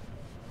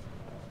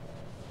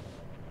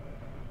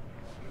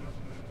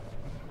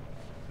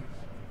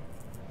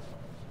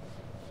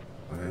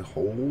 A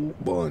whole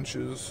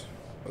bunches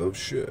of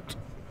shit.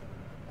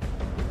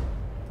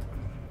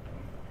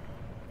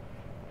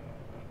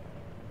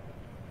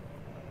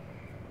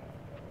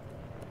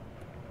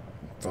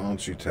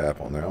 Don't you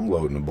tap on there. I'm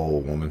loading the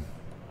bowl, woman.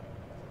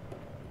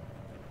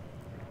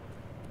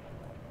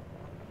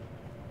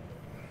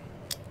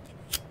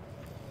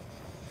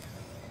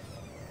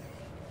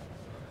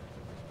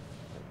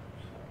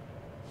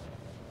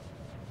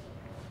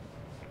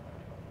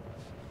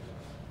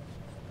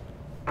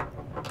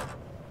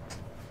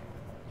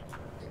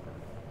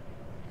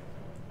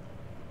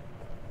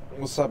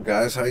 What's up,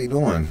 guys? How you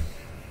doing?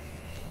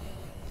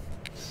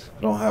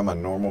 I don't have my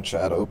normal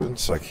chat open,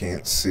 so I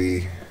can't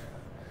see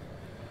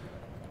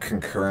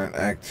concurrent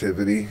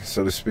activity,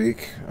 so to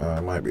speak.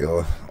 It might be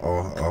a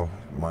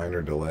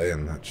minor delay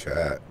in the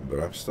chat, but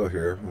I'm still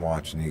here. I'm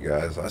watching you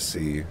guys. I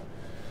see you.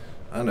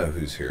 I know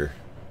who's here.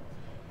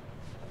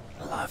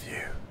 I love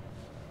you.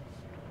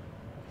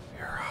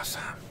 You're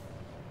awesome.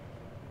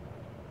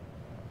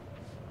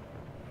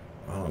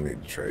 I don't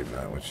need to trade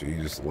that with you.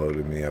 You just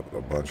loaded me up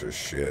with a bunch of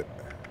shit.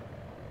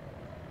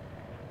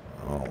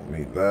 I don't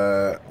need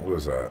that. What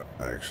is that,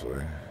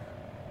 actually?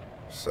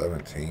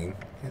 17?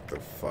 Get the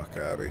fuck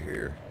out of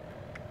here.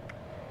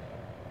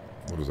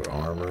 What is it,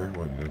 armor?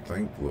 What do you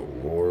think?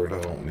 Lord, I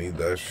don't need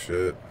that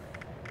shit.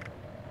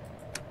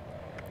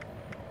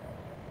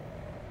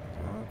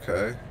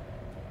 Okay.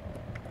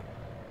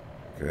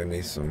 Okay, I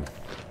need some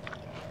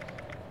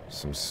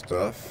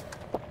stuff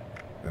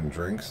and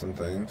drinks and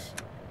things.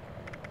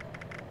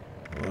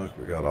 Look,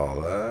 we got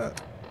all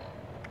that.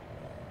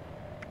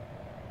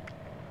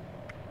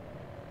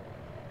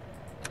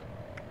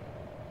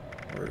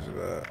 Where's it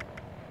at?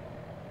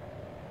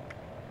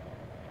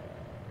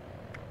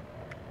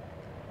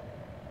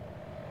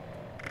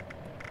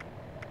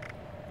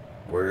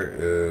 Where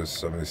is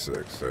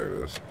 76? There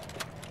it is.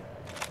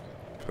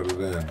 Put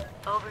it in.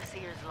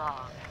 Overseer's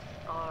log,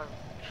 or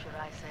should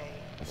I say,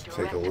 Let's take a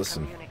directed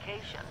listen.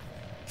 communication.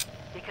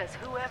 Because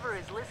whoever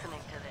is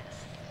listening to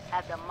this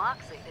had the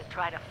moxie to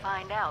try to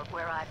find out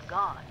where I've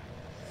gone.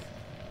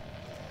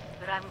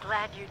 But I'm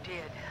glad you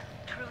did.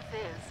 Truth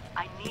is,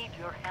 I need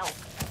your help.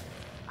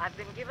 I've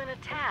been given a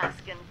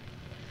task, and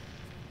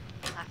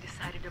I've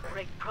decided to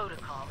break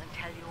protocol and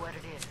tell you what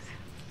it is.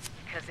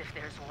 Because if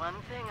there's one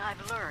thing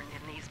I've learned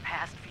in these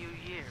past few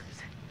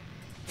years,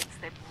 it's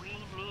that we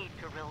need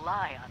to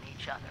rely on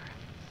each other.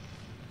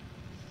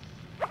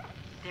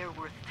 There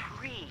were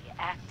 3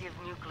 active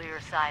nuclear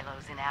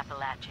silos in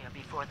Appalachia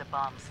before the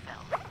bombs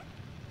fell.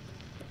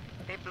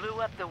 They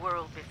blew up the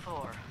world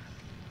before.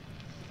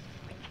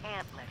 We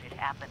can't let it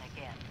happen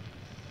again.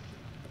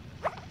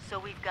 So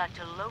we've got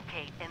to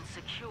locate and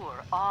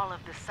secure all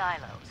of the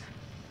silos.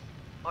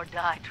 Or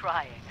die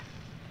trying.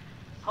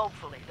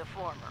 Hopefully the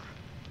former.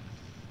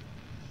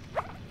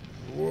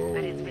 Whoa.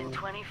 But it's been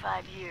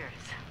 25 years.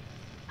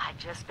 I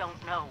just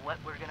don't know what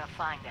we're gonna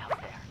find out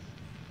there.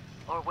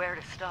 Or where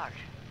to start.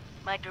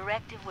 My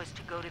directive was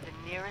to go to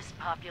the nearest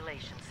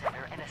population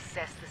center and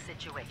assess the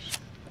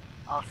situation.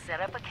 I'll set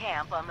up a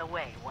camp on the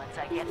way once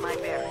I get my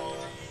bearings.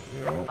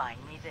 Yep. Find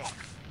me there.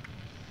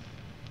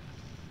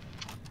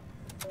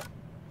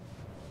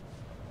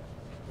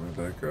 Where'd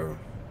that go?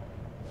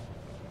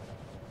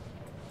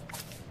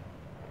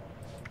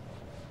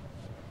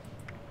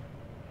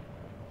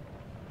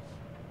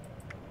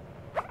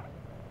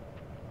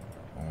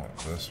 I want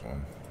this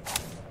one.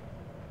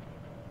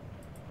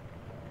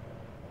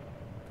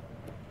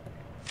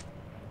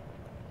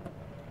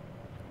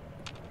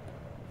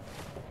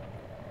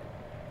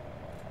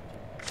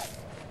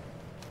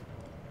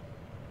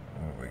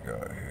 What we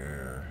got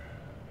here?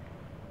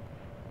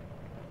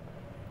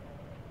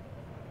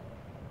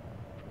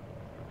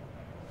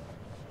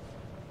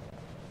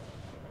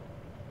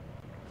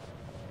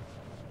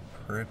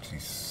 Pretty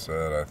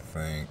set, I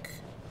think.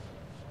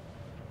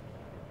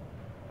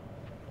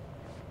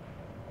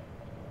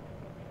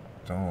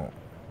 Don't.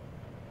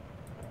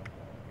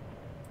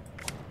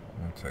 I'm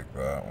gonna take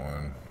that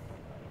one.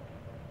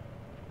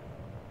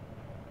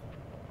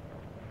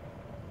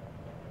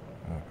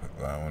 I'm gonna put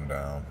that one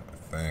down, I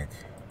think.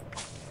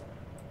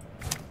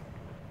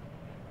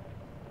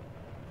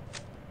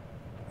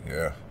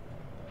 Yeah.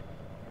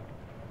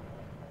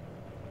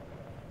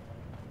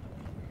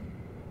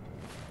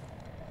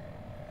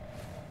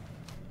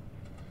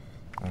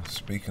 Well,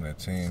 speaking of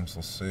teams,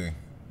 let's see.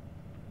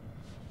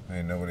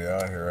 Ain't nobody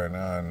out here right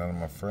now. None of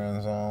my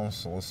friends on.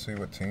 So let's see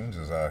what teams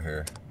is out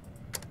here.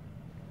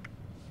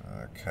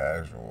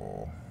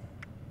 Casual.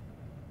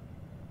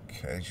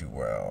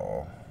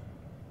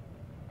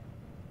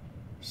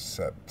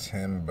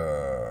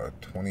 September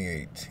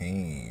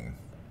 2018.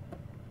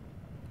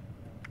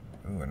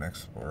 Ooh, an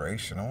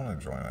exploration. I want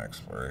to join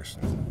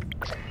exploration.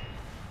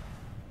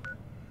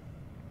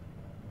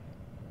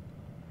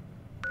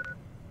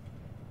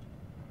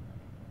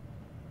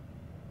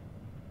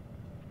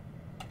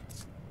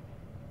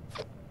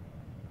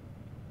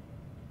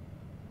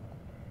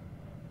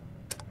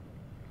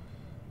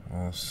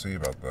 We'll see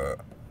about that.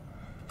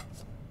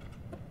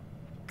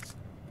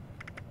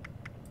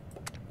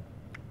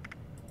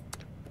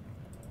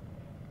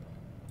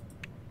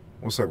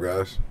 What's up,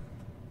 guys?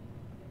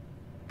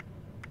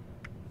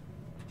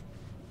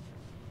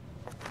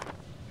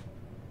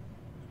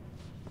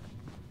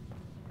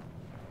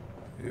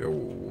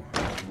 Yo.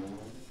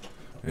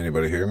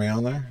 Anybody hear me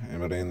on there?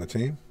 Anybody in the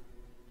team?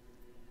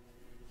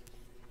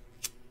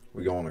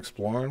 We going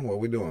exploring? What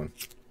we doing?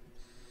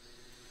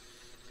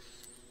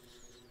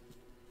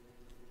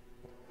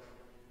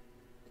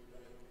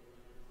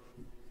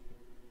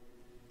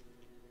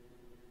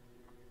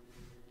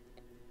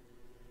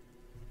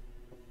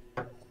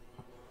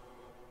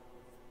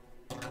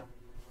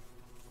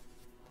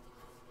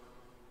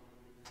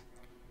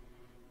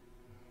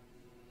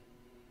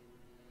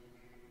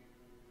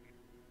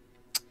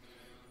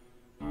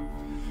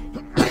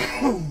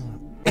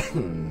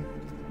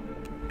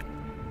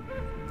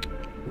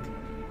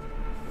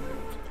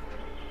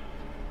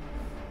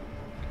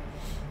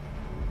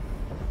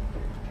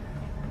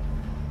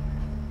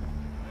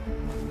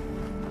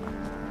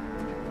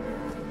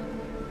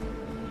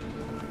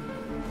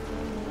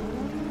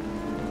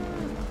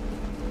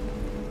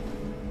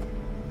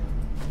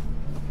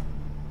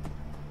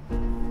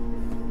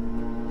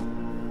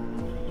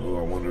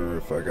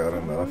 I got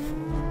enough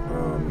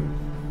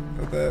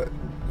that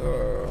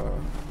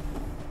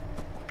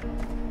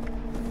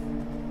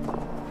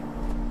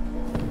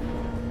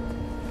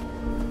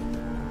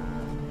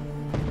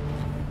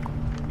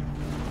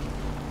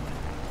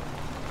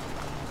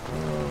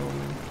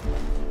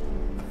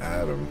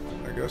Adam,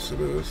 I guess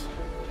it is.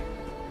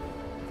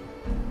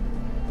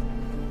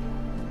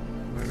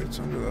 Maybe it's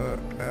under that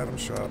Adam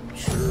shop.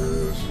 Sure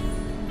is.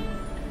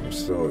 I'm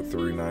still at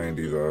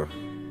 390 though.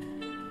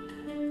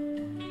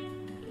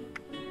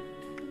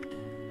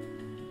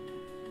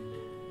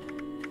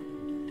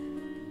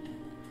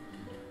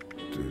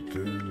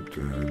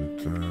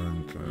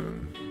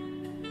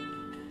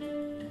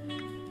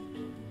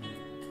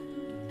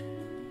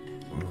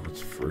 Oh,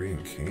 it's free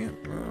in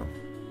camp now.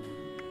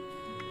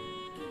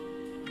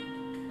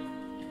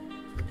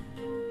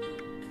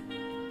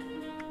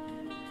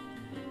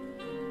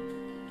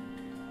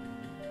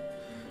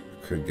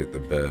 Could get the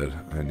bed.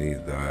 I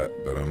need that,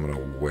 but I'm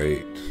gonna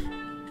wait.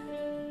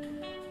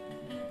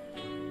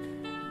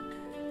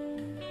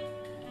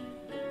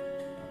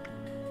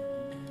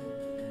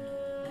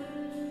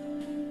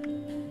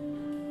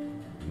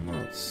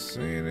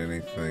 Seeing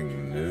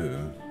anything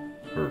new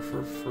or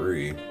for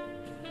free.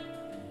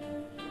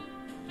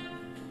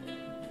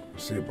 I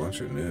see a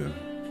bunch of new.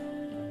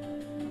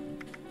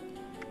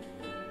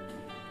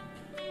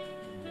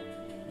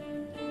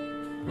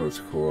 That's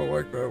cool. I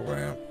like that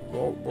lamp,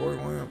 Vault Boy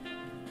lamp.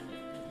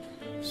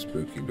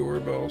 Spooky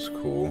doorbell's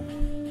cool.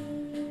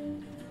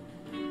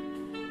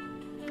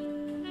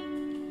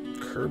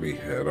 Kirby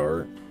head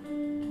art.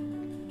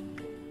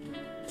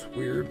 It's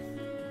weird.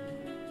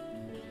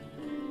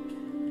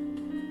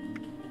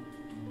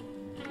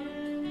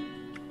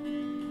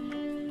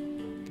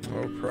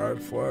 Oh,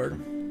 pride flag.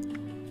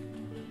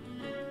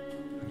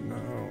 No, I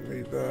don't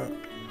need that.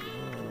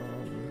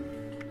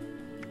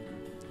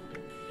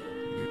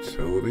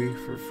 Utility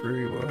for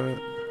free, what?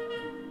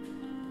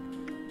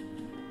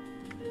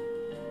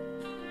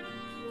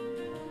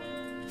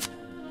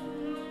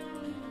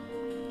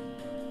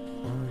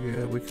 Oh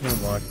yeah, we can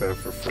unlock that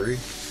for free.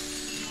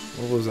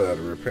 What was that,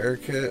 a repair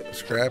kit? A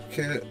scrap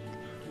kit?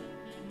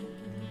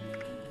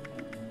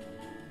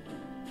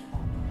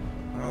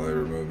 Oh, they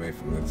removed me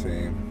from the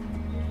team.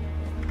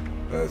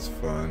 That's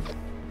fun.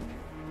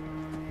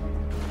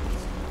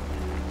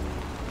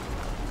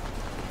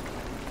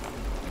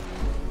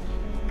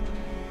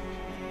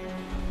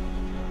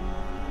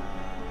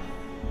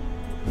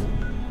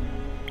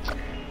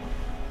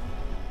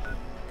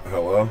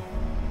 Hello?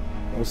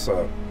 What's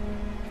up?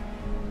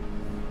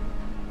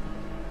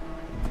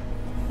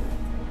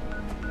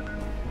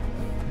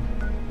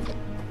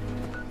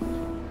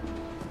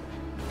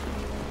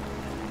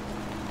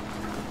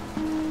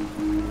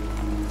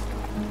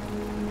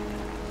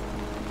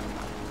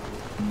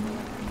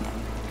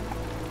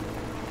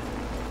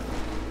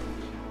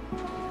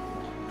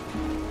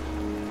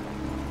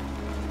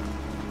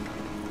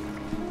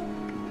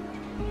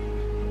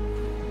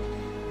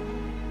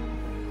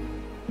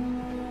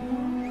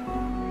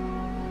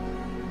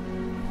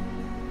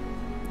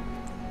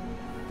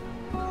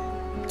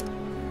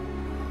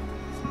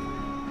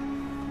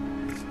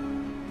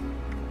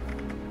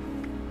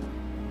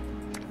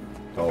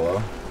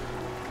 Hello?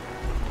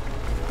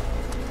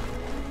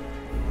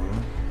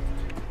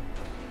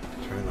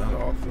 Turn that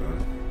off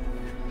then.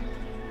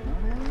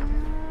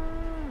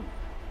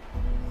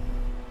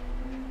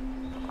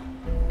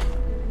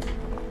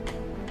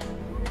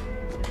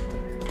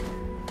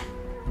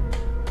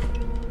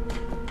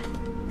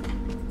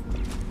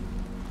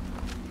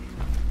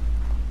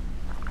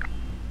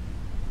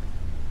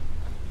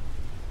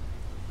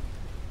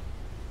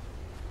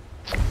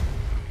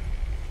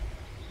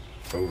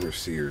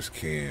 Overseer's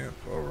camp,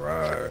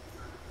 alright.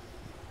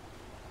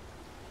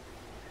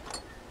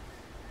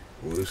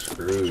 Blue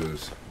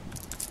screws.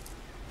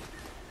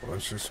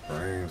 Bunch of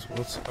springs.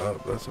 What's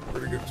up? That's a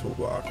pretty good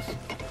toolbox.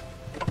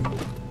 I'll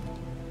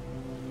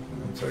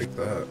take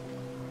that.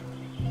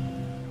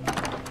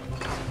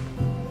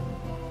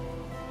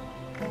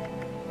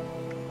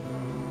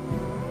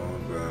 Oh,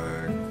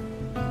 dang.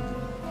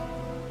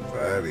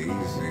 That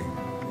easy.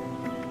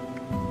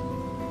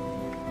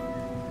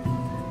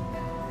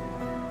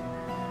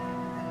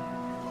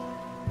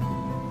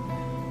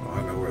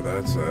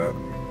 That's that.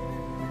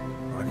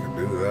 I can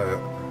do that.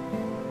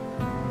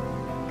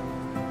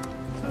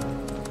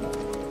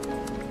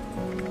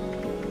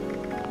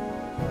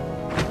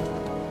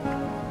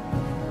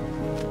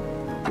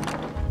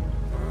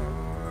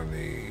 I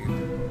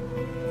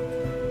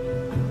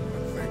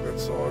think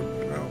that's all. No,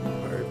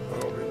 I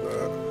don't need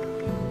that.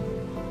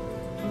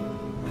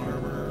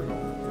 Armor,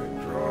 don't need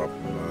drop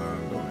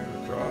none. Don't need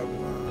to drop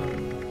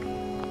none.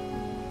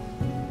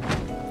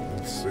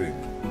 Let's see.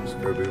 Let's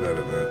go do that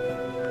event.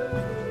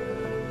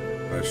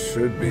 That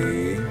should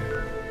be.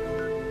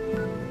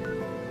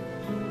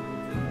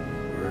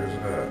 Where is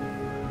that?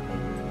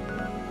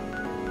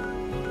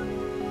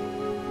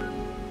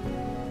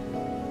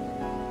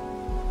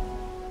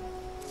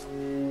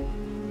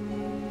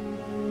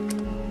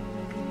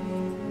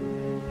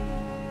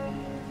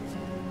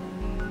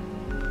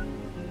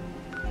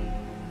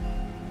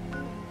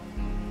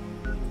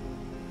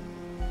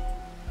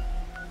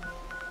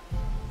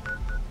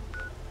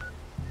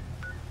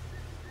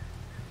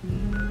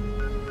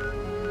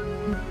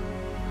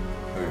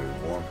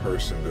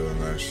 Person doing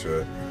that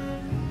shit.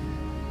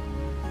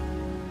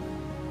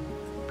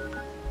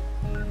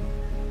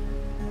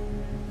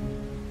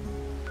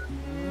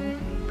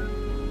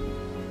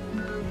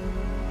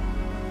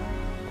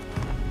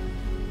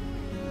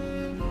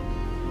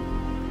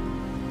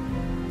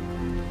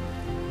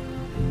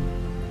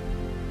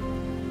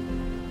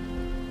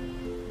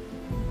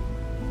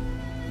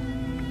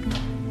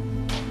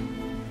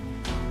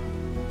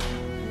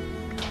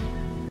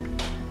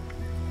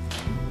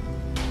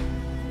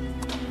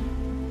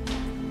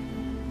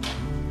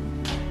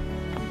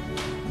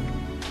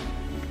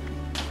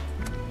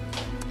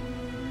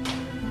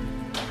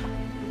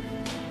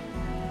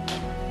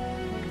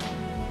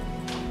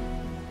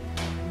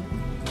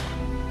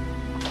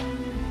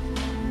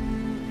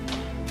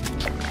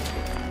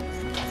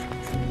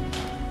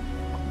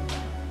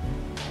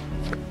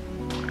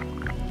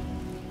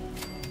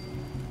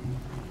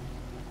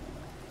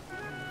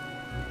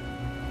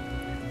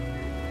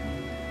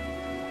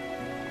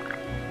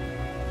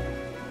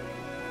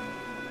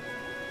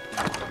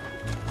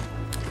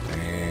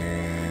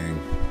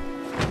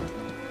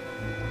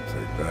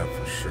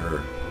 Sure.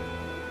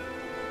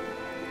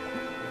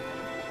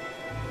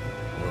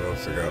 What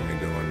else they got me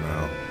doing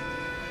now?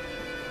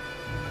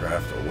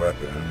 Craft a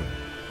weapon.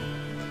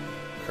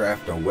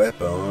 Craft a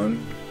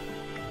weapon.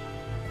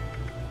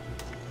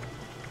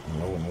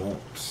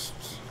 Almost.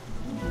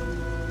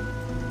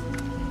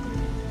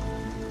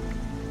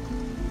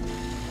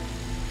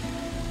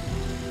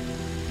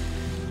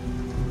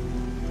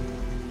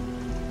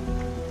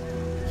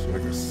 Let's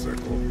make a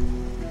sickle.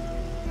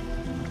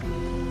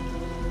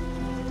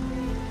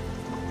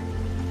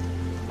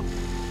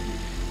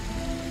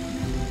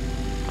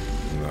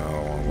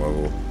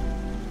 Level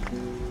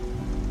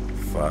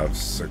 5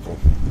 sickle.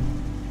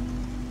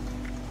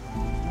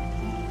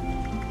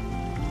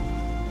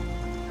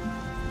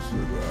 Let's do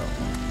that.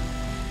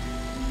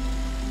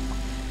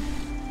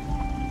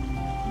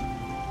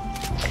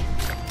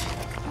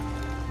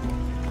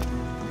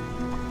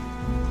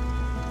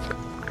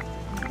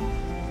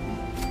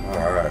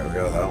 Alright, we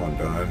got that one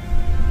done.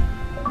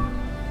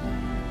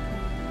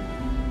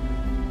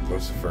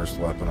 That's the first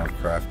weapon I've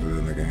crafted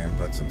in the game.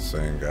 That's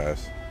insane,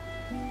 guys.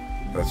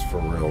 That's for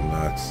real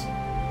nuts.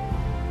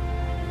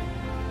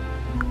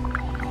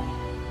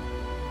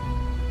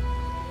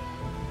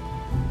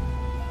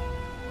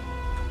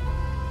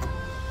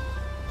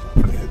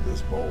 I'm gonna hit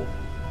this bowl.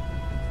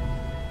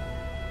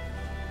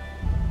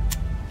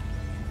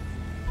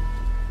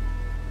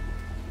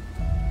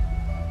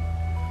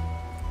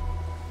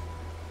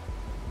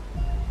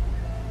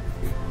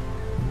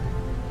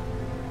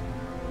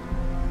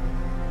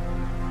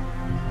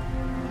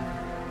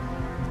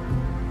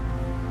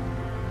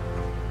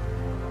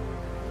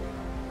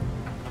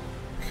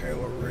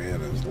 Kayla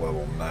Ren is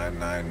level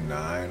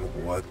 999.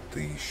 What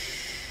the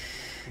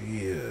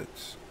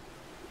shit?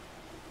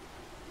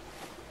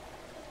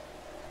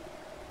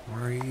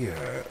 Where are you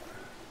at?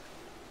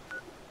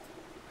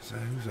 Is that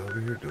who's over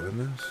here doing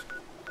this?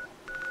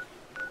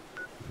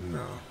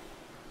 No.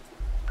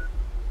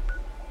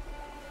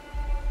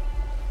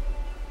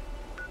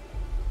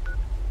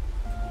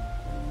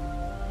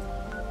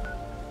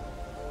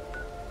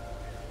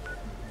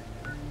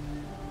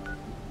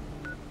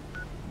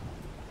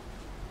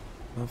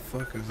 The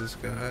fuck is this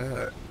guy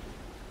at?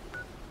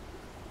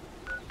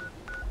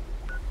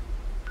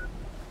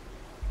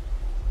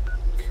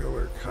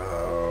 Killer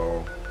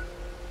Kyle.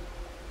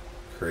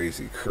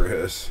 Crazy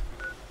Chris.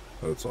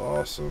 That's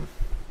awesome.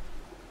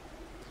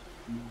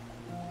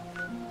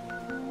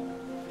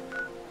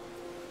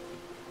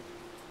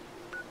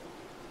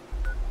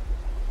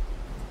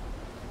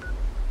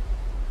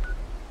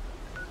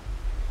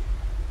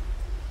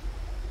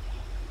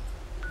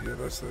 Yeah,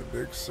 that's that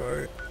big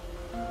site.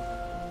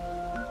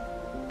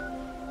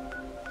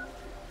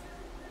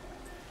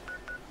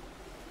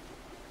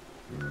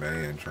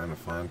 Man, trying to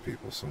find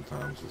people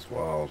sometimes is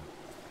wild.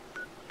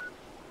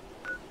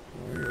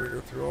 We gotta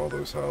go through all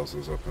those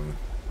houses up and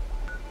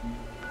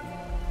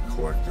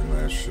collecting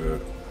that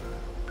shit.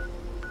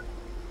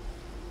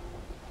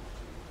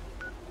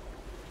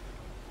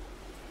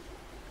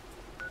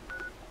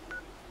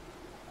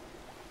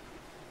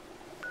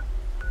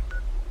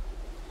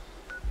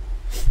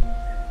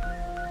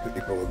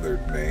 People and their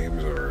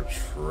names are a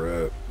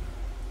trip.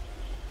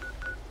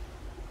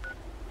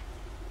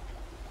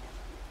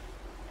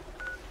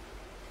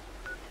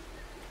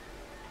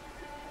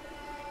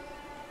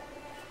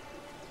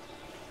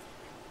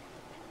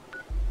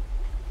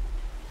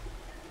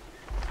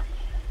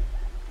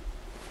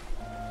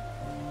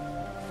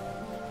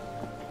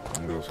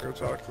 I'm just gonna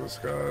talk to this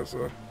guy as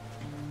a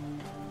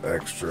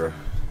extra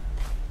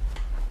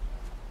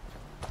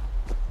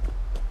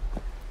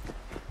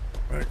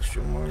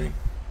money.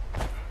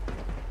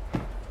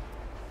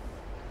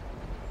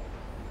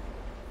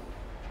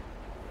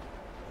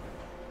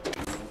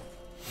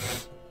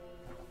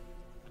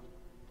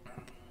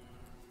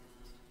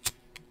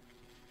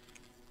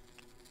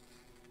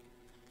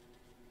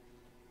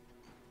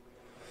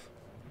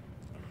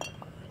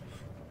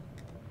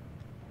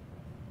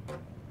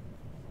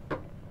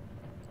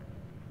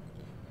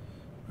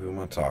 Who am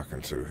I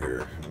talking to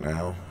here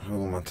now?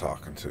 Who am I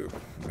talking to?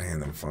 Man,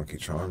 them funky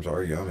charms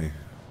are yummy.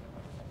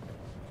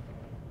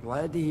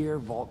 Glad to hear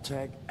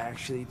Vault-Tec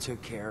actually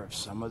took care of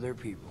some of their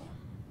people.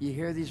 You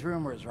hear these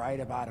rumors, right,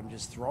 about them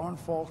just throwing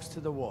folks to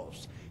the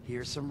wolves.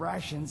 Here's some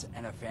rations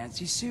and a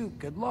fancy suit.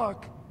 Good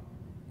luck.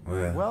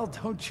 Well,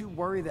 don't you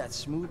worry that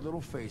smooth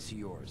little face of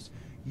yours.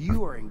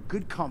 You are in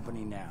good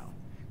company now.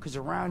 Because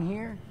around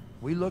here,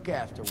 we look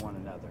after one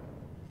another.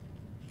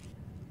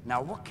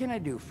 Now, what can I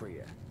do for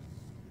you?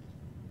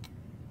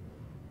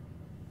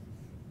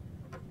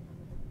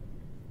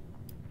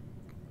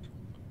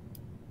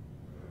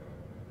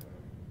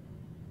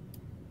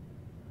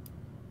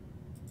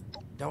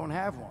 Don't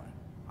have one.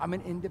 I'm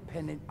an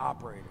independent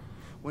operator.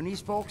 When these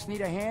folks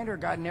need a hand or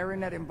got an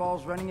errand that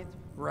involves running it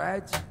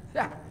rads,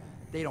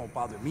 they don't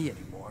bother me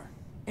anymore.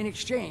 In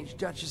exchange,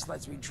 Duchess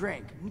lets me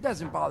drink and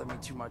doesn't bother me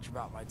too much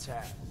about my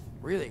tab.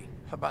 Really,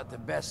 about the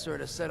best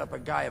sort of setup a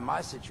guy in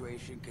my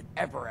situation could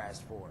ever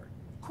ask for.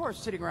 Of course,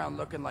 sitting around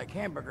looking like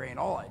hamburger ain't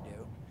all I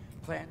do.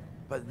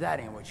 But that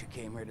ain't what you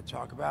came here to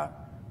talk about.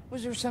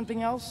 Was there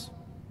something else?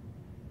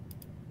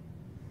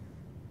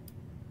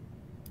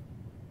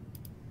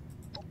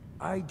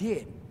 I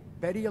did.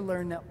 Better you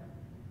learn that.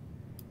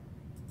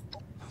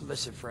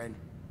 Listen, friend.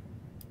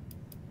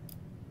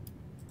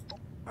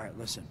 Alright,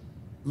 listen.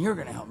 You're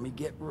gonna help me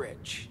get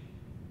rich.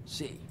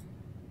 See.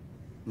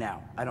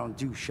 Now, I don't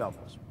do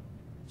shovels.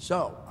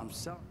 So,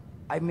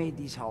 I made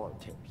these hollow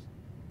tips.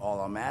 All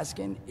I'm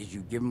asking is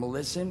you give them a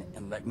listen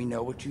and let me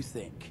know what you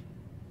think.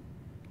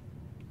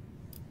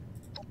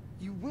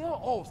 You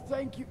will? Oh,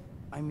 thank you.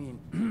 I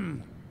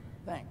mean,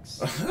 thanks.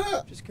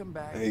 Just come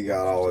back. He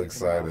got all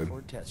excited. For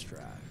a test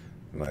drive.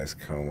 Nice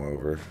comb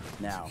over.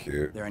 Now, it's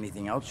cute. there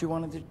anything else you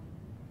wanted to...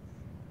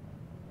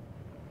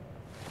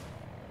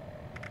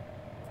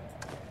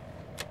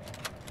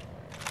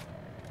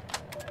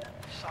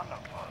 Son of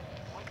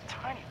a... One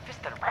tiny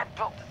fisted rat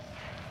built it.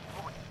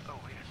 Oh, wait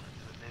a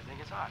second. They think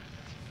it's on.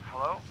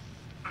 Hello?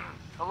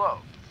 Hello.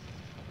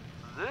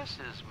 This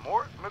is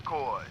Mort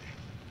McCoy.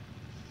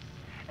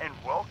 And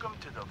welcome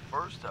to the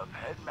first of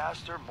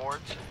Headmaster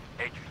Mort's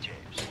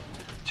EduTapes.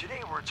 Today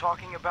we're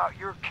talking about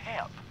your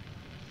camp.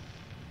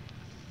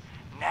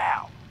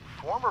 Now,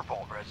 former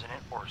Vault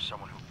resident or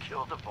someone who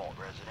killed a Vault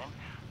resident,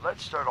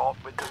 let's start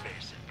off with the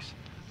basics.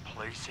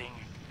 Placing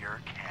your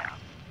camp.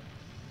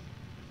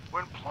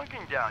 When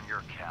plunking down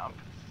your camp,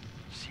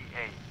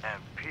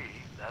 C-A-M-P,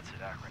 that's an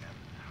acronym,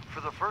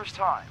 for the first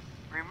time,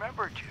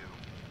 remember to...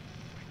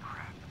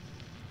 Crap.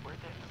 Where'd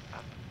they...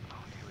 oh,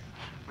 here we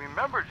go.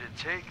 Remember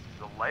to take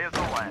the lay of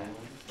the land.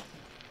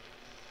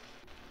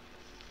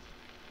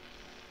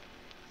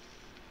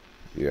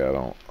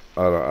 Yeah,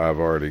 I've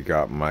already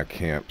got my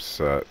camp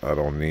set. I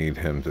don't need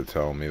him to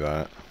tell me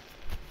that.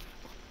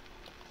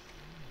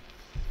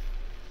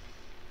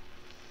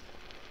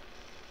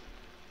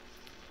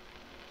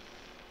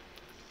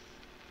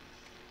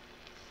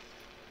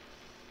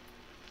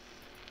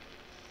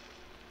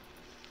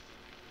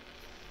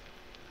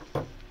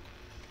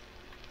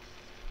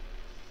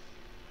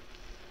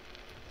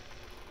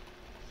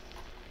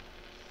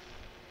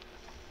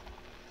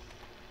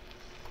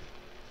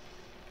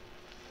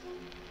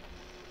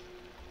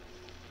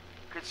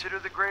 Consider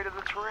the grade of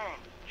the terrain,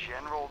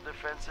 general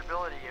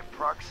defensibility, and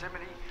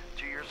proximity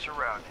to your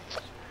surroundings.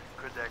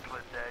 Could that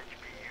clipped edge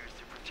be used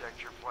to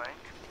protect your flank?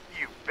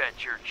 You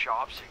bet your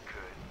chops it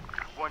could.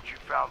 Once you've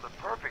found the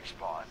perfect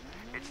spot,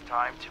 it's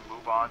time to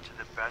move on to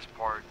the best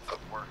part of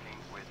working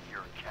with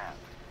your camp.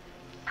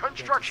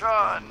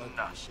 Construction!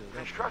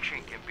 Construction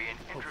can be an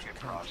intricate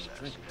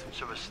process,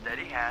 so a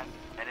steady hand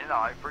and an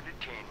eye for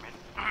detainment,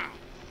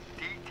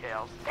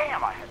 details,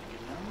 damn I had to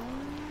get that.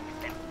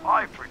 An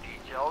eye for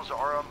details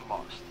are a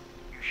must.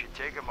 You should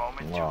take a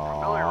moment to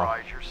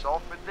familiarize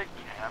yourself with the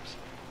camp's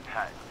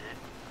patented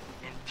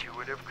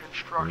intuitive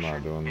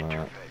construction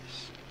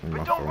interface.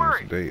 But don't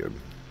worry,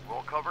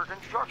 we'll cover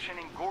construction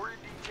in gory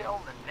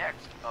detail in the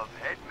next of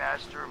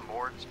Headmaster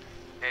Mort's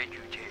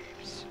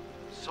edutapes.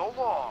 So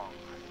long.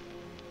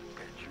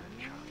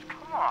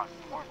 Come on,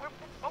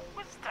 what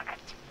was that?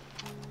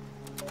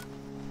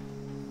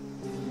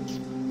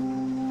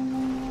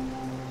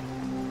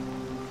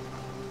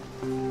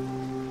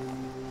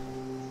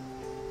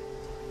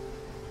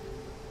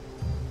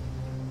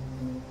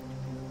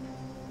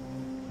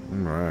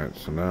 Alright,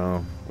 so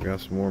now we got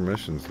some more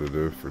missions to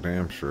do for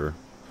damn sure.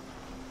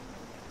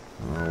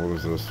 What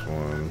is this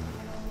one?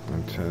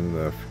 Attend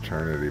the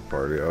fraternity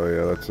party. Oh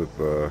yeah, that's at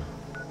the...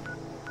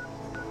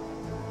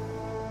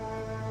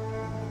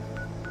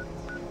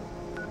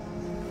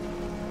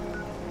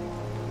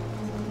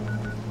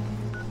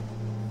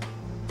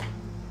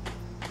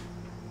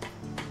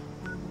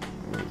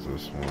 What is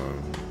this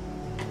one?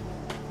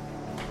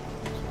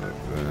 It's an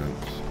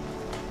event.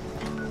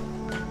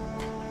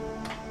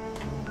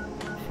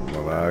 From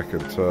what I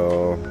could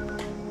tell,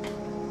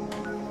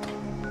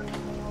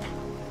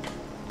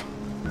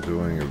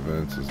 doing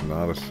events is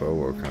not a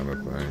solo kind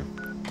of thing.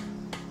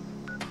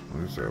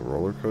 What is that,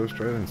 roller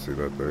coaster? I didn't see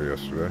that there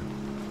yesterday.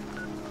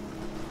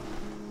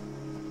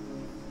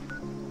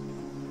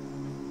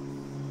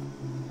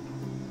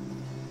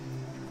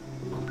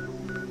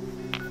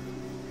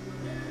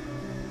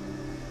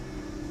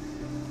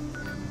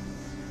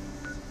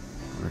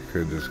 I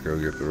could just go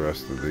get the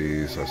rest of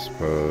these, I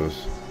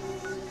suppose.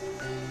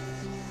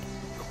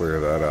 Clear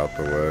that out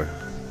the way.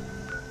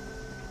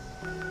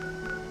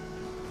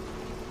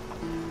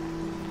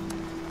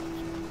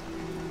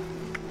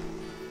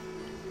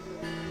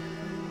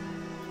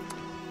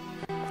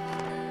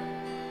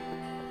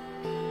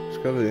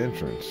 Go to the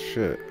entrance.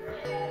 Shit.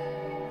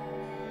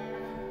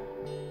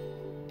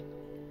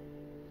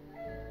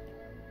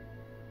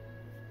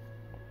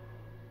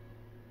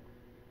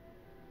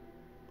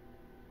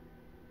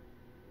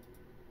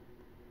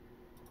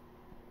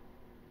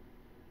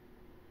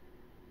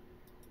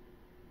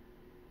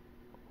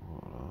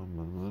 What I'm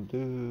gonna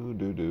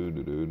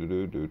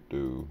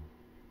do.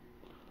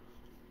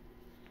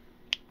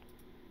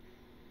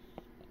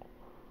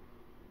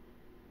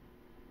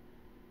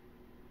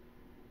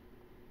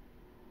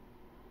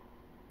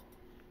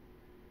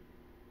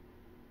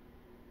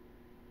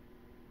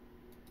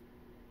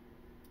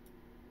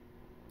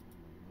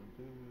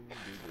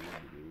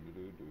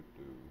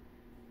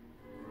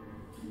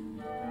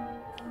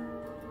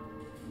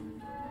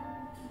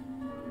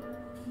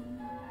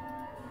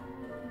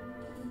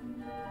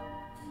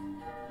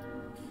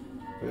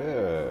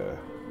 Yeah.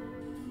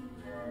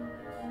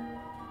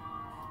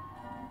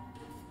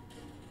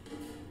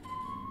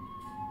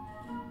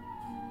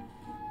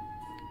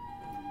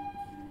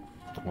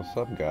 What's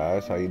up,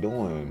 guys? How you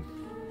doing?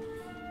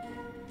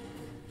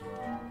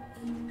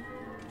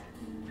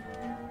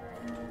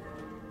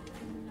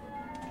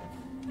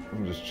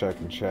 I'm just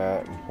checking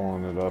chat and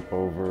pulling it up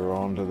over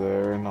onto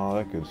there and all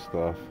that good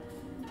stuff.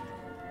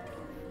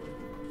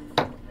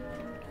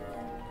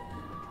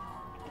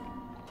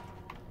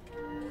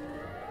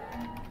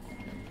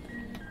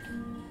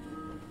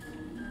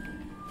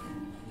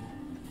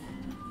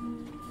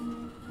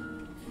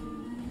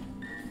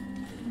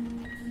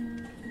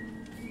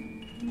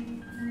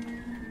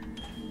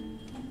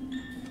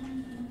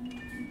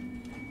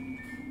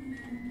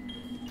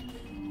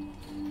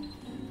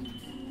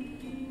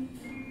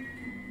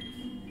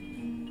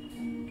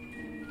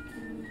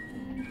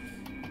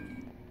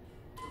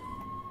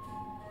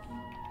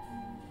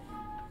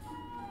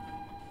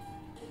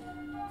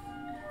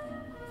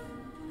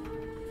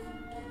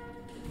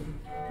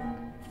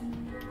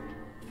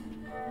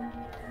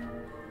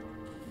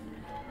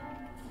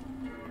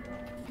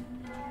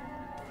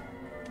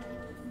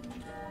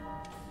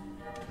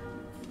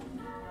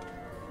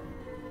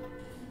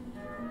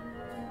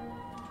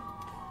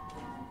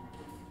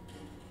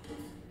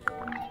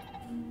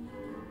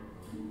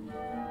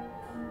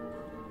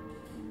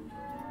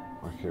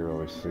 I can't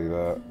really see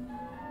that,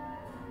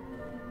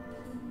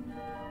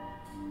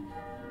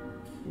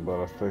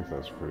 but I think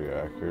that's pretty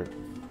accurate.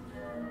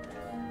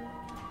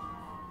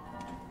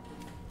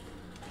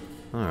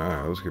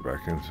 Alright, let's get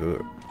back into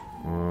it.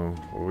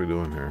 What are we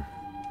doing here?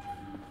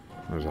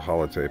 There's a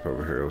holotape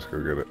over here, let's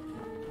go get it.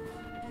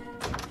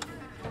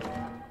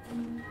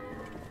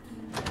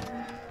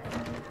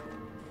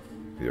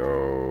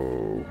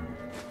 Yo.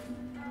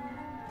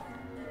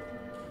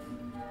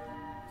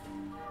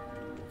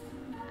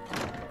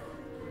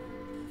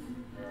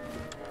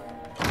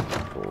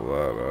 Pull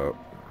that up.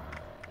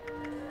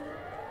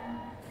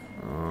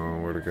 Oh,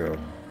 where'd it go?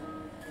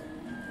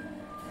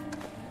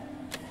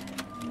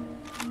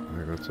 I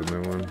think that's a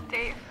new one.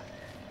 Dave,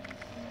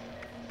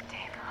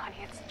 honey,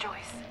 it's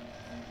Joyce.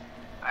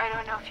 I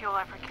don't know if you'll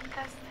ever get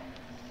this,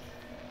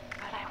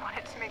 but I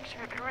wanted to make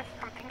sure there was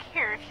something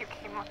here if you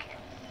came looking.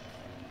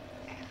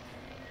 If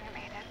you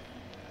made it.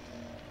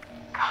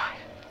 God,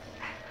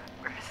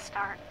 where to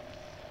start?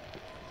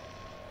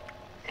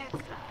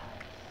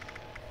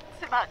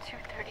 It's about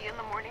 2:30 in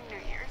the morning, New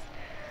Year's.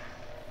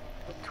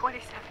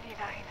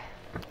 2079.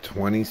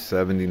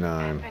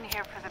 2079. I've been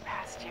here for the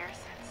past year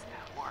since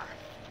the war.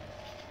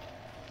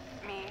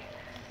 Me,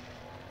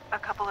 a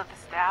couple of the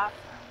staff,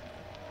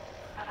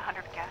 about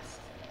 100 guests,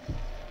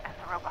 and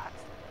the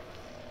robots.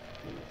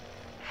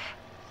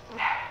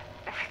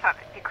 Never thought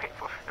I'd be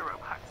grateful for the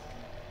robots.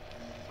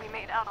 We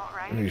made out all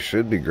right. You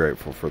should be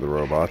grateful for the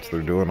robots.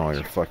 They're doing all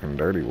your fucking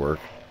dirty work.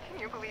 Can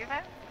you believe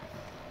it?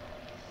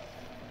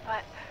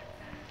 But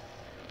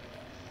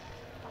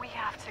we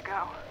have to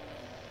go.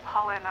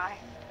 Paula and I.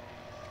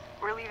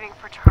 We're leaving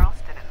for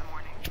Charleston in the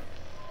morning.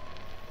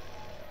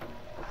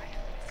 I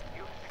miss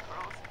you and the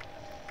girls.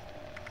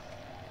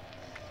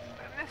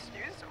 I miss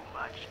you so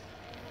much.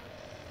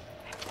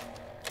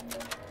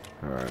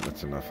 Alright,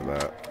 that's enough of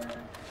that.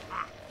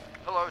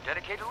 Hello,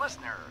 dedicated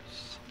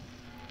listeners.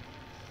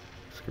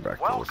 Let's get back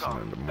to Welcome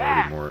listening to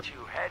back Morty Mort.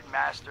 to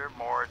Headmaster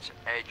Mort's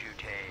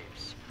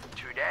Edutapes.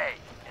 Today,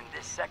 in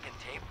this second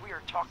tape, we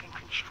are talking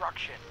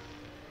construction.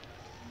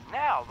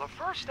 Now, the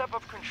first step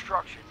of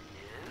construction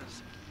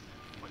is...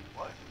 Wait,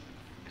 what?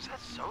 Is that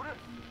soda?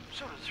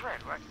 Soda's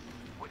red, right?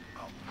 Wait,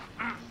 oh.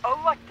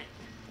 Electing.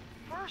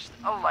 First,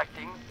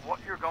 electing what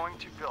you're going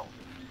to build.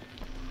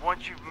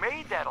 Once you've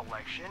made that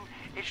election,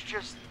 it's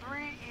just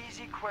 3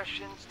 easy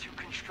questions to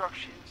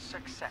construction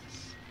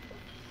success.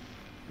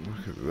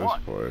 Look at this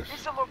 1. place.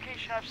 Is the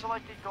location I've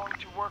selected going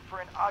to work for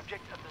an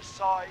object of the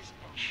size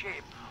and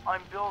shape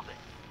I'm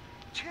building?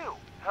 2.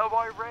 Have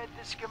I read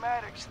the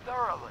schematics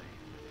thoroughly?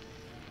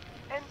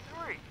 And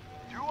 3.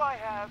 Do I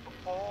have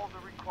all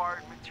the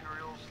required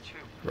materials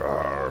too?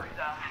 Rawr.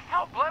 The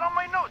hell, blood on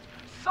my notes!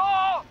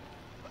 Saul!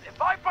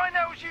 If I find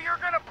out it was you, you're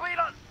gonna bleed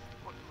on...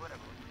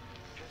 Whatever.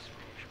 Just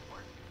finish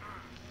work.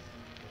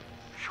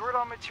 Short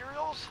on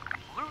materials?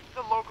 Loot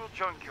the local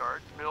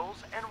junkyard,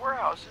 mills, and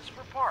warehouses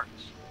for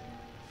parts.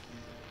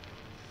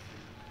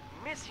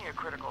 Missing a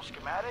critical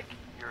schematic?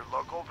 Your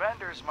local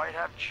vendors might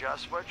have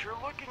just what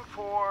you're looking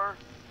for.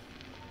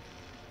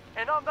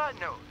 And on that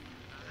note,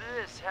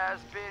 this has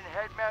been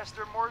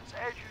Headmaster Mort's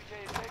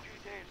Edutapes.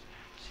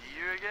 See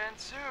you again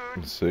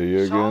soon. See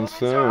you again Solomon,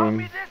 so help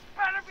me, soon. this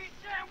better be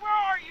Sam. Where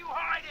are you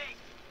hiding?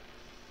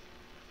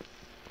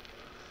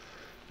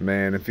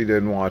 Man, if you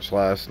didn't watch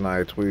last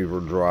night, we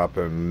were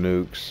dropping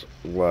nukes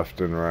left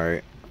and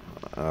right.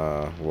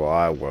 Well,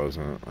 I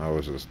wasn't. I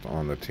was just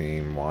on the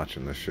team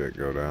watching the shit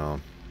go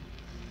down.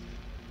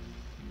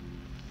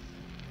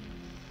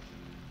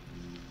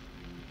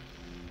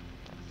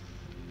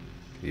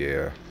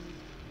 Yeah.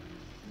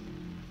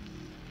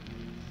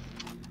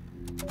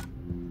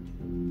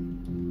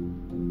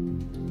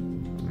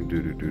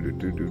 Do do do do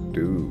do do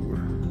do.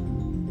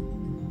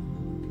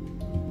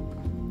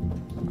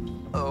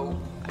 Oh,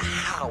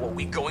 how are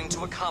we going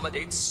to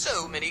accommodate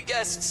so many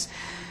guests?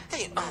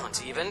 They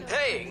aren't even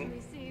paying. Let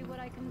me see what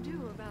I can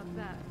do about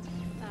that.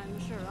 I'm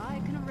sure I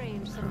can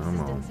arrange some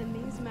assistance in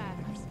these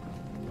matters.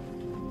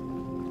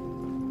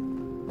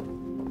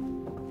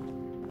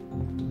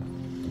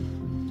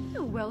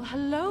 Well,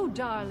 hello,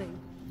 darling.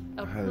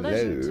 A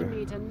pleasure to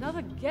meet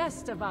another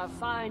guest of our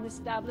fine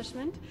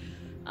establishment.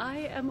 I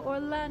am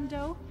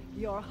Orlando,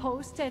 your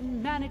host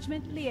and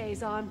management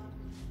liaison.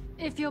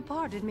 If you'll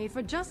pardon me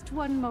for just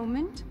one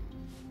moment,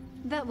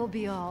 that will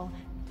be all.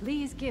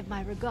 Please give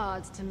my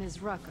regards to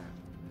Ms. Rucker.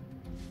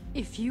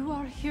 If you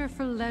are here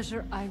for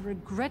leisure, I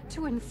regret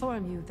to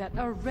inform you that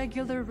our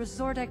regular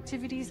resort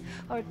activities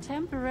are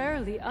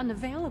temporarily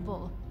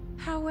unavailable.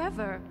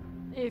 However,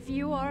 if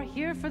you are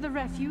here for the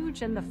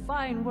refuge and the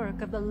fine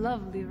work of the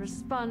lovely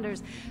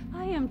responders,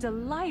 I am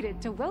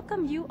delighted to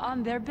welcome you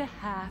on their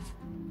behalf.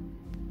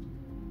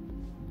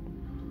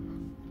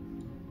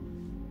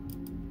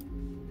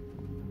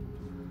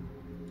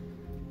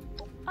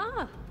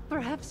 Ah,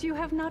 perhaps you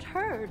have not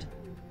heard.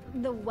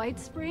 The White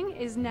Spring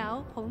is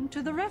now home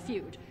to the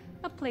refuge,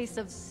 a place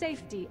of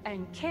safety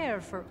and care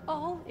for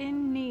all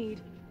in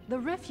need. The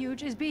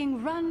refuge is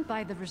being run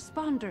by the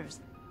responders,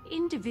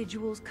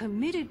 individuals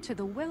committed to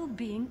the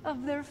well-being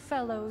of their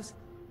fellows.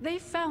 They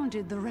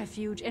founded the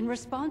refuge in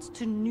response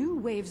to new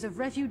waves of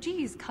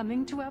refugees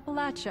coming to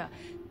Appalachia,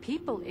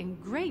 people in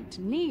great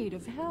need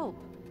of help.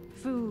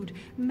 Food,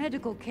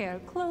 medical care,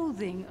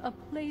 clothing, a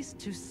place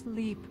to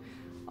sleep.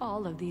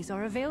 All of these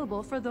are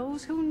available for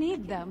those who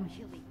need them.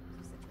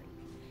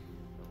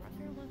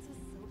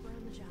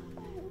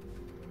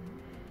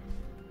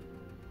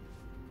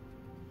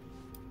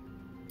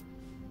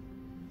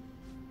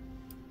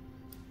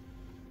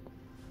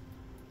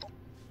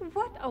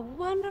 What a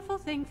wonderful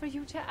thing for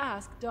you to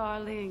ask,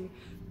 darling.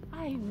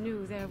 I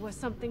knew there was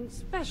something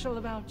special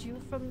about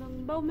you from the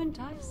moment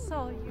I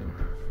saw you.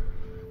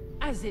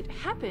 As it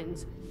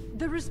happens,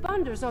 the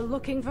responders are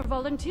looking for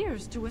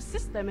volunteers to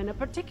assist them in a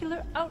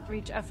particular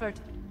outreach effort.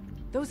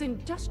 Those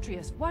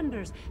industrious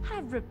wonders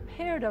have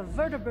repaired a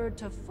vertibird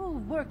to full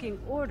working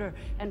order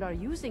and are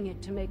using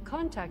it to make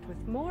contact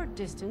with more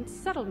distant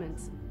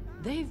settlements.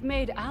 They've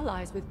made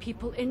allies with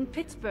people in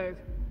Pittsburgh.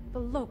 The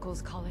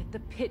locals call it the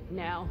Pit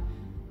now,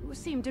 who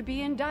seem to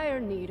be in dire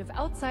need of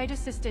outside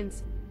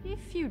assistance.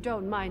 If you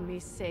don't mind me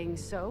saying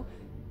so,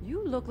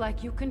 you look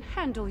like you can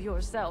handle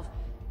yourself.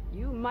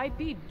 You might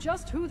be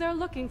just who they're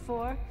looking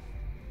for.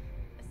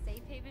 A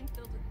safe haven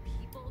filled with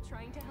people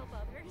trying to help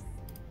others?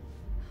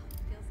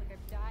 Feels like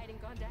I've died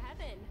and gone to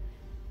heaven.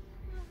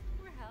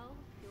 Or hell,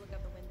 if you look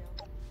out the window.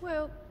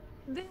 Well,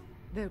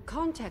 their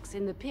contacts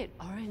in the Pit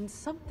are in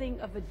something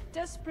of a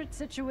desperate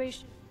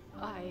situation.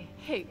 I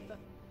hate them.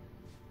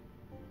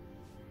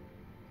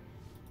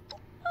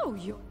 Oh,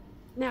 you...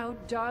 Now,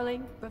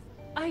 darling,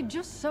 I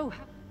just so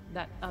have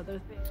that other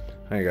thing.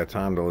 I ain't got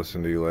time to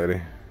listen to you, lady.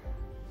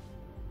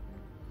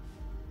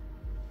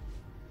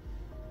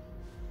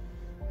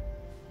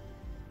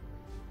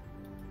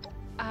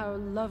 Our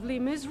lovely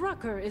Ms.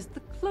 Rucker is the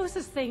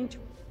closest thing to...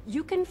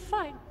 You can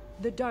find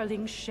the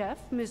darling chef,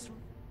 Miss...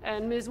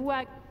 and Ms.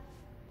 Wack...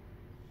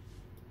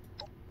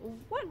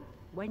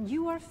 When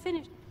you are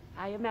finished,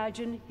 I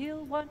imagine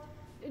he'll want...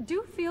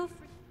 Do feel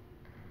free...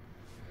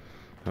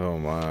 Oh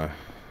my.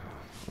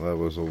 That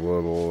was a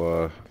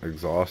little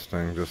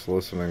exhausting just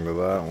listening to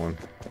that one.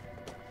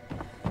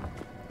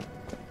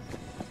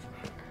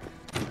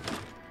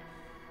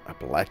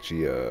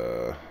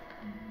 Appalachia.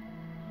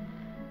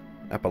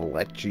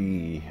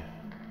 Appalachia.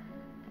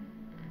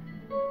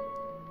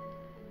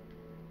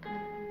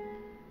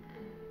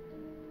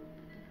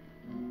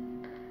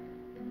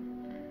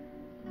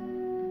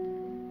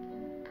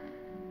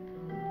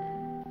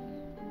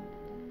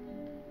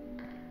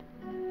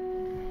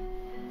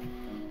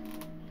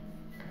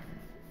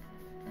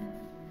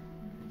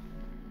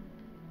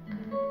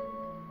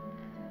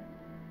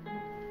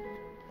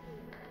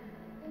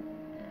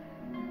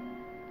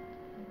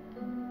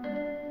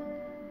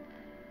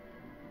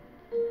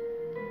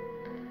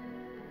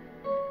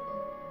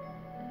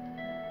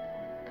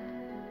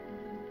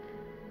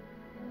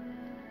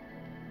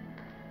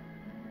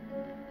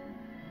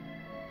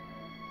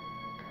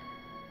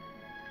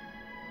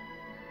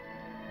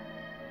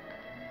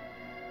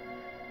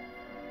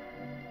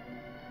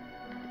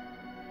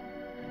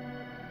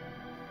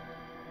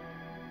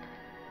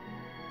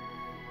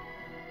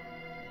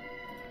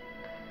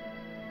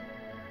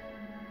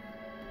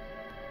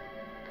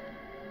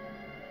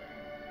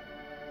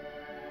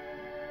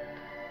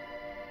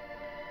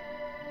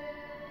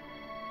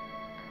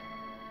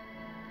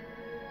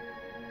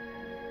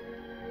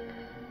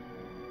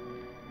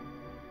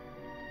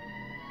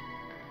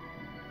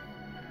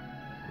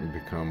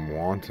 Become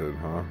wanted,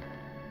 huh?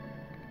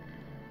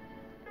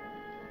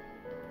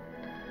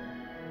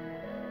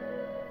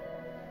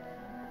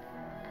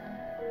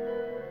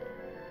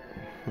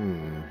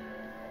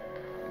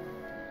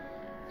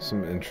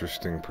 Some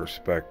interesting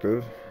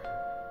perspective.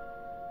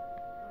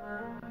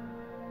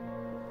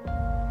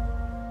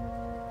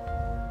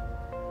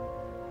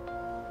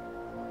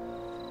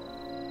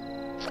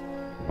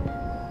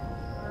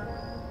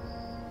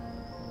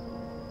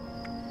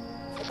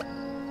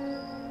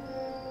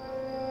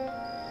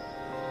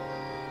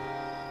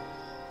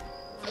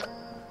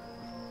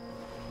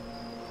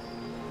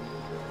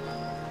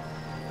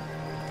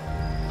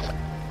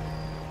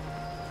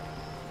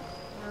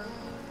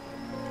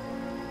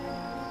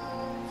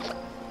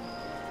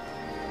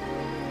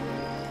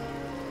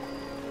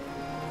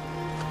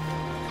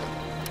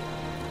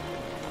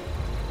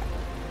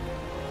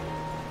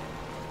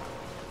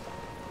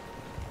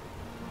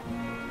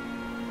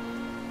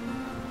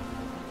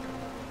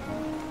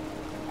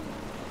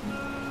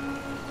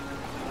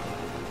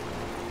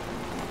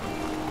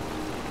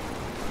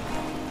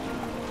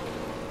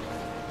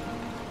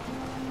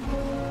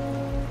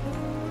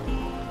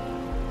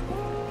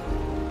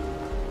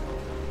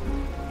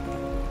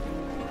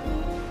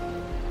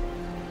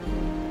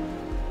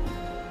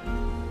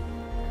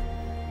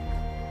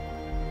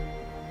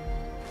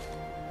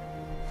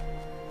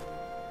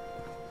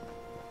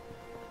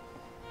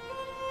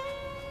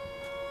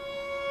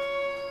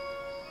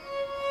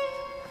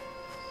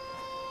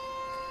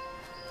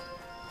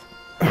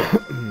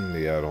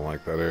 Yeah, I don't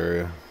like that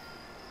area.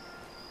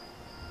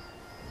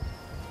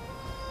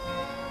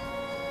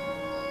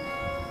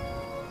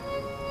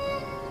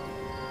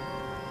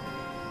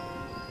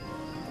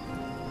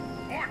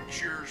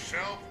 Watch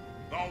yourself.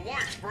 The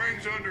White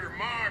Springs under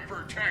my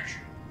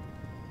protection.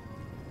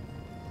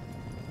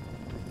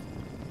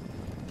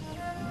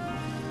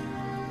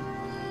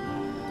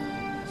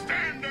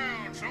 Stand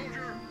down,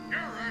 soldier. You're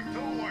at the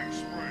White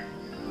Springs.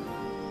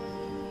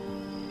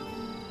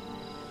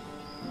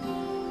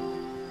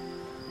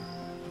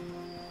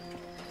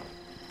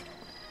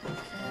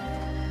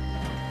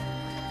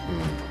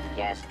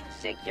 Guest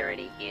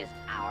security is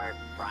our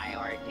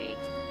priority.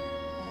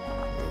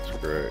 That's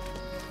great.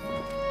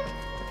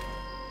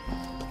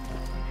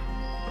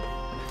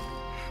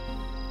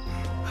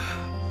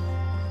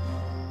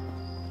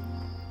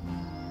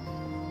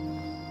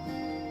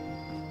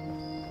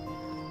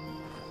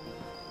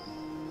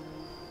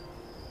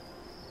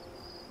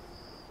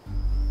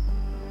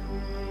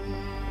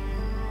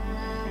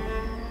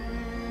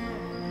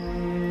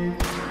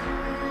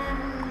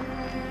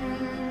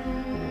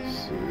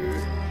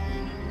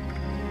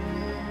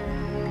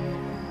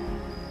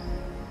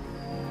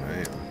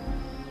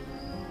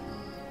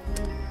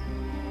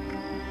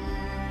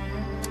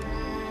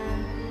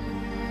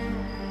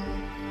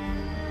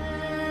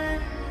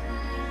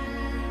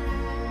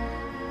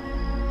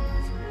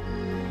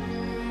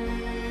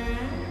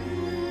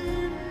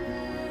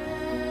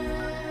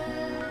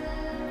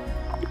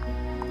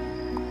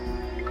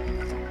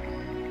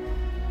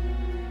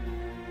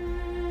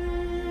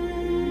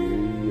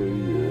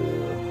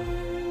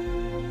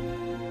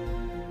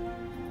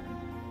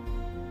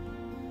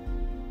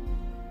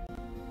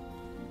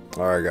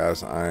 Alright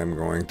guys, I am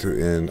going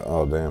to end,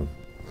 oh damn,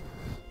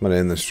 I'm going to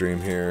end the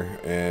stream here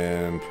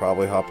and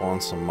probably hop on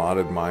some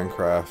modded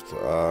Minecraft.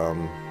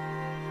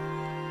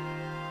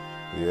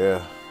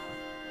 Yeah,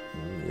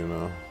 you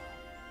know.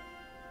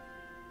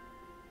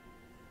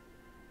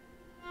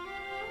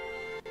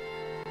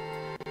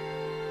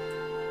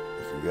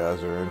 If you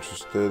guys are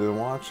interested in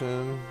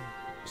watching,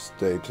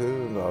 stay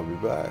tuned, I'll be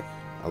back.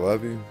 I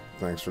love you,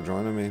 thanks for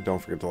joining me, don't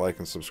forget to like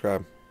and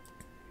subscribe.